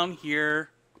actually am down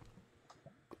here.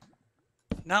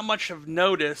 Not much of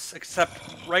notice, except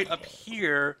right up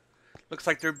here. Looks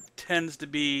like there tends to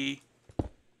be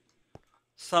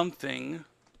something.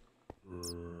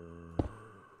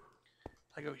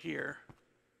 I go here.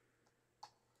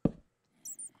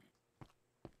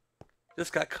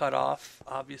 This got cut off.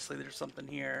 Obviously, there's something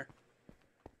here.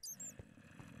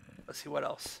 Let's see what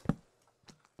else.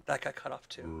 That got cut off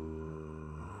too.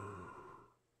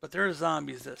 But there are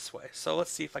zombies this way, so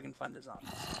let's see if I can find the zombies.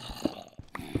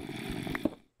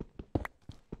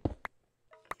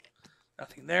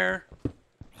 Nothing there.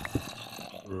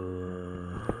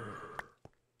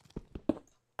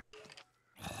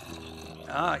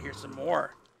 Ah, here's some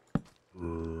more.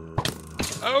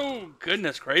 Oh,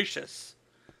 goodness gracious.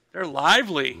 They're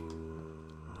lively.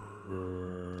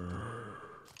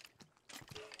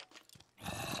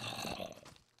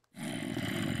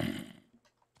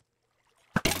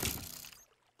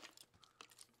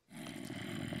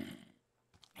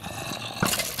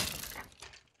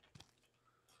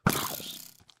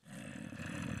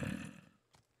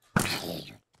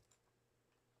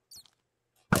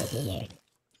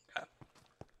 Okay.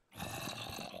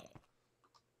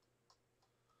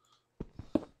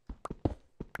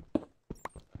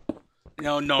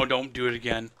 No, don't do it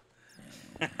again.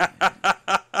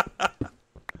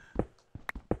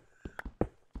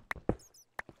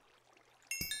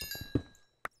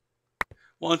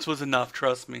 Once was enough,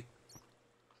 trust me.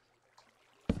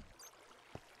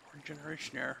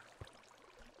 Regeneration error.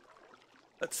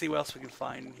 Let's see what else we can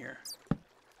find in here.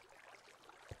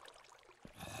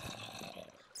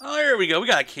 Oh, here we go. We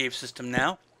got a cave system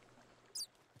now.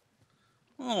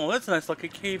 Oh, that's a nice looking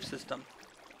cave system.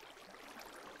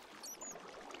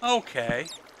 Okay.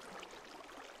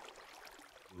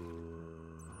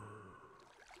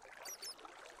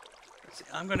 Let's see.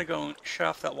 I'm gonna go and shut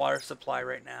off that water supply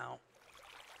right now.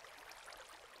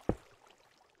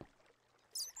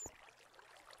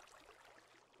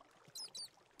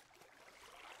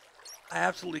 I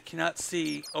absolutely cannot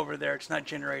see over there. It's not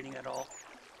generating at all.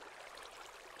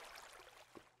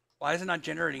 Why is it not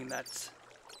generating that?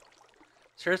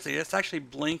 Seriously, it's actually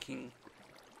blinking.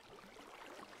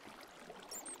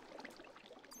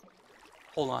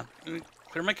 Hold on. Let me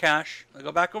clear my cache. I'll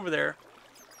go back over there.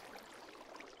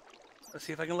 Let's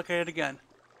see if I can look at it again.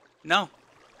 No.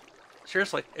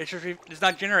 Seriously, it's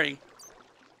not generating.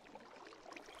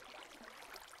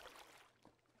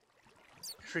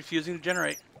 It's refusing to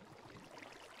generate.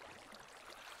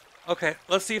 Okay,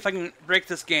 let's see if I can break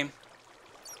this game.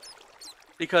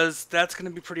 Because that's going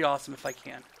to be pretty awesome if I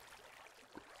can.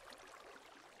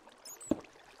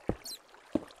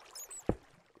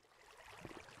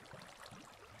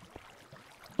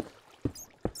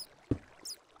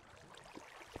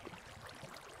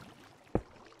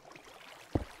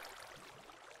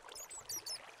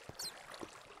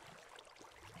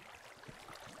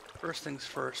 First things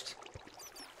first.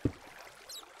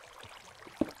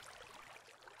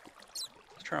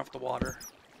 Let's turn off the water.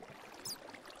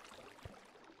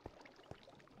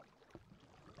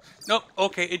 Nope,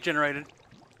 okay, it generated.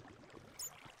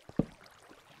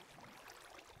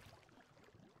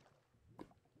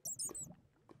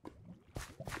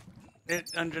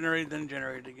 It ungenerated, then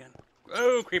generated again.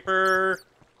 Oh, creeper!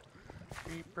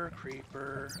 Creeper,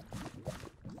 creeper.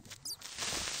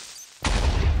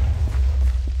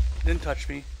 Didn't touch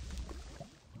me.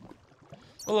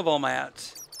 What level am I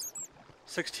at?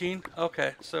 16?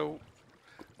 Okay, so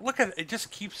look at it. It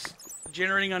just keeps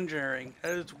generating, ungenerating.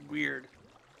 That is weird.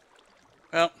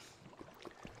 Well,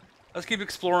 let's keep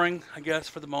exploring, I guess,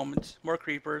 for the moment. More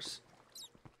creepers.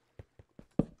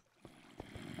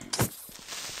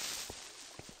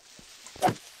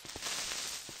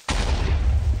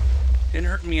 Didn't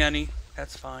hurt me any.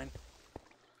 That's fine.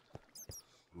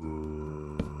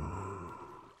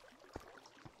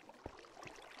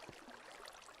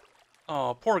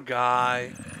 Oh, poor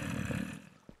guy.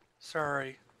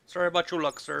 Sorry. Sorry about your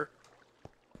luck, sir.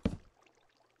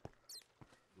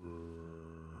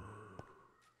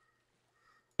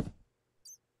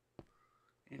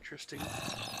 Interesting.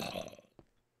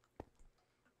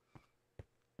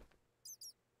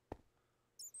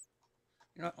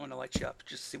 You know what? I want to light you up.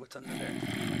 Just see what's under there.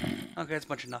 Okay, it's a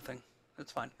bunch of nothing.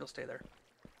 It's fine. You'll stay there.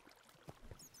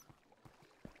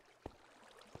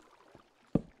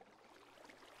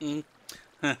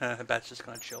 Bat's just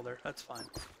gonna chill there. That's fine.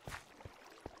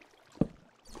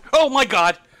 Oh my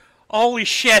god! Holy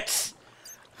shit!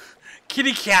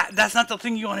 Kitty cat, that's not the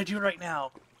thing you want to do right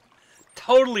now.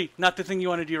 Totally not the thing you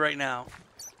want to do right now.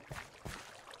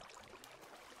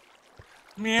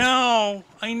 Meow!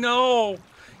 I know!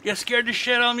 You scared the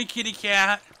shit out of me, kitty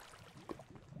cat.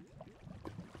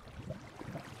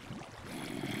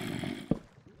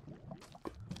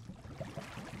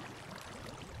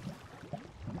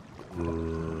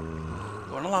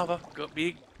 Go in the lava. Go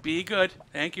be good.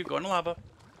 Thank you. Go in the lava.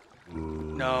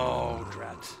 No,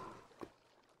 drat.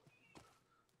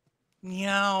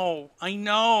 Meow. I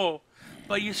know.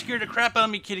 But you scared the crap out of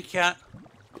me, kitty cat.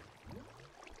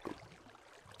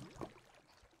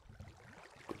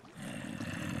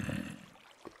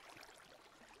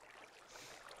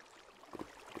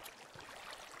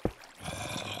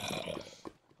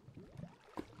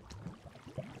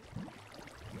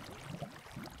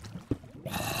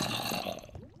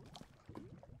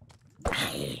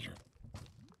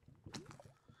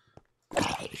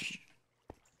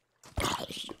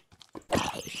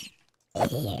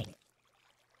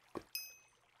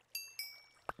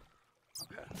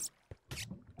 Okay.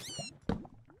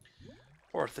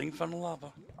 Poor thing found the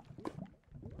lava.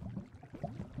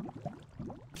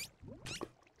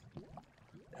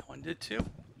 That one did too.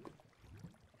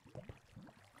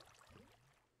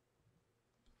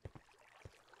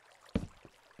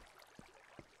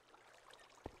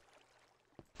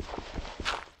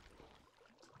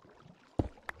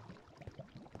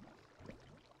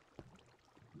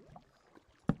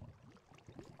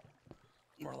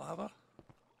 More lava.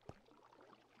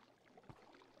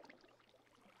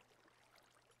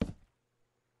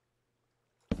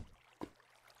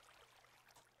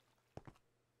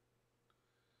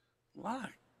 A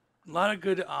lot of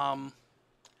good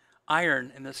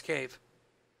iron in this cave.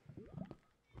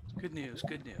 Good news,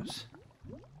 good news.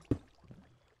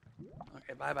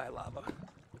 Okay, bye-bye lava.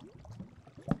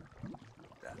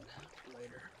 That for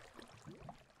later.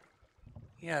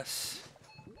 Yes.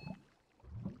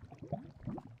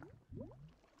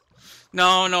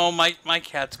 No, no, my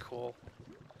cat's cool.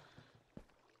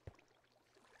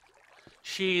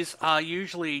 She's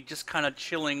usually just kind of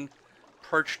chilling,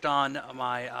 perched on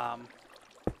my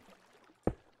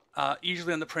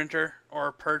usually on the printer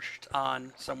or perched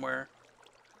on somewhere.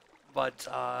 But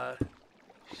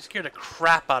she scared the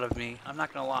crap out of me. I'm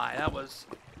not gonna lie. That was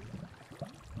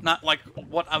not like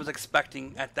what I was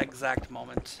expecting at that exact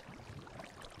moment.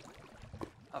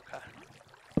 Okay.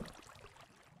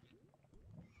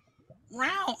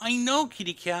 Wow, I know,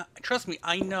 kitty cat. Trust me,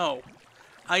 I know.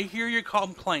 I hear your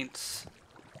complaints.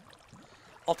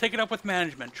 I'll take it up with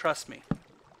management, trust me.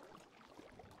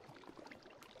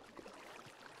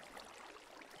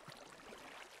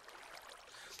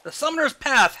 The Summoner's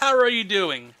Path, how are you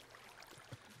doing?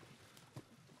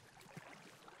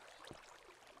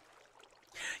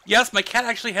 Yes, my cat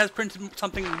actually has printed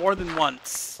something more than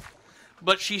once.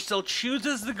 But she still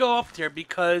chooses to go up there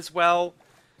because, well,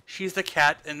 she's the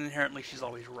cat and inherently she's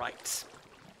always right.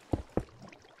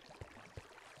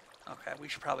 Okay, we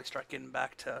should probably start getting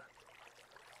back to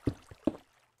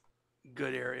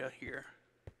good area here.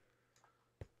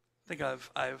 I think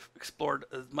I've explored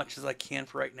as much as I can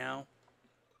for right now.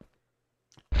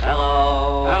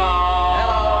 Hello. Hello.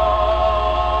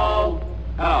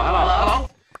 Hello. Hello. Hello.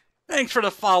 Thanks for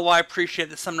the follow. I appreciate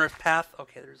the Summoner's Path.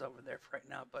 Okay, there's over there for right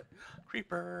now, but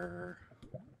creeper.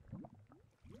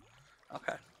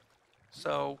 Okay,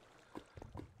 so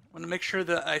I'm gonna make sure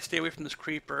that I stay away from this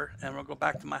creeper, and we'll go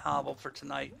back to my hovel for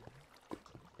tonight.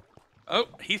 Oh,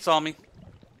 he saw me.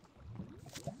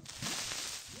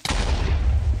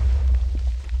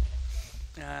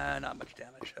 Not much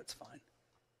damage. That's fine.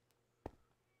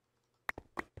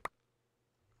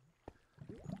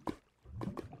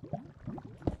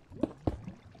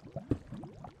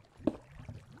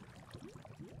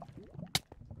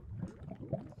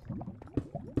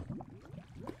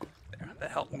 That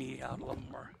helped me out a little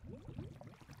more.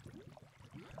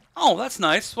 Oh, that's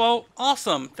nice. Well,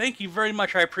 awesome. Thank you very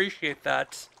much. I appreciate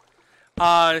that.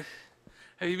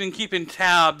 If you've been keeping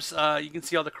tabs, you can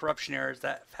see all the corruption errors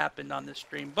that have happened on this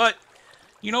stream. But,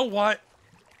 you know what?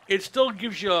 It still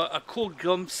gives you a cool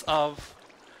glimpse of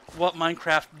what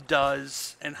Minecraft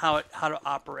does and how it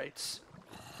operates.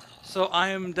 So I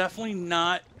am definitely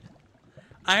not...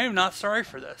 I am not sorry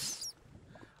for this.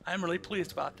 I'm really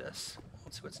pleased about this.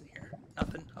 Let's see what's in here.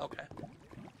 Nothing? Okay.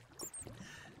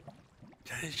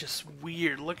 That is just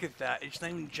weird. Look at that. It's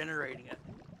not even generating it.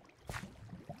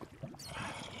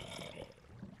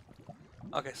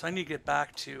 Okay, so I need to get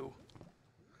back to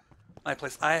my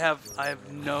place. I have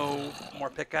no more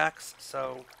pickaxe,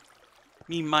 so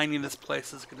me mining this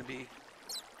place is going to be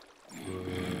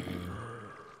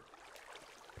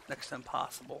next to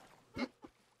impossible.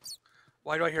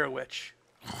 Why do I hear a witch?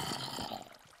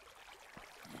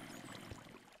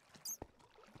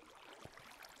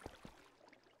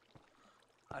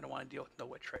 I don't want to deal with no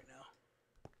witch right now.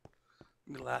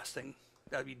 It'll be the last thing.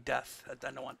 That'd be death. I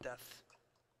don't want death.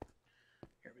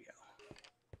 Here we go.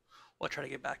 We'll try to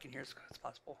get back in here as quick as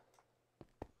possible.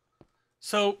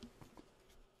 So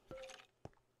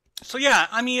yeah,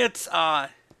 I mean it's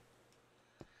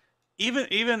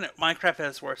even Minecraft at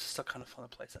its worst is still kind of fun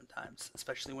to play sometimes,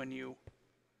 especially when you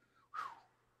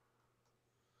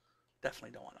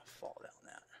definitely don't want to fall down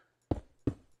that.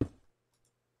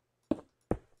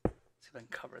 See if I can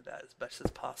cover that as best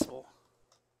as possible.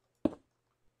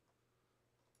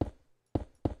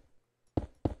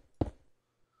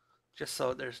 Just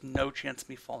so there's no chance of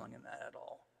me falling in that at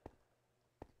all.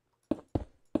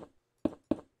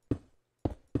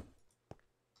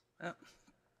 Yep.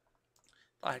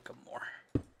 I had a couple more.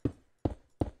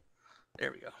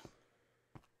 There we go.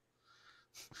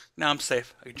 Now I'm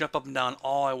safe. I can jump up and down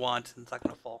all I want and it's not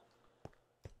going to fall.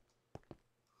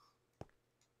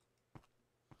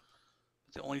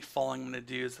 The only falling I'm going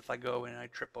to do is if I go and I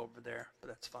trip over there, but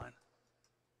that's fine.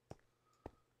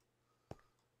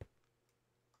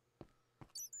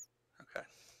 Okay.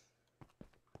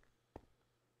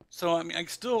 So, I mean, I can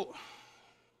still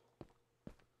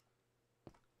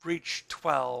reach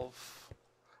 12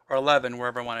 or 11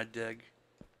 wherever I want to dig.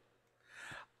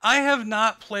 I have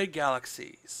not played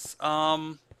Galaxies.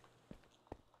 I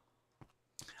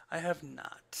have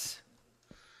not.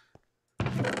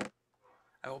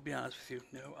 I will be honest with you.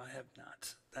 No, I have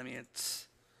not. I mean, it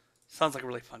sounds like a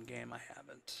really fun game. I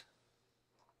haven't.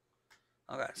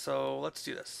 Okay, so let's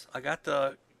do this. I got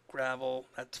the gravel.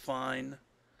 That's fine.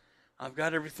 I've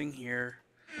got everything here.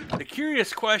 The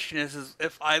curious question is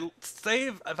if I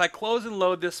save, if I close and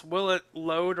load this, will it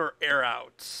load or air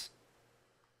out?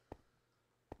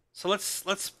 So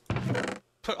let's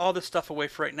put all this stuff away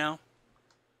for right now.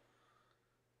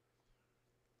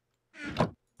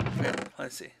 Wait,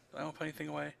 let's see. Do I want to put anything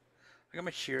away? I got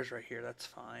my shears right here. That's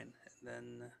fine. And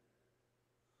then,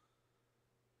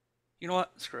 you know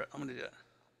what? Screw it. I'm gonna do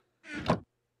it.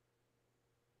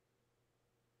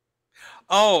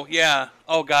 Oh yeah.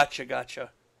 Oh,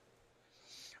 gotcha.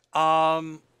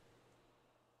 Um,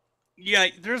 yeah.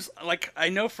 There's like I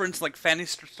know for instance like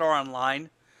Fantasy Star Online.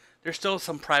 There's still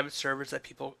some private servers that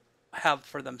people have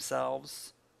for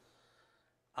themselves,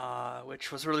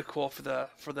 which was really cool for the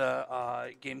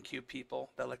GameCube people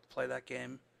that like to play that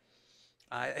game.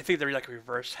 I think they're like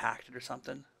reverse hacked it or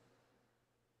something.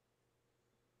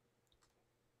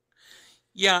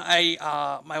 Yeah,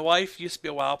 I my wife used to be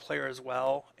a WoW player as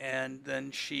well, and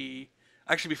then she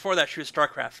actually before that she was a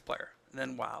StarCraft player, and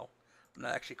then WoW. I'm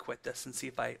gonna actually quit this and see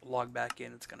if I log back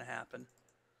in, it's gonna happen.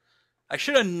 I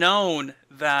should have known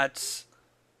that.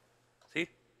 See,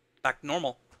 back to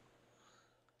normal.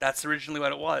 That's originally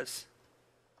what it was.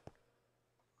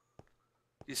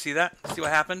 You see that? See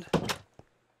what happened?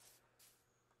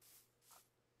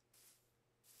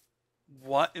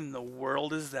 What in the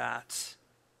world is that?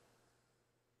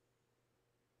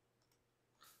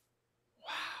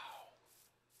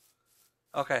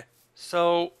 Okay,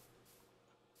 so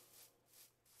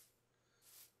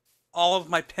all of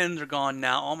my pins are gone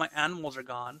now. All my animals are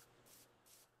gone.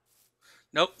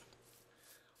 Nope.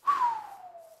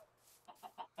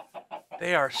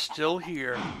 They are still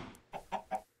here.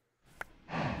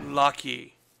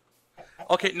 Lucky.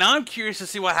 Okay, now I'm curious to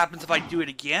see what happens if I do it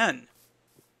again.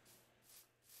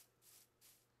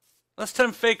 Let's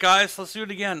tempt fate, guys. Let's do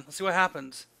it again. Let's see what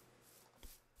happens.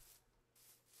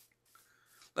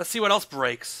 Let's see what else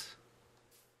breaks.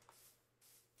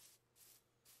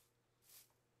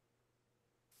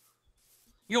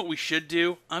 You know what we should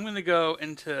do? I'm going to go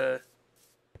into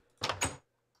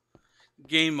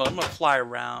game mode. I'm going to fly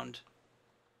around.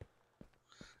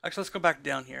 Actually, let's go back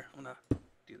down here. I'm going to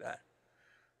do that.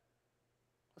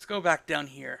 Let's go back down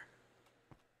here.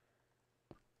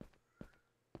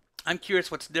 I'm curious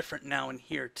what's different now in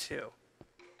here, too.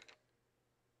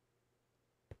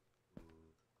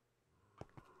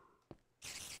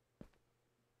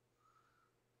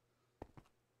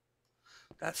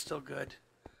 That's still good.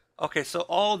 Okay, so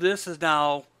all this is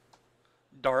now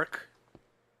dark.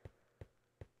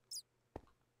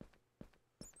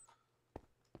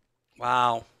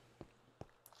 Wow.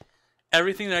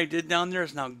 Everything that I did down there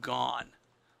is now gone.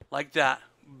 Like that.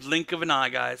 Blink of an eye,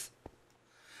 guys.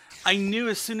 I knew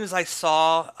as soon as I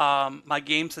saw my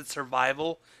game said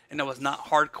survival and it was not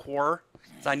hardcore,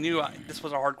 because I knew this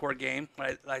was a hardcore game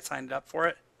when I signed up for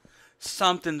it.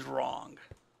 Something's wrong.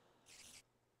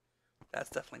 That's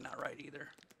definitely not right either.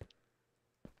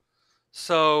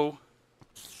 So,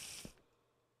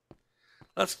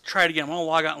 let's try it again. I'm going to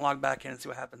log out and log back in and see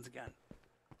what happens again.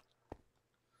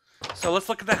 So let's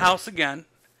look at the house again.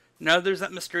 Now there's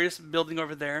that mysterious building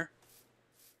over there.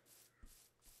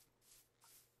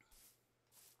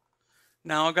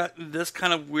 Now I've got this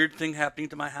kind of weird thing happening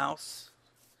to my house.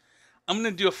 I'm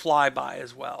going to do a flyby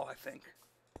as well, I think.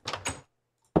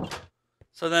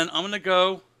 So then I'm going to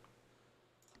go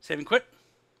save and quit.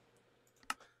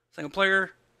 Single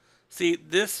player. See,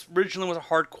 this originally was a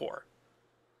hardcore.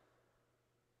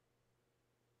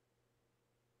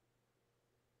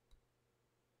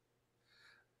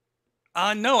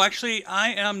 No, actually, I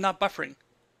am not buffering.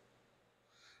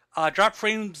 Drop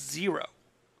frame 0.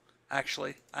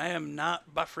 Actually, I am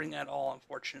not buffering at all,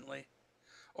 unfortunately,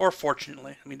 or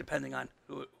fortunately. I mean, depending on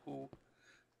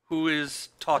who is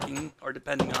talking, or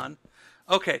depending on.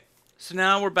 Okay, so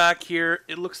now we're back here.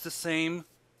 It looks the same.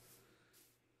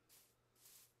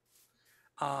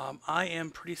 I am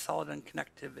pretty solid on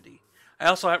connectivity. I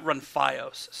also have run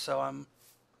FiOS, so I'm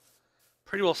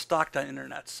pretty well stocked on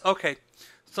internets. Okay,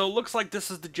 so it looks like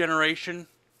this is the generation.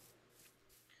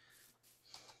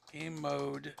 Game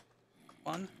mode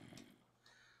 1.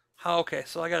 How? Okay,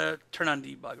 so I gotta turn on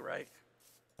debug, right?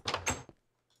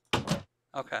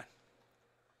 Okay.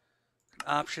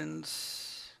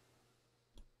 Options.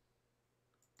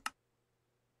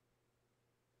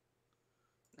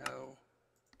 No.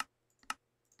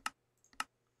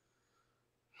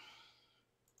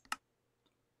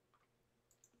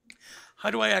 How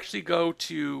do I actually go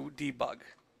to debug?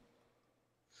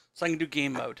 So I can do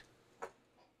game mode.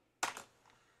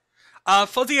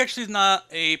 Fuzzy actually is not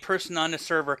a person on the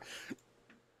server.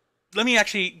 Let me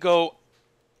actually go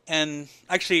And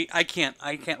actually, I can't.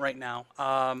 I can't right now.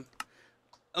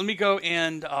 Let me go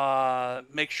and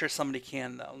make sure somebody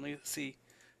can though. Let me see.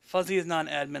 Fuzzy is not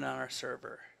an admin on our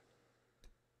server.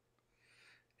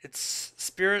 It's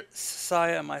Spirit,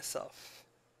 Saya, and myself.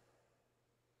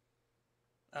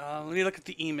 Let me look at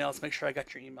the emails. Make sure I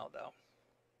got your email though.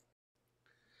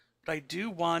 But I do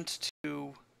want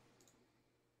to.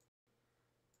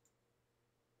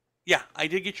 Yeah, I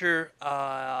did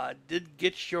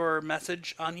get your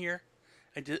message on here.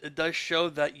 It does show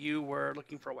that you were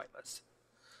looking for a whitelist.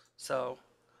 So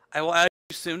I will add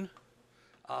you soon.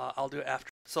 I'll do it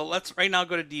after. So let's right now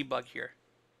go to debug here.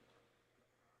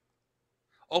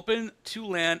 Open to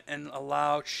LAN and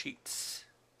allow cheats.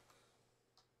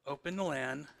 Open the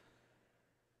LAN.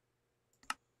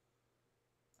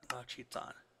 Allow cheats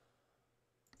on.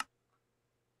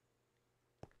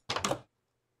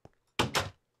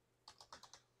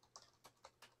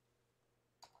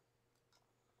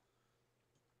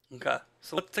 Okay,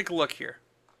 so let's take a look here.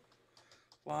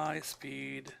 Fly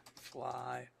speed,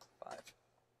 fly 5.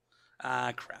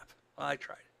 Ah, crap. Well, I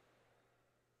tried.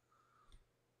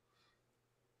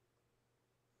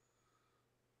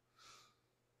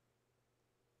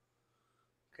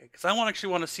 Okay, because I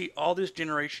actually want to see all these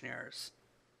generation errors.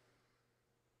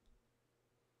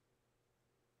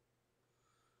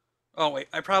 Oh wait,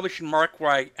 I probably should mark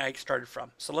where I started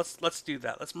from. So let's do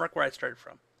that. Let's mark where I started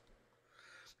from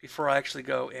before I actually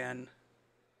go and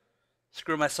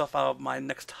screw myself out of my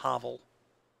next hovel.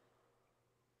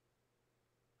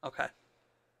 Okay.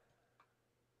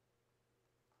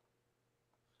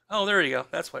 Oh, there you go.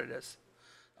 That's what it is.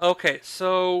 Okay,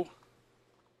 so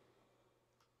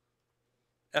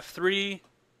F3.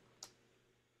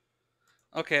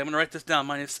 Okay, I'm gonna write this down.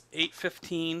 Minus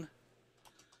 815,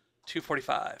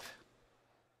 245.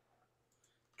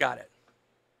 Got it.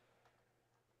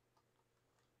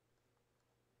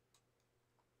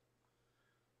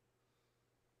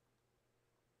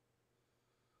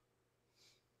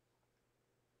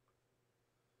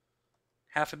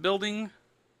 Half a building.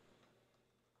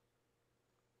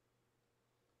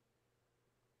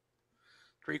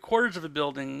 Three-quarters of a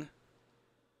building.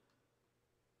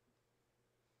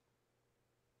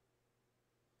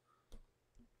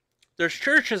 Their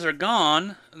churches are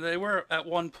gone. They were at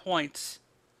one point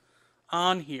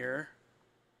on here.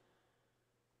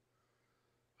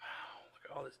 Wow,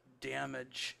 look at all this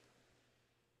damage.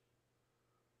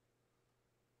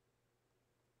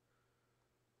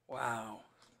 Wow.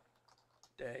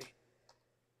 Day.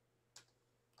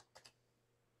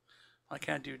 I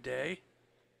can't do day.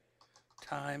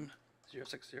 Time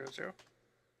 0600.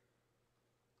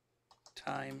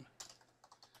 Time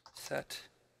set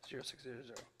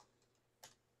 0600.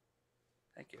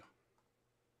 Thank you.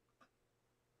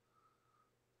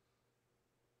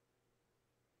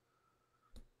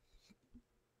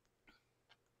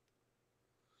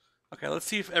 Okay, let's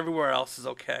see if everywhere else is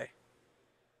okay.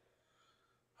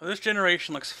 Well, this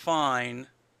generation looks fine.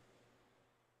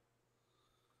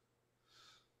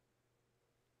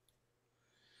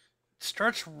 It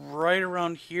starts right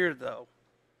around here, though.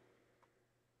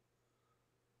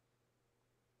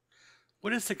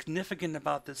 What is significant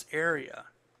about this area?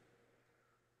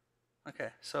 Okay,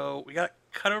 so we got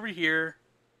cut over here.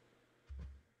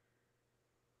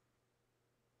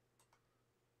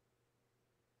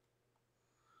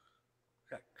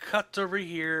 Got cuts over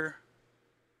here.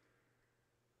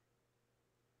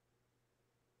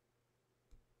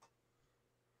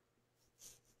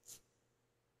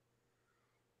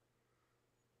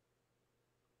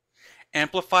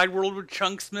 Amplified world with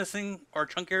chunks missing or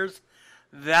chunk errors.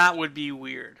 That would be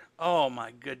weird. Oh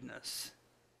my goodness.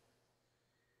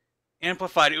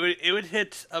 Amplified, it would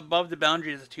hit above the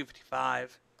boundaries of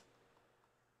 255.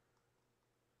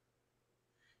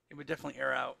 It would definitely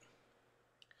air out.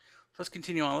 So let's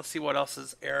continue on. Let's see what else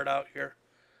is aired out here.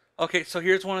 Okay, so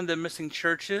here's one of the missing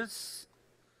churches.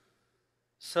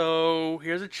 So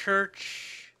here's a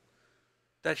church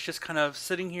that's just kind of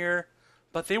sitting here,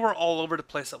 but they were all over the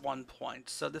place at one point.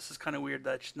 So this is kind of weird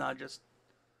that it's not just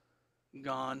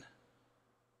gone.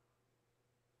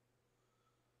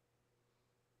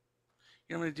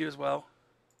 You know what I'm going to do as well?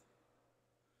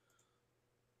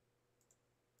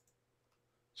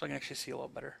 So I can actually see a little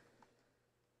better.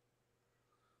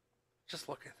 Just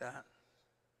look at that.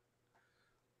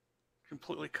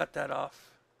 Completely cut that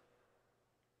off.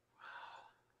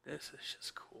 Wow, this is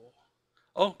just cool.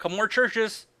 Oh, a couple more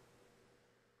churches.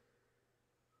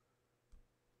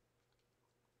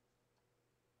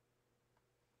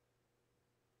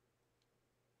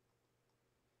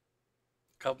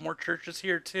 Couple more churches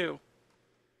here too.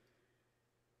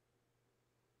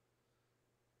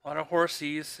 A lot of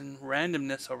horsies and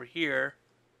randomness over here.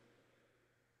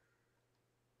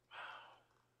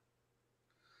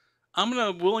 I'm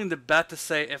gonna willing to bet to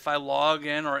say if I log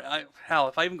in hell,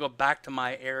 if I even go back to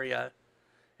my area,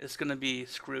 it's gonna be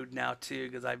screwed now too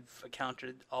because I've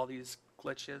encountered all these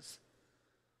glitches.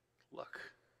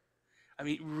 Look, I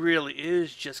mean, really, it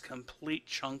is just complete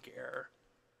chunk error.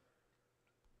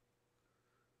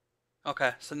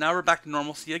 Okay, so now we're back to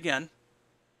normalcy again.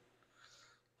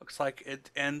 Looks like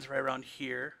it ends right around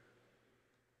here.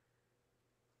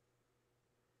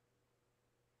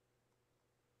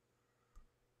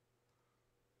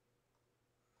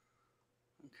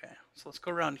 Okay, so let's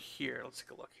go around here. Let's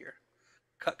take a look here.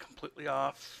 Cut completely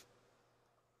off.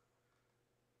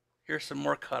 Here's some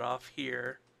more cut off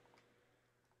here.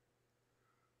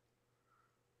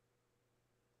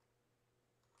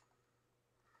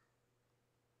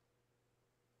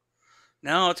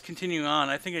 Now it's continuing on.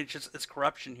 I think it's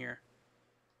corruption here.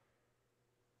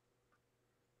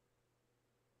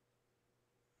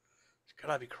 It's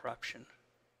gotta be corruption.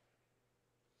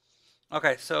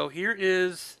 Okay, so here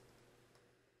is.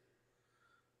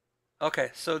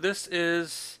 Okay, so this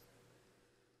is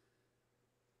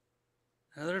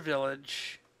another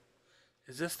village.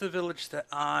 Is this the village that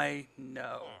I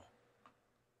know?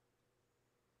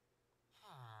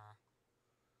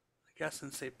 I guess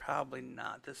and say probably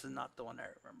not. This is not the one I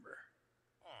remember.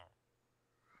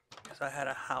 Because I had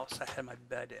a house I had my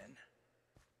bed in.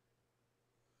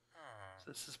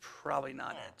 So this is probably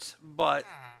not it. But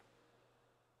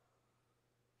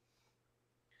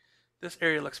this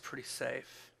area looks pretty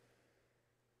safe.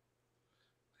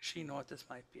 Actually, you know what? This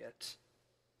might be it.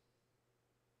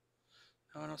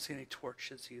 No, I don't see any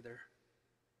torches either.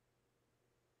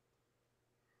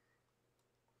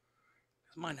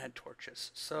 Because mine had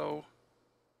torches. So,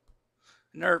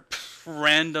 another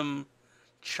random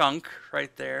chunk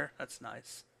right there. That's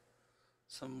nice.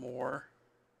 Some more.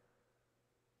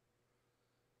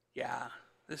 Yeah,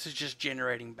 this is just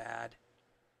generating bad.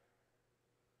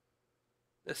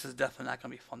 This is definitely not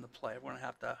going to be fun to play. We're going to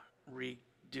have to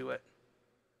redo it.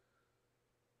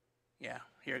 Yeah,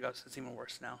 here it goes. It's even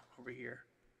worse now over here.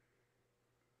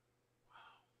 Wow.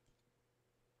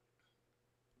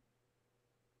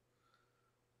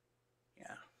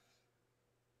 Yeah.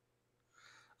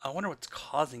 I wonder what's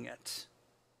causing it.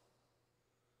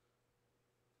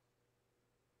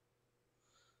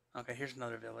 Okay, here's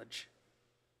another village.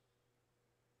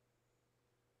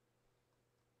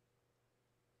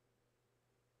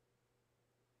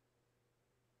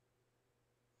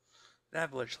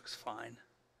 That village looks fine.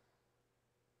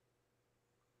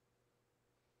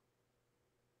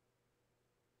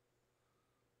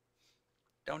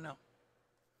 Don't know.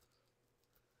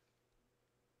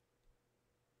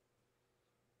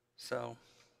 So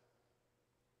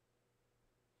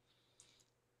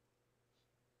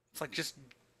it's like just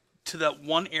to that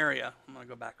one area. I'm gonna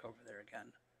go back over there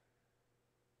again.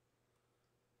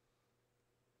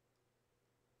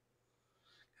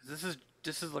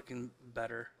 This is looking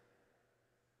better.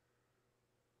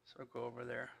 So I'll go over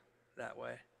there that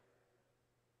way.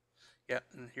 Yep,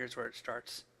 and here's where it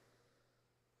starts.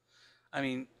 I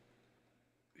mean,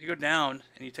 if you go down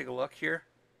and you take a look here,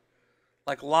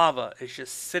 like lava is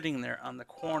just sitting there on the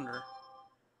corner.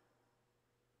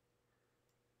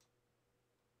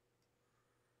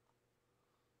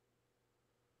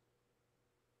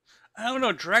 I don't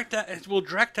know, DirectX, will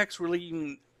DirectX really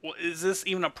even, is this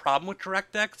even a problem with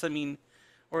DirectX? I mean,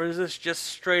 or is this just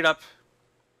straight up,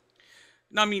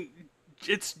 no, I mean,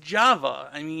 it's Java.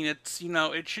 I mean, it's,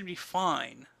 it should be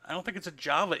fine. I don't think it's a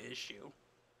Java issue.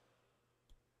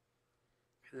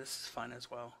 This is fine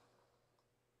as well.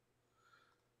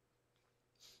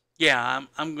 Yeah,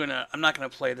 I'm not gonna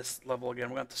play this level again.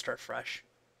 We're gonna have to start fresh.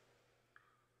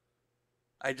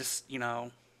 I just, here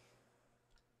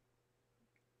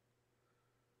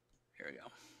we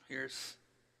go.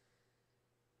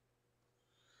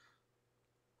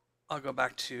 I'll go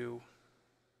back to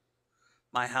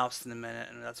my house in a minute,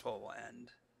 and that's where we'll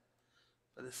end.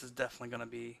 But this is definitely gonna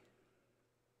be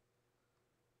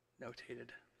notated.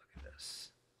 Look at this.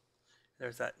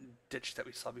 There's that ditch that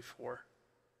we saw before.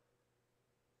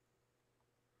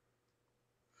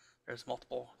 There's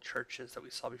multiple churches that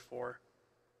we saw before.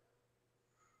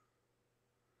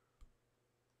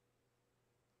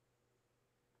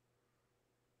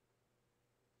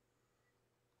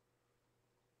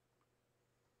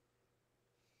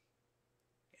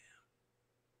 Yeah.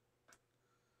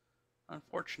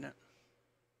 Unfortunate.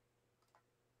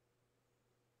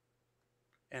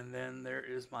 And then there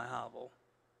is my hovel.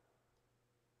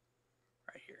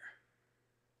 Right here.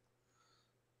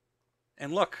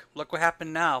 And look what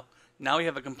happened now. Now we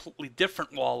have a completely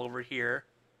different wall over here.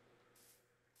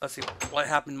 Let's see what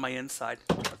happened to my inside.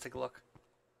 Let's take a look.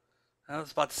 That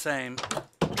was about the same,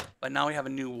 but now we have a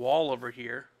new wall over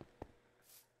here.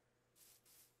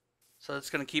 So it's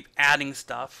going to keep adding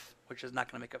stuff, which is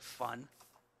not going to make it fun.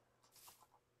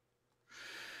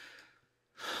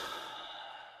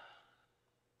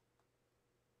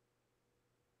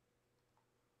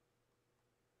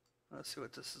 Let's see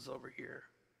what this is over here.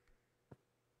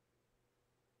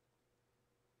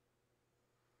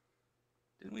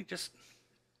 Didn't we just...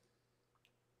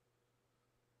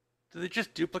 Did they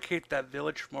just duplicate that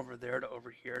village from over there to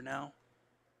over here now?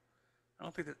 I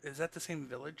don't think that... Is that the same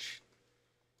village?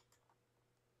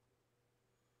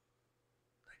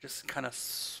 They just kind of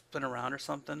spin around or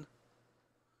something?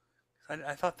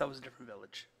 I thought that was a different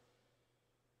village.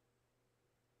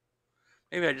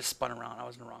 Maybe I just spun around. I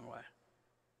was in the wrong way.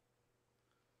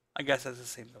 I guess that's the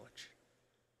same village.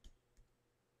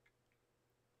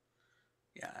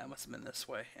 Yeah, I must have been this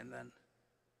way, and then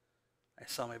I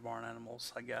saw my barn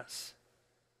animals, I guess.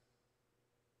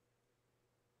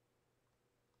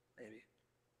 Maybe.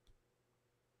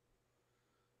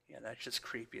 Yeah, that's just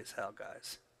creepy as hell,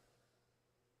 guys.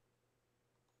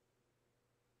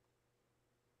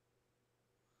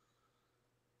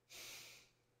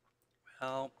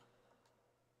 Well,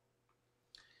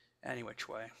 any which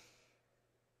way.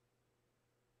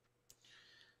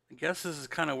 I guess this is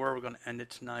kind of where we're going to end it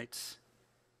tonight.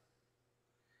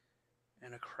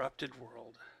 In a corrupted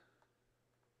world.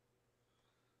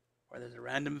 Where there's a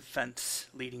random fence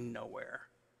leading nowhere.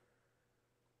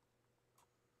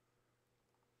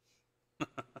 I'm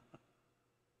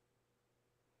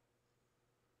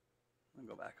going to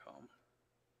go back home.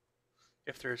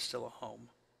 If there is still a home.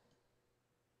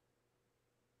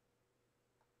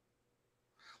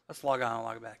 Let's log on and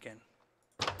log back in.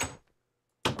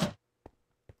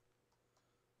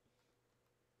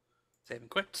 Save and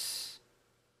quit.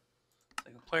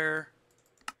 Single player.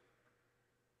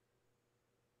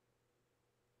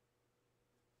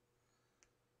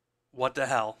 What the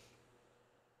hell?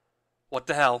 What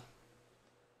the hell?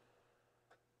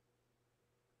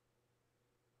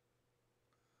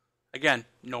 Again,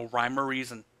 no rhyme or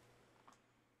reason.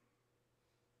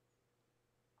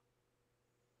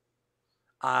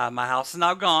 My house is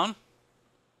now gone.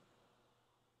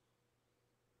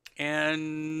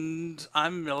 And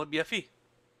I'm in the middle of BFE.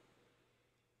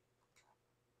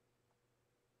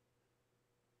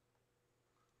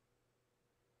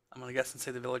 I'm going to guess and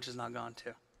say the village is not gone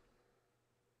too.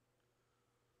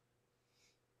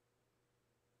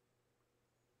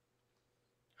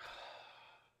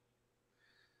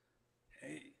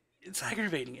 It's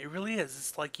aggravating. It really is.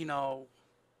 It's like, you know,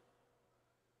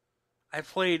 I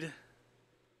played...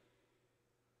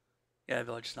 Yeah, the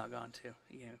village is not gone too.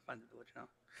 You can't find the village now.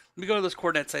 Let me go to those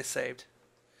coordinates I saved.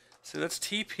 So that's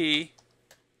TP.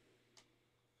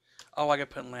 Oh, I got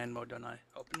to put in land mode, don't I?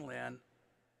 Open LAN.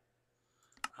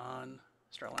 On.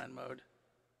 Start LAN mode.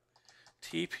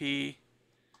 TP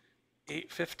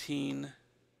 815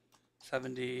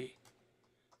 70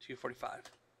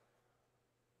 245.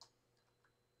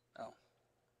 Oh.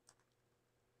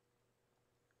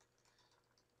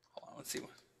 Hold on, let's see.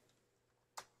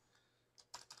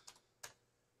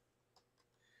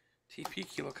 TP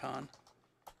kilocon.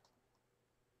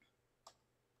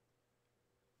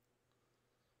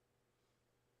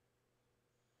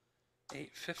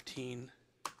 Eight 15.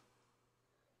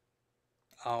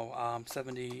 Oh,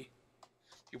 70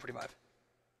 245.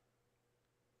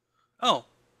 Oh,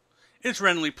 it's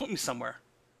randomly put me somewhere.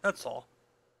 That's all.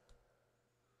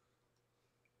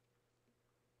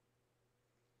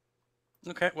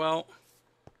 Okay, well,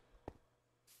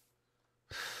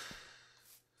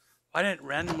 why didn't it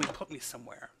randomly put me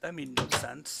somewhere? That made no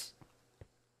sense.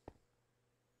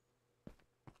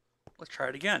 Let's try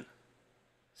it again.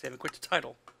 Save and quit to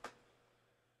title.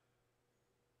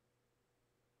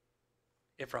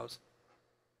 It froze.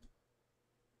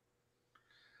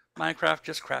 Minecraft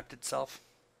just crapped itself.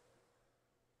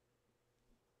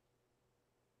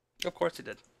 Of course it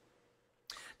did.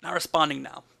 Not responding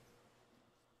now.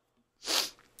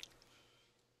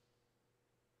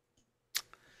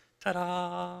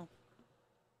 Ta-da!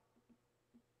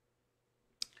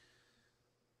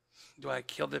 Do I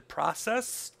kill the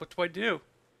process? What do I do?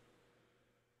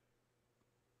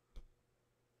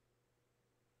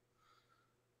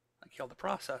 I kill the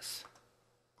process.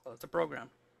 Close the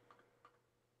program.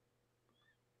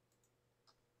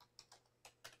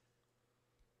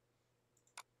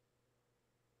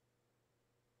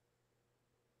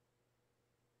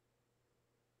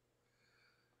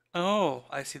 Oh,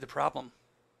 I see the problem.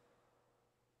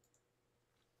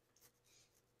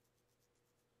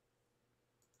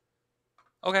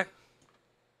 Okay.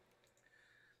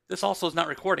 This also is not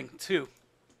recording, too.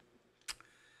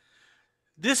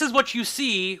 This is what you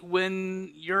see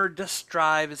when your disk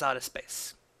drive is out of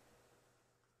space.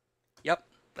 Yep,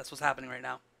 that's what's happening right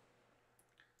now.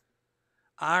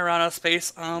 I ran out of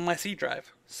space on my C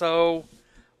drive. So,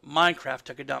 Minecraft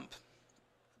took a dump.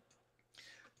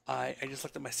 I just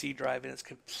looked at my C drive and it's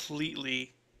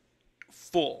completely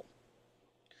full.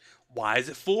 Why is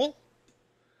it full?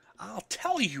 I'll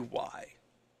tell you why.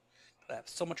 I have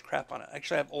so much crap on it.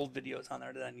 Actually, I have old videos on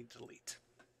there that I need to delete.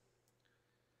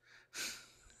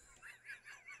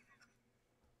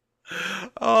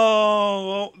 Oh,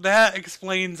 well, that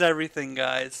explains everything,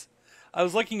 guys. I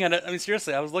was looking at it. I mean,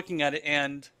 seriously, I was looking at it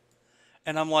and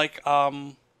I'm like,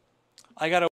 I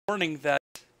got a warning that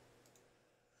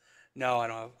no, I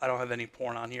don't have any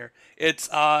porn on here. It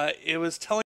was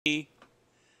telling me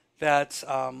that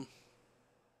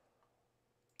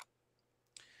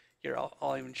here,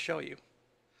 I'll even show you.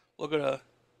 We'll go to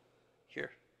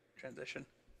here, transition.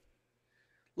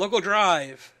 Local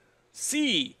drive,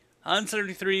 C,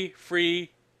 173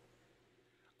 free,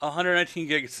 119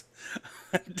 gigs,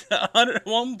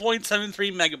 1.73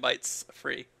 megabytes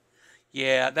free.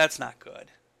 Yeah, that's not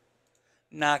good.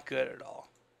 Not good at all.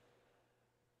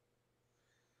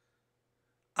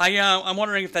 I'm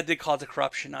wondering if that did cause a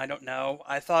corruption. I don't know.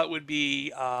 I thought it would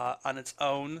be on its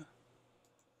own.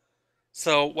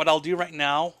 So what I'll do right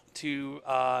now to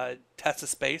test the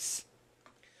space,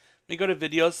 let me go to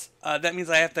videos. That means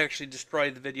I have to actually destroy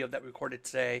the video that we recorded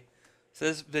today. So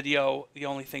this video, the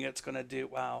only thing it's going to do,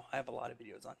 wow, I have a lot of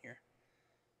videos on here.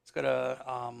 Let's go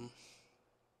to,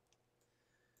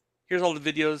 here's all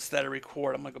the videos that I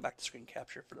record. I'm going to go back to screen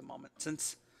capture for the moment.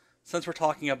 Since we're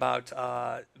talking about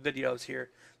videos here,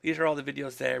 these are all the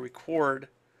videos that I record.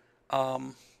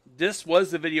 This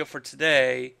was the video for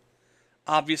today.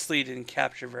 Obviously, it didn't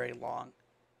capture very long.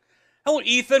 Hello,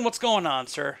 Ethan. What's going on,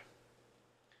 sir?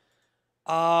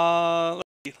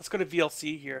 Let's go to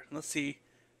VLC here. Let's see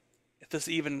if this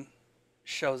even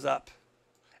shows up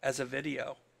as a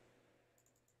video.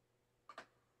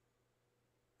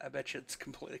 I bet you it's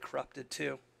completely corrupted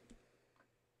too.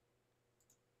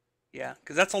 Yeah,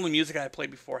 because that's only music I played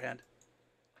beforehand.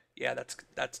 Yeah,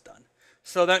 that's done.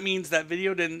 So that means that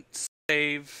video didn't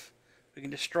save. We can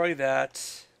destroy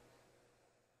that.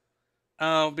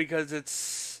 Oh, because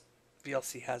it's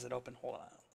VLC has it open. Hold on.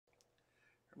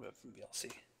 Remove from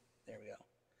VLC. There we go.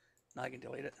 Now I can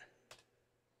delete it.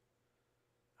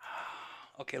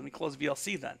 Okay, let me close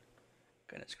VLC then.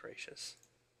 Goodness gracious.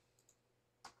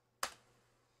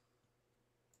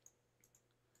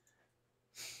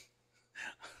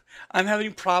 I'm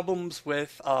having problems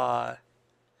with my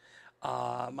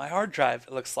hard drive,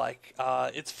 it looks like.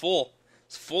 It's full.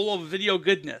 It's full of video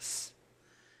goodness.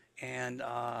 And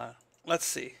let's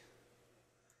see.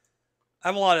 I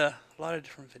have a lot of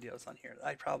different videos on here that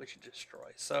I probably should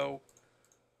destroy. So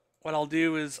what I'll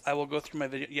do is I will go through my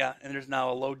video. Yeah, and there's now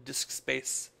a low disk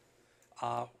space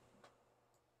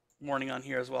warning on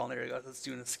here as well. And there you go. It's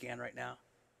doing a scan right now.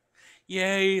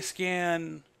 Yay,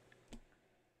 scan.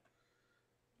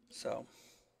 So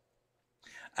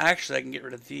actually I can get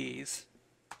rid of these.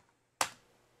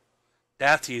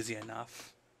 That's easy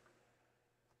enough.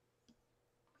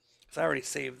 Because I already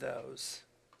saved those.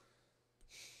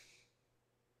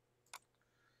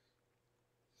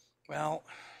 Well,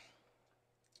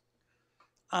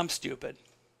 I'm stupid.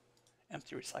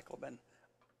 Empty recycle bin.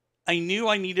 I knew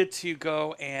I needed to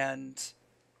go and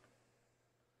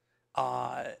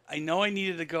I know I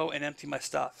needed to go and empty my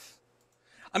stuff.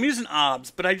 I'm using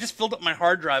OBS, but I just filled up my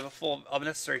hard drive full of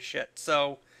unnecessary shit.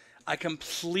 So I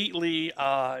completely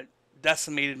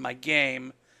decimated my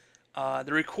game.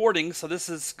 The recording, so this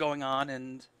is going on,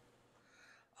 and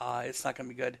it's not going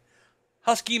to be good.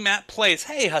 Husky Matt plays.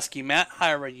 Hey, Husky Matt.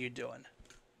 How are you doing?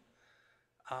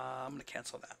 I'm going to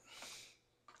cancel that.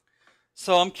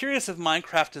 So I'm curious if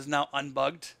Minecraft is now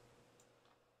unbugged.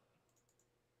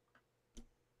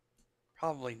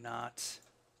 Probably not.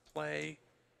 Play.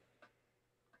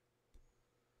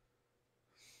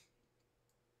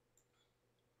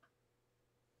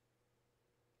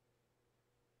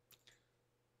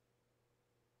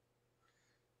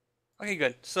 Okay,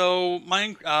 good. So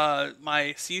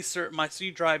my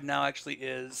C drive now actually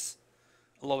is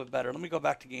a little bit better. Let me go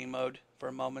back to game mode for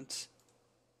a moment.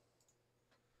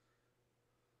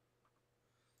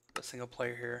 The single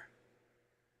player here.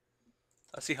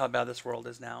 Let's see how bad this world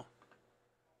is now.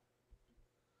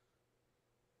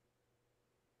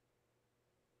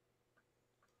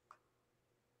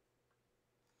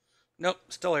 Nope,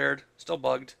 still aired, still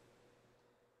bugged.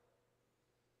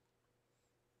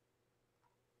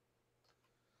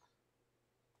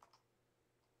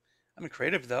 I'm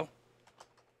creative though.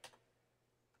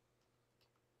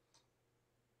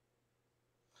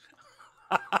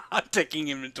 Taking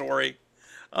inventory.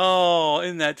 Oh,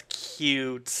 isn't that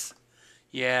cute?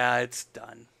 Yeah, it's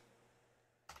done.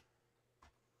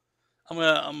 I'm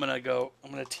gonna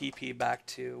TP back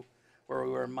to where we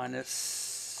were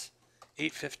minus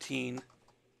 815,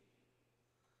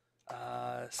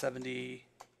 70,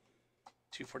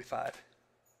 245.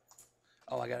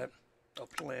 Oh, I got it.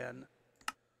 Open LAN.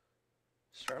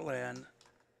 Start LAN.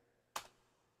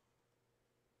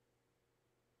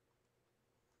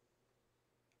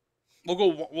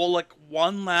 We'll like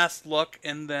one last look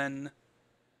and then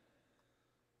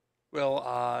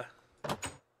we'll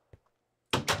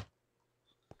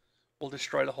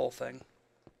destroy the whole thing.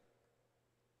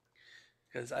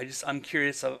 Because I'm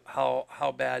curious of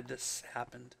how bad this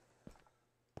happened.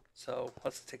 So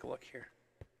let's take a look here.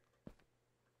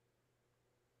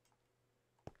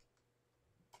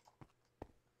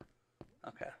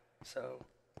 Okay, so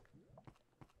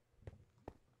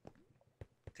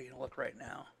taking a look right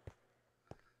now.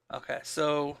 Okay,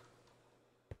 so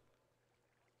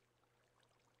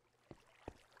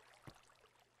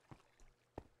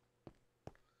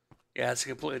yeah, it's a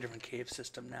completely different cave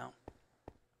system now.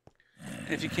 And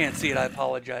if you can't see it, I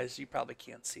apologize. You probably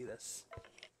can't see this.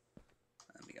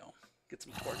 Let me go get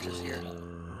some torches here.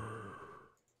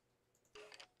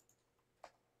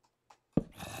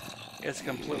 Yeah, it's a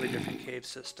completely different cave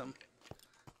system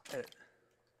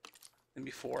than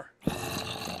before.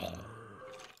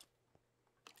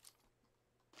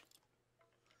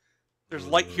 There's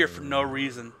light here for no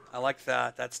reason. I like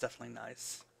that. That's definitely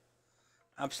nice.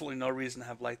 Absolutely no reason to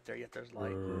have light there, yet there's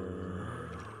light.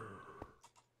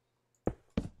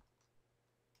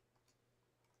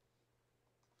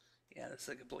 Yeah, this is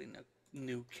a completely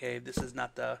new cave. This is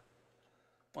not the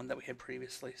one that we had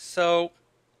previously. So,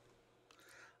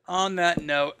 on that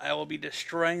note, I will be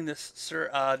destroying this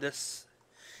this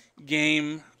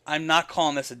game. I'm not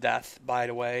calling this a death, by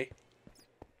the way.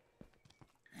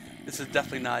 This is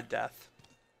definitely not a death.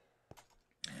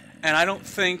 And I don't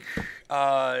think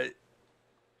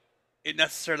it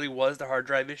necessarily was the hard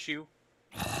drive issue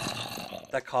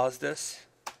that caused this.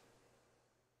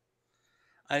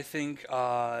 I think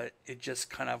it just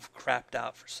kind of crapped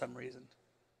out for some reason.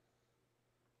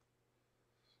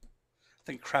 I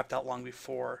think it crapped out long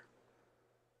before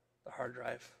the hard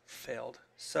drive failed.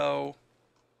 So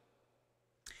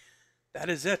that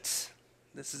is it.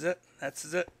 This is it.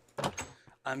 That's it.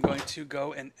 I'm going to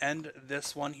go and end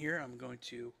this one here. I'm going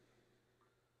to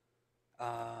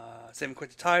save and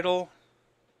quit the title.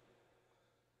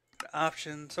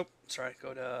 Options. Oh, sorry.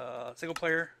 Go to single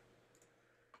player.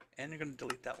 And you're going to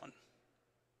delete that one.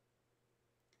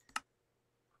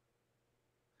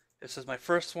 This is my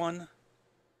first one.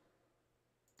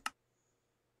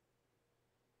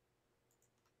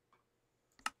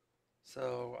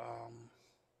 So,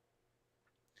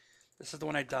 this is the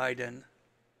one I died in.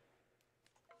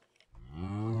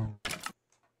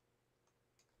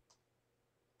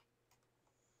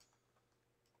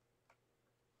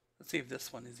 Let's see if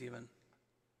this one is even.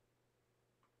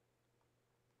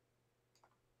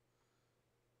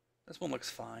 This one looks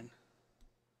fine.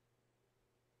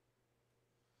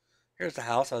 Here's the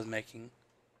house I was making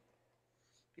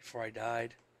before I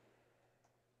died.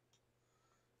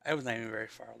 I was not even very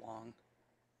far along.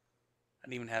 I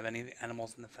didn't even have any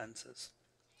animals in the fences.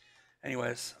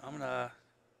 Anyways, I'm gonna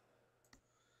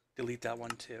delete that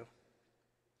one too.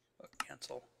 Oh,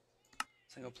 cancel.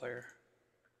 Single player.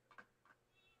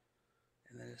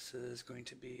 And then this is going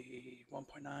to be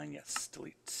 1.9. Yes,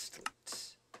 delete, delete.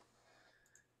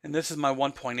 And this is my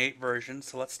 1.8 version,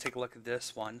 so let's take a look at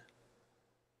this one.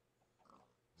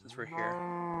 Since we're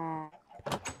here.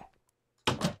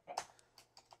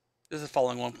 This is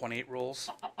following 1.8 rules,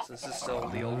 so this is still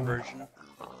the old version.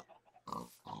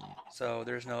 So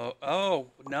there's no... Oh,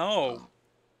 no!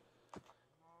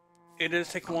 It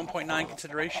is taking 1.9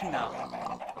 consideration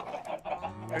now.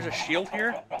 There's a shield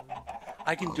here?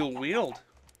 I can dual wield.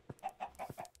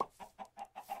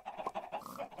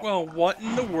 Well, what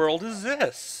in the world is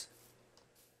this?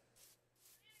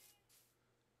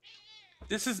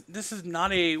 This is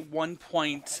not a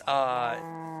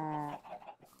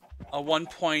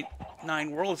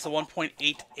 1.9 world. It's a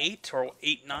 1.88 or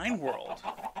 89 world.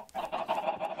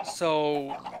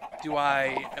 So,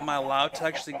 am I allowed to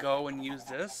actually go and use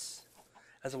this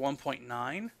as a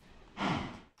 1.9?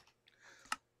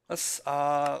 Let's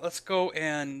go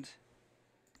and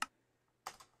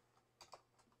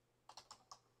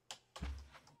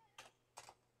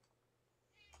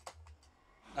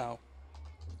oh.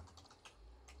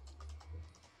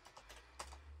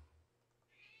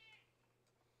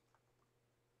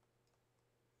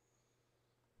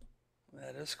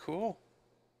 That's cool.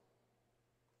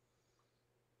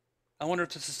 I wonder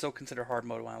if this is still considered hard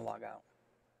mode when I log out.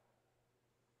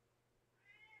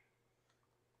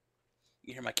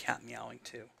 You hear my cat meowing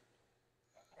too.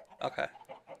 Okay.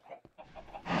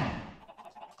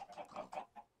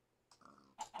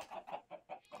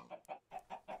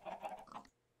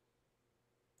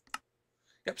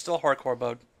 Yep, still hardcore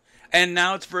mode. And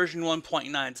now it's version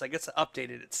 1.9, so I guess it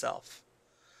updated itself.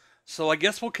 So I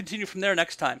guess we'll continue from there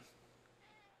next time.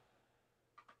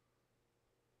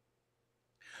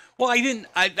 Well,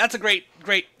 that's a great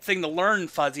thing to learn,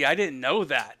 Fuzzy. I didn't know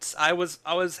that. I was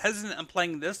hesitant on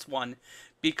playing this one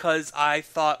because I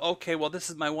thought, okay, well, this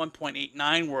is my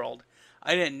 1.89 world.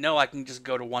 I didn't know I can just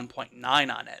go to 1.9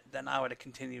 on it. Then I would have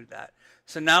continued that.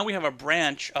 So now we have a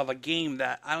branch of a game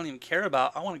that I don't even care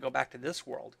about. I want to go back to this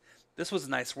world. This was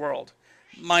a nice world.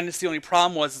 Minus the only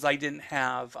problem was I didn't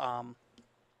have, I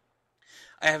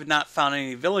have not found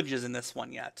any villages in this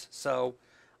one yet. So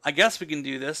I guess we can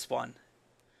do this one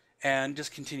and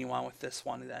just continue on with this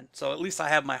one then. So at least I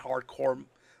have my hardcore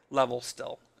level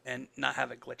still and not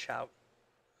have it glitch out.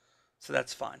 So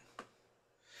that's fine.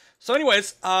 So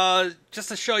anyways, just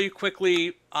to show you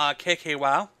quickly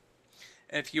KKWoW.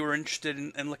 If you were interested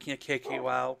in looking at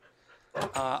KKWoW,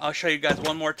 I'll show you guys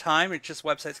one more time. It's just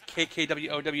website's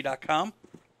kkwow.com.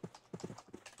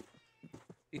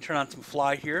 You turn on some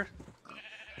fly here.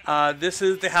 This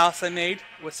is the house I made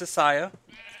with Sasaya,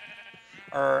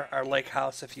 or our lake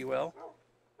house, if you will.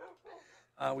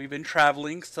 We've been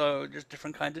traveling, so there's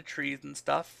different kinds of trees and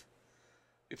stuff.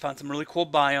 We found some really cool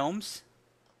biomes.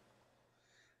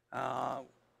 I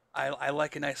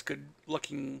like a nice,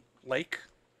 good-looking lake.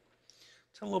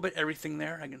 It's a little bit everything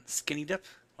there. I can skinny dip.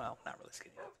 Well, not really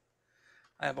skinny dip.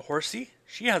 I have a horsey.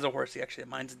 She has a horsey, actually.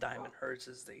 Mine's a diamond. Hers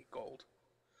is the gold.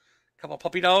 A couple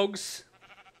puppy dogs.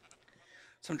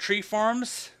 Some tree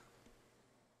farms.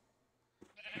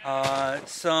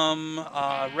 Some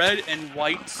red and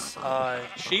white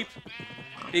sheep.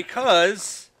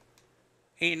 Because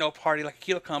ain't no party like a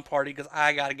KiloCon party, because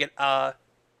I gotta get a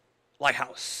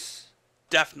lighthouse.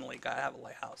 Definitely gotta have a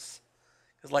lighthouse.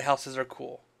 Because lighthouses are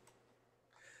cool.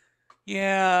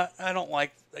 Yeah, I don't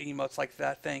like emotes like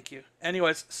that. Thank you.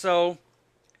 Anyways, so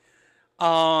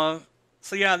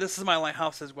yeah, this is my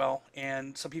lighthouse as well,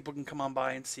 and so people can come on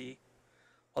by and see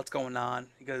what's going on.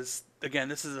 Because again,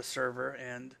 this is a server,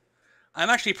 and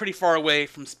I'm actually pretty far away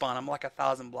from spawn. I'm like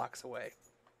 1,000 blocks away,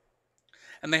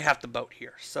 and they have to boat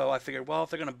here. So I figured, well,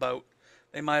 if they're gonna boat,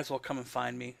 they might as well come and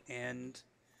find me, and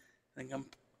then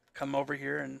come over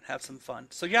here and have some fun.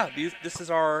 So yeah, this is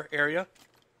our area.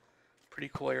 Pretty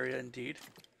cool area indeed.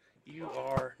 You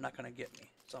are not going to get me,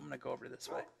 so I'm going to go over this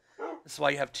way. This is why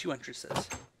you have 2 entrances.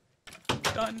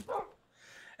 Done.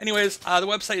 Anyways, the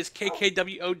website is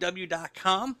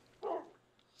kkwow.com,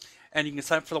 and you can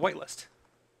sign up for the whitelist.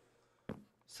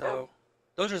 So,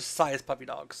 those are size puppy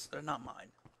dogs. They're not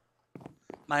mine.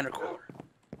 Mine are cooler.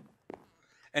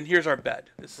 And here's our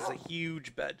bed. This is a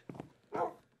huge bed.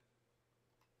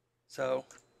 So,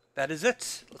 that is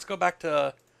it. Let's go back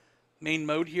to main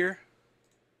mode here.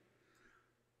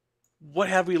 What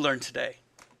have we learned today?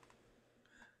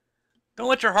 Don't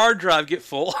let your hard drive get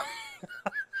full.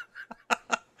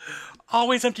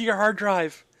 Always empty your hard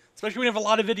drive. Especially when you have a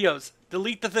lot of videos.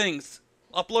 Delete the things.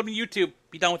 Upload to YouTube.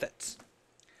 Be done with it.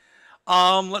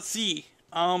 Let's see.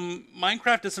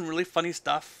 Minecraft does some really funny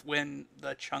stuff when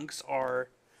the chunks are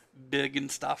big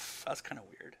and stuff. That's kind of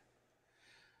weird.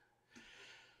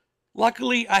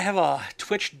 Luckily, I have a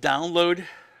Twitch download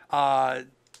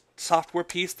software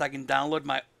piece that I can download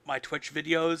my Twitch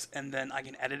videos, and then I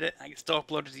can edit it. I can still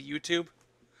upload it to YouTube,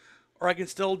 or I can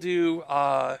still do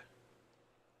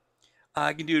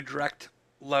direct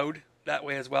load that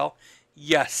way as well.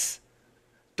 Yes,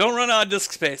 don't run out of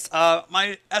disk space.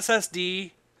 My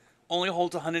SSD only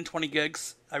holds 120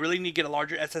 gigs. I really need to get a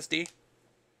larger SSD.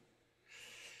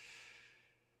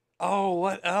 Oh,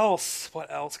 what else? What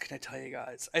else can I tell you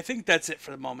guys? I think that's it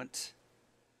for the moment.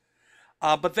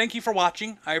 But thank you for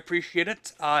watching. I appreciate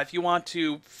it. If you want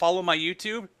to follow my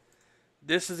YouTube,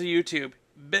 this is a YouTube.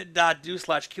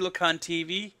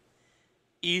 bit.do/KiloConTV.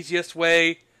 Easiest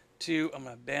way to... I'm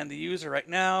going to ban the user right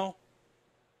now.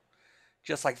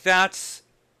 Just like that.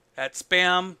 That's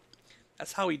spam.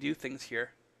 That's how we do things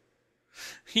here.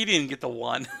 He didn't get the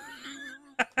one.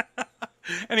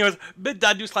 Anyways,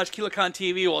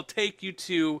 bit.do/KiloConTV will take you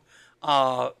to...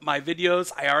 my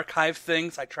videos. I archive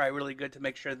things. I try really good to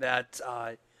make sure that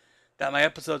that my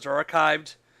episodes are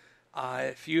archived.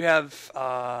 If you have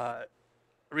a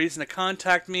reason to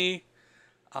contact me,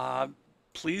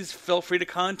 please feel free to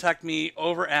contact me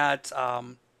over at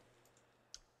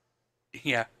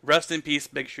Yeah, rest in peace,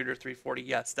 Big Shooter 340.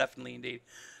 Yes, definitely indeed.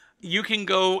 You can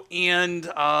go and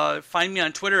find me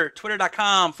on Twitter,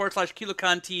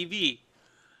 twitter.com/KiloConTV.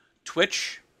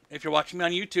 Twitch, if you're watching me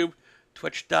on YouTube,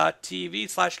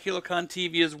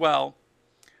 twitch.tv/KiloConTV as well.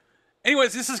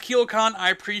 Anyways, this is KiloCon.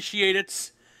 I appreciate it.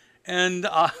 And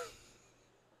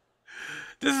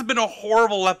this has been a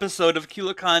horrible episode of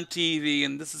KiloCon TV,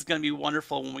 and this is going to be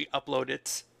wonderful when we upload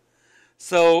it.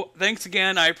 So, thanks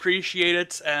again. I appreciate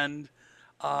it, and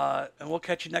we'll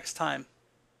catch you next time.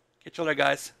 Catch you later,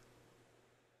 guys.